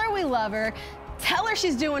 Tell her we love her. Tell her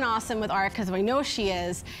she's doing awesome with art, because we know she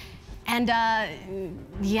is. And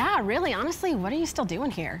yeah, really, honestly, what are you still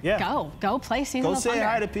doing here? Yeah. Go play Season of Thunder.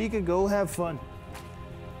 Thunder. Go say hi to Pika, go have fun.